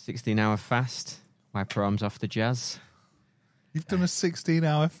 Yeah. 16-hour fast. Wiper arms off the Jazz. You've done a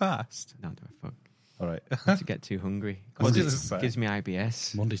 16-hour fast? No, do I fuck. All right. Not to get too hungry. Gives me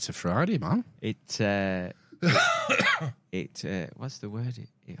IBS. Monday to Friday, man. What's the word? I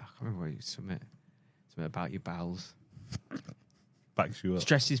can't remember what it was. Something about your bowels. Backs you up.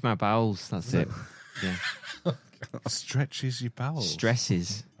 Stresses my bowels. That's it. Yeah. Stretches your bowels.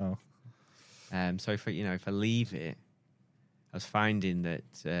 Stresses. Oh. So if I leave it, I was finding that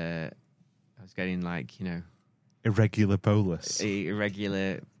I was getting irregular bolus.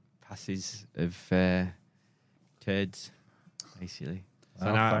 Irregular passes of turds, basically.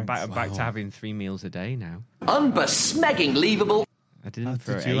 So now I'm back to having 3 meals a day now. Unbesmegging-leavable. I didn't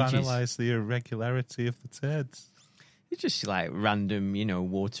for Did you ages. analyse the irregularity of the turds? It's just like random,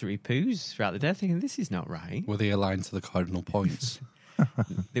 watery poos throughout the day. Thinking this is not right. Were they aligned to the cardinal points?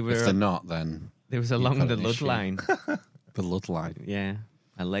 They were. If they're not, then there was along the Lud line. The Lud line. Yeah,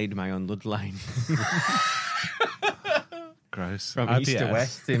 I laid my own Lud line. Gross. From IBS. east to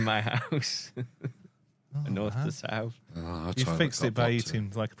west in my house, north to south. You fixed it by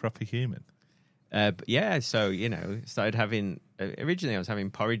eating like a proper human. But yeah, so started having. Originally, I was having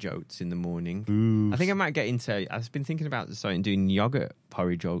porridge oats in the morning. Ooh. I think I might get into. I've been thinking about starting doing yogurt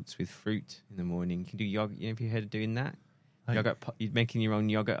porridge oats with fruit in the morning. You can do yogurt. Have you heard of doing that? Yogurt. You're making your own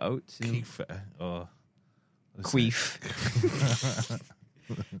yogurt oats. Kefir or queef.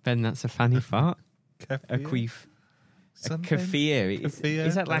 Ben, that's a fanny fart. Kefir? A queef. Something? Kefir. Kefir,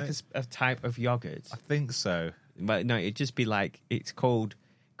 Is that like a type of yogurt? I think so. But no, it'd just be like it's called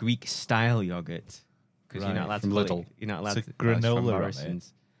Greek style yogurt because you're not allowed to call it, you're not allowed It's to granola from on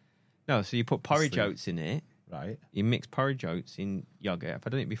Morrison's. No, so you put porridge oats in it. Right. You mix porridge oats in yogurt. I've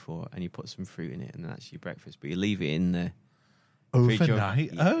done it before, and you put some fruit in it, and that's your breakfast. But you leave it in the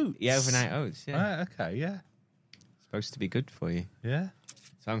overnight oats. Yeah, overnight oats. Yeah. Right, okay. Yeah. Supposed to be good for you. Yeah.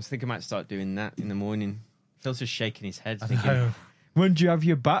 So I was thinking I might start doing that in the morning. Phil's just shaking his head, I thinking, know. "When do you have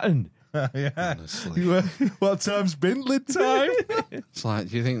your baton?" Yeah. Honestly. What time's bintling time? It's like,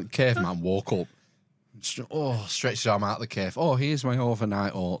 do you think the caveman woke up, stretched his arm out of the cave? Oh, here's my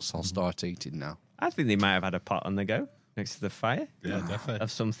overnight oats. I'll start eating now. I think they might have had a pot on the go next to the fire. Yeah, definitely.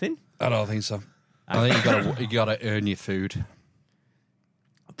 Of something. I don't think so. I think you got to earn your food.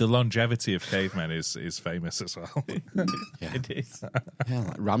 The longevity of cavemen is famous as well. Yeah. It is. Yeah,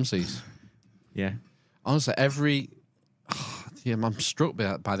 like Ramses. Yeah. Honestly, I'm struck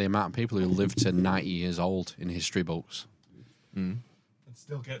by the amount of people who live to 90 years old in history books. And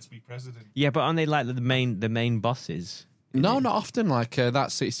still get to be president. Yeah, but aren't they like the main bosses? No, not often. Like that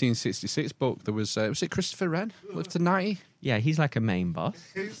 1666 book, there was it Christopher Wren lived to 90? Yeah, he's like a main boss.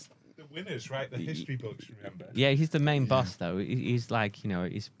 He's the winners, right? The history books, remember? Yeah, he's the main boss, though. He's like,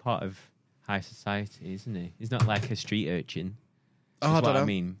 he's part of high society, isn't he? He's not like a street urchin. Oh, I don't know. I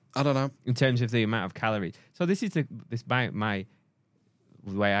mean, I don't know. In terms of the amount of calories. So this is my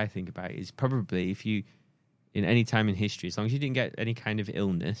way I think about it is probably if you, in any time in history, as long as you didn't get any kind of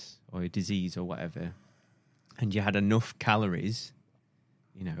illness or a disease or whatever, and you had enough calories,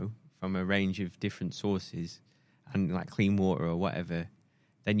 from a range of different sources and like clean water or whatever,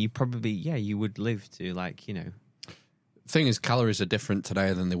 then you probably, you would live to The thing is, calories are different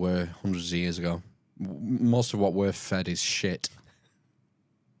today than they were hundreds of years ago. Most of what we're fed is shit.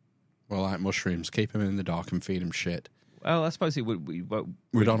 Well, like mushrooms, keep them in the dark and feed them shit. Well, I suppose it would. We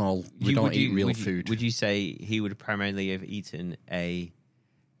don't eat real food. Would you say he would primarily have eaten a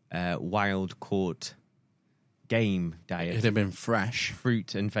wild caught game diet? It'd have been fresh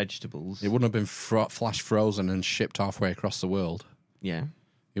fruit and vegetables. It wouldn't have been flash frozen and shipped halfway across the world. Yeah,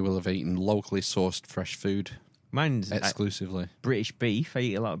 he will have eaten locally sourced fresh food. Mine's exclusively British beef. I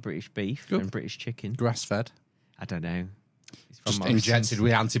eat a lot of British beef and British chicken. Grass fed. I don't know. Just injected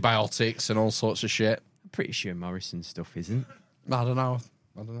with antibiotics and all sorts of shit. I'm pretty sure Morrison stuff isn't. I don't know.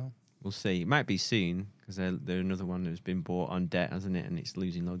 We'll see. It might be soon because they're another one that's been bought on debt, hasn't it? And it's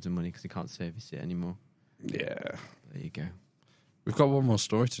losing loads of money because they can't service it anymore. Yeah. There you go. We've got one more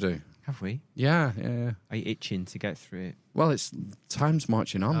story to do. Have we? Yeah. Are you itching to get through it? Well, it's time's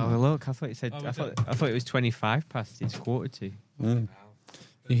marching on. Oh, look, I thought it said. I thought it was 25 past. It's 1:45. Mm.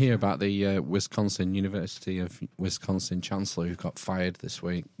 You hear about the University of Wisconsin Chancellor who got fired this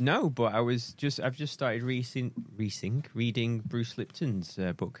week? No, but I've just started reading Bruce Lipton's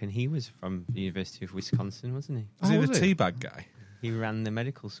book, and he was from the University of Wisconsin, wasn't he? Was he the teabag guy? He ran the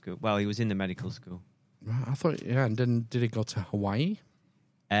medical school. Well, he was in the medical school. Right, I thought, and then did he go to Hawaii?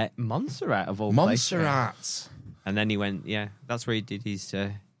 Montserrat of all Montserrat. places. And then he went, that's where he did his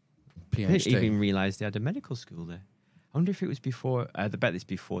PhD. He even realised they had a medical school there. I wonder if it was before, I bet it's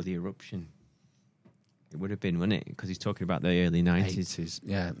before the eruption. It would have been, wouldn't it? Because he's talking about the early 90s. 80s.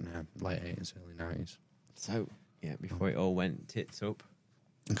 Yeah, late 80s, early 90s. So, before it all went tits up.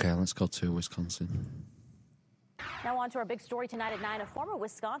 Okay, let's go to Wisconsin. Now on to our big story tonight at 9. A former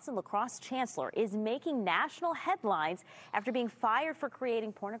Wisconsin lacrosse chancellor is making national headlines after being fired for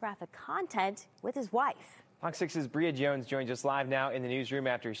creating pornographic content with his wife. Fox 6's Bria Jones joins us live now in the newsroom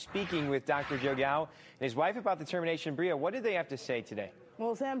after speaking with Dr. Joe Gao and his wife about the termination. Bria, what did they have to say today?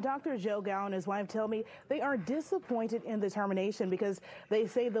 Well, Sam, Dr. Joe Gao and his wife tell me they are disappointed in the termination because they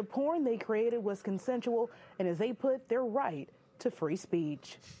say the porn they created was consensual and, as they put, their right to free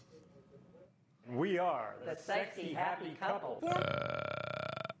speech. We are the sexy, happy couple.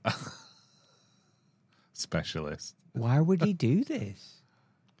 Specialist. Why would he do this?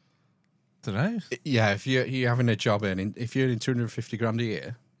 Don't know. Yeah, if you're having a job earning, if you're earning 250 grand a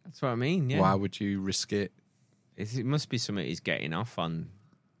year, that's what I mean. Yeah. Why would you risk it? It must be something he's getting off on.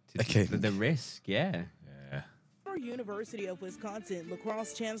 The risk, yeah. University of Wisconsin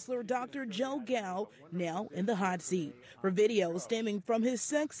lacrosse chancellor Dr. Joe Gao now in the hot seat for videos stemming from his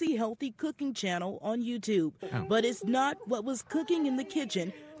sexy, healthy cooking channel on YouTube. But it's not what was cooking in the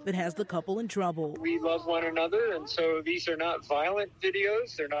kitchen that has the couple in trouble. We love one another, and so these are not violent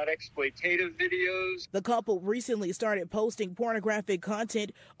videos. They're not exploitative videos. The couple recently started posting pornographic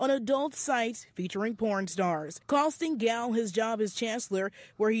content on adult sites featuring porn stars, costing Gao his job as chancellor,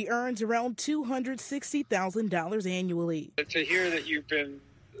 where he earns around $260,000 annually. To hear that you've been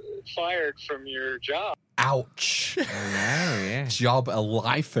fired from your job. Ouch. Oh, yeah. Job a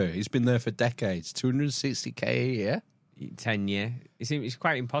lifer. He's been there for decades. 260K a year. Tenure. It's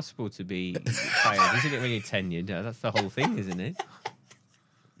quite impossible to be fired, isn't it, when you're tenured? That's the whole thing, isn't it?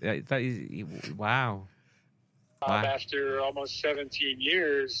 That is, wow. After almost 17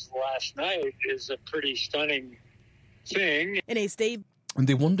 years, last night is a pretty stunning thing. In a state. And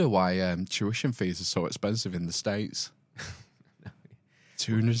they wonder why tuition fees are so expensive in the States.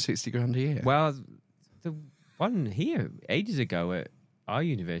 260 grand a year. Well, the one here ages ago at our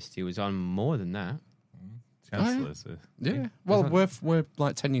university was on more than that. Chancellors. Yeah. Well, we're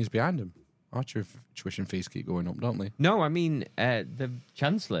like 10 years behind them. Our tuition fees keep going up, don't they? No, I mean, the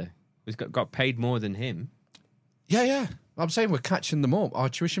Chancellor got paid more than him. Yeah. I'm saying we're catching them up. Our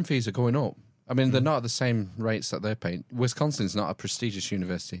tuition fees are going up. I mean, they're not at the same rates that they're paying. Wisconsin's not a prestigious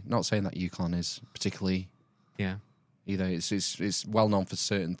university. Not saying that UConn is particularly. Yeah. Either. It's well known for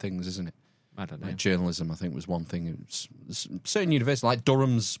certain things, isn't it? I don't know. Like journalism, I think, was one thing. Certain universities, like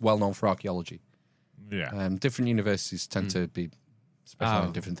Durham's well known for archaeology. Yeah. Different universities tend to be special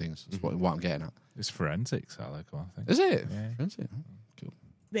in different things. That's what I'm getting at. It's forensics, I like one thing. Is it? Yeah. Forensic? Cool.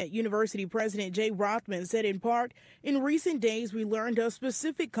 University President Jay Rothman said in part, in recent days we learned of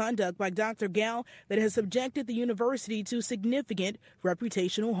specific conduct by Dr. Gao that has subjected the university to significant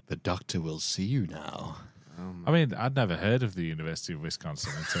reputational harm. The doctor will see you now. I mean, I'd never heard of the University of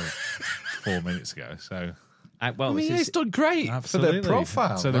Wisconsin until 4 minutes ago. So, it's done great absolutely. For their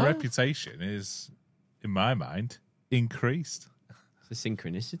profile. So the reputation is, in my mind, increased. It's a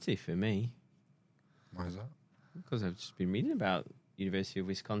synchronicity for me. Why is that? Because I've just been reading about University of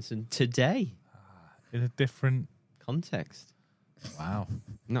Wisconsin today. In a different context. Wow.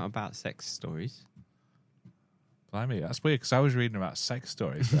 Not about sex stories. Blimey, that's weird because I was reading about sex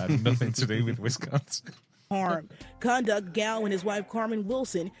stories that had nothing to do with Wisconsin. Harm. Conduct Gao and his wife Carmen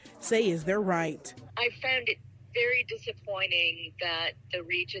Wilson say is their right. I found it very disappointing that the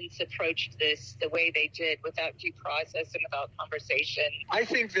regents approached this the way they did, without due process and without conversation. I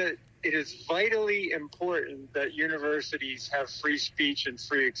think that it is vitally important that universities have free speech and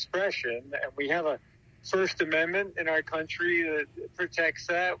free expression, and we have a First Amendment in our country that protects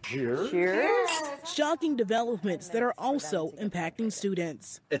that. Cheers. Shocking developments that are also impacting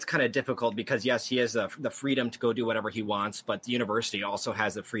students. It's kind of difficult because, yes, he has the freedom to go do whatever he wants, but the university also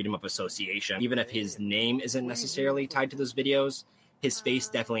has the freedom of association. Even if his name isn't necessarily tied to those videos, his face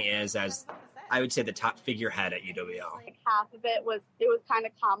definitely is, as I would say, the top figurehead at UWL. Like half of it was kind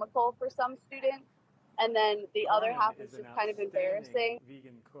of comical for some students. and then the other half is just kind of embarrassing.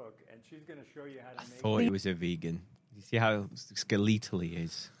 Vegan cook, and she's going to show you how to make. Thought he was a vegan. You see how skeletal he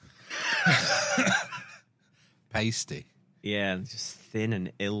is. Pasty. Yeah, just thin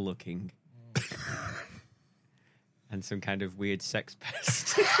and ill-looking. And some kind of weird sex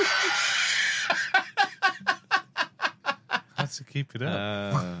pest. Had to keep it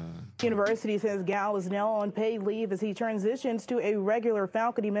up. University says Gal is now on paid leave as he transitions to a regular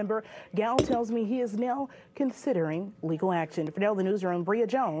faculty member. Gal tells me he is now considering legal action. For now, the newsroom, Bria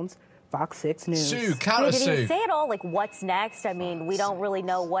Jones, Fox 6 News. Sue, Did he say at all, like, what's next? I mean, we don't really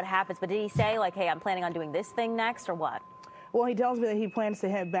know what happens, but did he say, like, hey, I'm planning on doing this thing next, or what? Well, he tells me that he plans to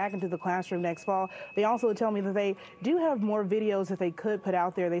head back into the classroom next fall. They also tell me that they do have more videos that they could put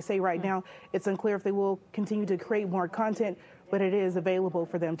out there. They say right now it's unclear if they will continue to create more content, but it is available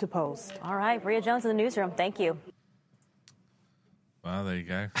for them to post. All right, Bria Jones in the newsroom. Thank you. Well, there you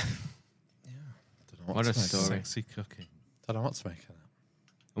go. What a story. Sexy cooking. Don't know what to make of that.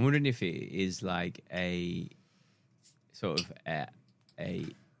 I'm wondering if it is like a sort of a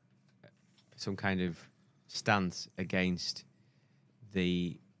some kind of stance against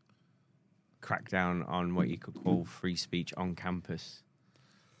the crackdown on what you could call free speech on campus.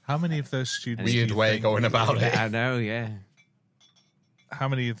 How many of those students? Weird way going about it. I know, yeah. How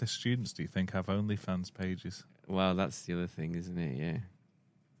many of the students do you think have OnlyFans pages? Well, that's the other thing, isn't it? Yeah.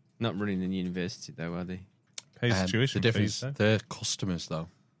 Not running in university, though, are they? Pays tuition the difference, fees, though. they're customers, though.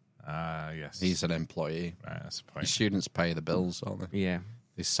 Yes. He's an employee. Right, that's the point. The students pay the bills, don't they? Yeah.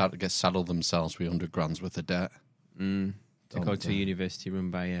 They get saddled themselves with 100 grand's worth of debt. To go to a university run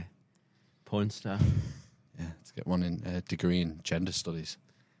by a porn star. Yeah, to get one in a degree in gender studies.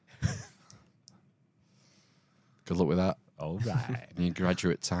 Good luck with that. All right. And your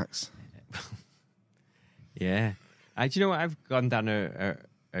graduate tax. Yeah. Do you know what? I've gone down a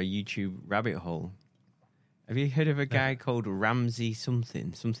YouTube rabbit hole. Have you heard of a guy called Ramsey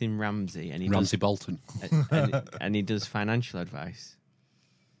something Ramsey? And Ramsey Bolton. and he does financial advice.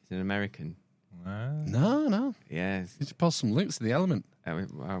 He's an American. No. Yeah. You should post some links to the Element.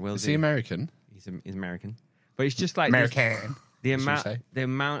 I will. Is he American? He's American. But it's just like American. the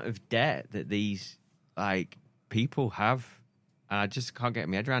amount of debt that these like people have. I just can't get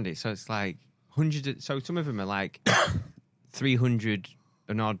my head around it. So it's like hundreds. So some of them are like 300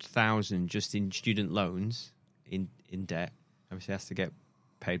 and odd thousand just in student loans in debt. Obviously, has to get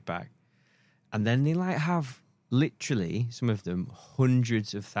paid back, and then they like have literally some of them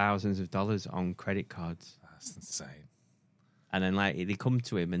hundreds of thousands of dollars on credit cards. That's insane. And then like they come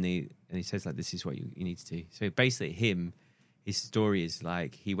to him and he says like, this is what you need to do. So basically his story is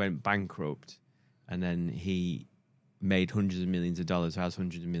like he went bankrupt and then he made hundreds of millions of dollars, has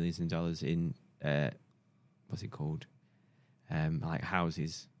hundreds of millions of dollars in what's it called? Like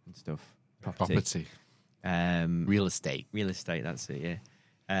houses and stuff. Property. Real estate, that's it, yeah.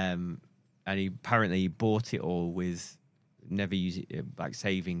 And he apparently bought it all with never use it, like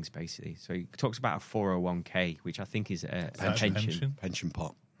savings, basically. So he talks about a 401k, which I think is a pension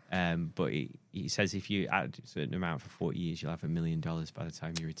pot. But he says if you add a certain amount for 40 years, you'll have $1 million by the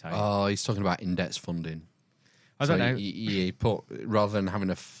time you retire. Oh, he's talking about index funding. I don't know. He put, rather than having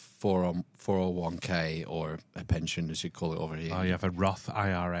a 401k or a pension, as you call it over here. Oh, you have a Roth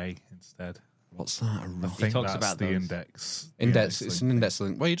IRA instead. What's that? A Roth? I think talks that's about the those. index. It's an index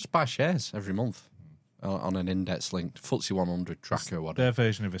link. Well, you just buy shares every month on an index linked FTSE 100 tracker or whatever. Their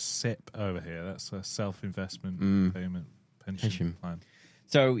version of a SIP over here. That's a self-investment payment pension plan.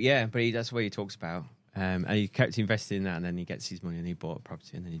 So, yeah, but that's what he talks about. And he kept investing in that, and then he gets his money and he bought a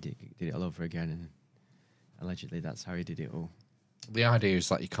property, and then he did it all over again. And allegedly, that's how he did it all. The idea is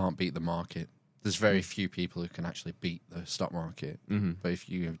that you can't beat the market. There's very few people who can actually beat the stock market. Mm-hmm. But if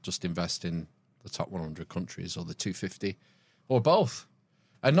you just invest in the top 100 countries or the 250 or both,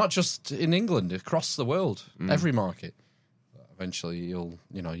 and not just in England, across the world, every market, eventually your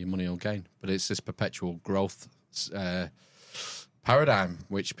money will gain. But it's this perpetual growth paradigm,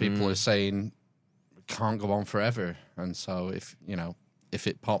 which people are saying can't go on forever. And so if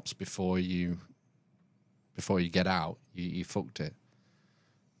it pops before you get out, you fucked it.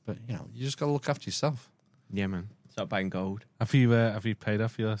 But you just got to look after yourself. Yeah, man. Stop buying gold. Have you paid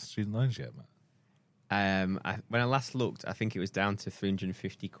off your student loans yet, Matt? When I last looked, I think it was down to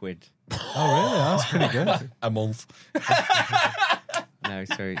 350 quid. Oh, really? That's pretty good. A month. No,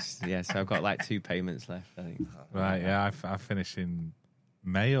 so I've got like 2 payments left, I think. Right, yeah, I finish in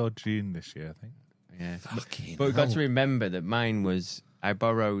May or June this year, I think. Yeah. But we've got to remember that mine was, I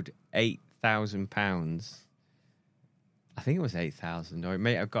borrowed £8,000. I think it was 8,000, or it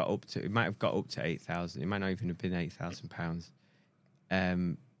might have got up to 8,000. It might not even have been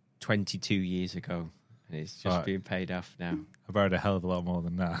 £8,000. 22 years ago. And it's just being paid off now. I borrowed a hell of a lot more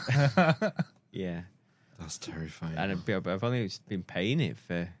than that. Yeah. That's terrifying. And I've only been paying it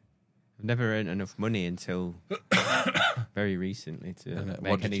for... I've never earned enough money until very recently to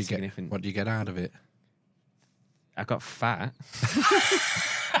make any significant... What do you get out of it? I got fat.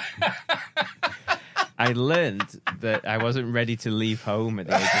 I learned that I wasn't ready to leave home at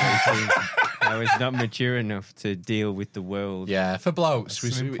the age of 18. I was not mature enough to deal with the world. Yeah, for blokes,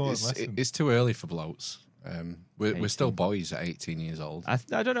 it's too early for blokes. We're still boys at 18 years old. I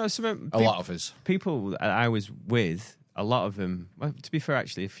don't know. A lot of us. People I was with, a lot of them, well, to be fair,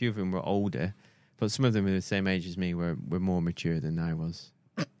 actually, a few of them were older, but some of them were the same age as me, were more mature than I was.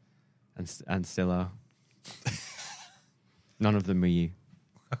 And still are. None of them were you.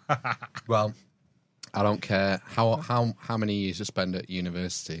 Well, I don't care how many years you spend at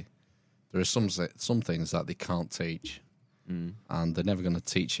university. There are some things that they can't teach, and they're never going to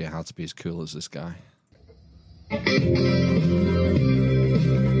teach you how to be as cool as this guy. Get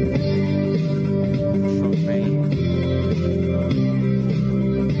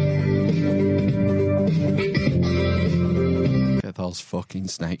those fucking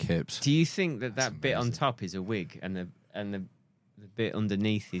snake hips. Do you think that bit on top is a wig, and the bit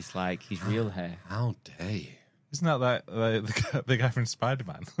underneath is like his real hair? How dare you? Isn't that the guy from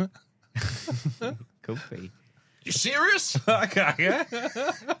Spider-Man? Could be. You serious? Yeah.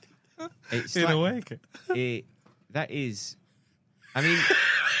 It's in like, a way. That is... I mean,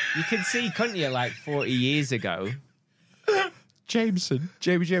 you can see, couldn't you, like 40 years ago? Jameson.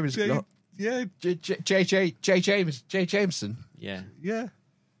 Jameson. Yeah. J. Jameson. Yeah. Yeah.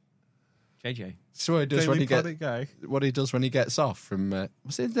 JJ. So what he does guy. What he does when he gets off from...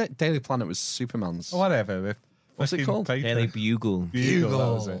 was it that Daily Planet was Superman's? Whatever. What's it called? Paper. Daily Bugle. That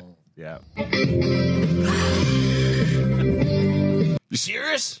was it. Yeah. You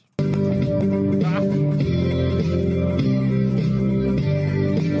serious?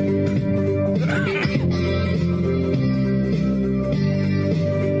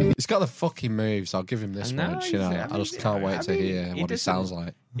 He's got the fucking moves. I'll give him this much. You know, I just can't wait to hear what he sounds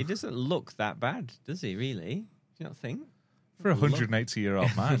like. He doesn't look that bad, does he? Really? Do you not think? For a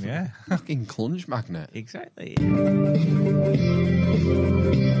 180-year-old man, yeah. Fucking clunge magnet. Exactly.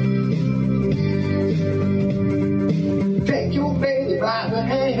 Take your baby by the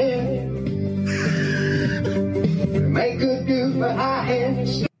hand. Make her do what I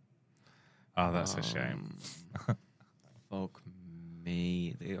hand. Oh, that's a shame. Fuck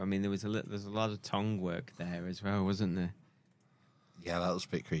me. I mean, there's a lot of tongue work there as well, wasn't there? Yeah, that was a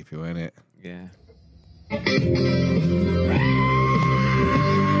bit creepy, wasn't it? Yeah.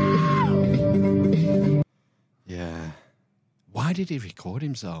 Yeah. Why did he record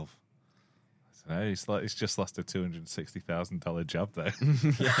himself? I don't know. He's just lost a $260,000 job there.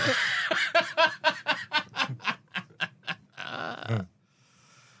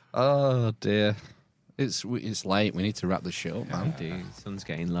 Oh dear. It's late. We need to wrap the show up, man. Dude, sun's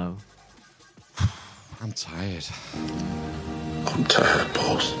getting low. I'm tired. I'm tired,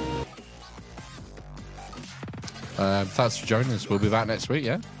 boss. Thanks for joining us. We'll be back next week,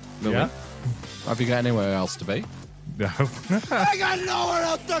 yeah? Yeah. Have you got anywhere else to be? No. I got nowhere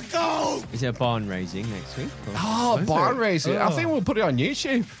else to go. Is there barn raising next week? Barn raising. I think we'll put it on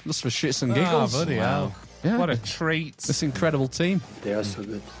YouTube just for shits and giggles. Oh, bloody hell. Yeah. What a treat. This incredible team. They are so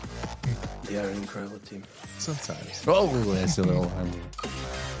good. They are an incredible team. Sometimes. Oh, there's a little hand.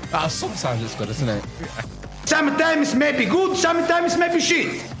 Sometimes it's good, isn't it? Sometimes maybe good, sometimes maybe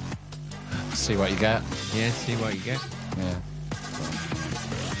shit. See what you get. Yeah, see what you get.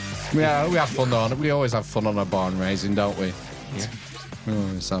 Yeah. We have fun on it. We always have fun on our barn raising, don't we? Yeah. We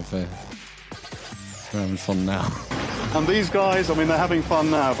always have we're having fun now. And these guys, I mean, they're having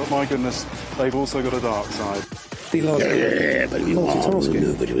fun now, but my goodness, they've also got a dark side. Oh,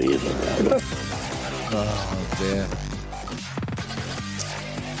 dear.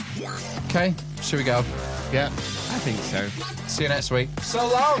 Okay, should we go? Yeah, I think so. See you next week. So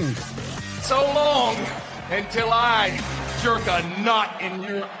long! So long until I jerk a nut in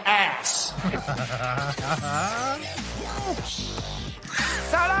your ass.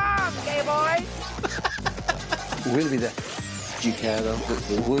 So long, gay boy. We'll be there. Chicago,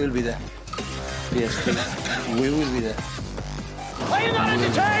 we'll be there. PSP, we will be there. Are you not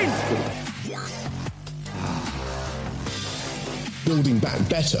entertained? Building back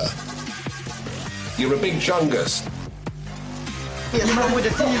better. You're a big chungus. What's wrong with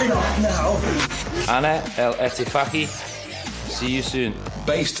the TV now? Ana El Etifaki. See you soon.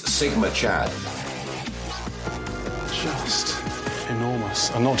 Based Sigma Chad. Just enormous.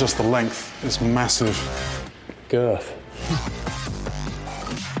 And not just the length, it's massive girth.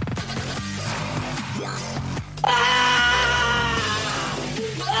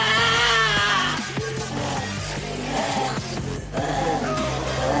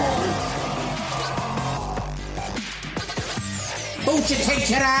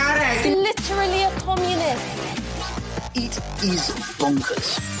 Get out of here! Literally a communist. It is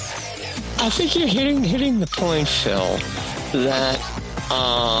bonkers. I think you're hitting the point, Phil, that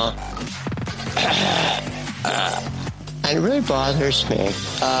and it really bothers me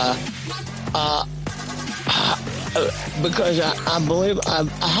because I believe I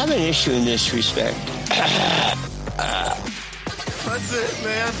have an issue in this respect. That's it,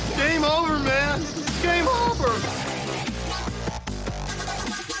 man. Game over, man. Game over.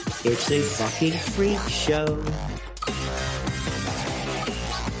 It's a fucking freak show.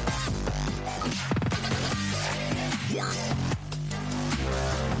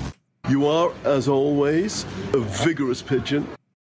 You are, as always, a vigorous pigeon.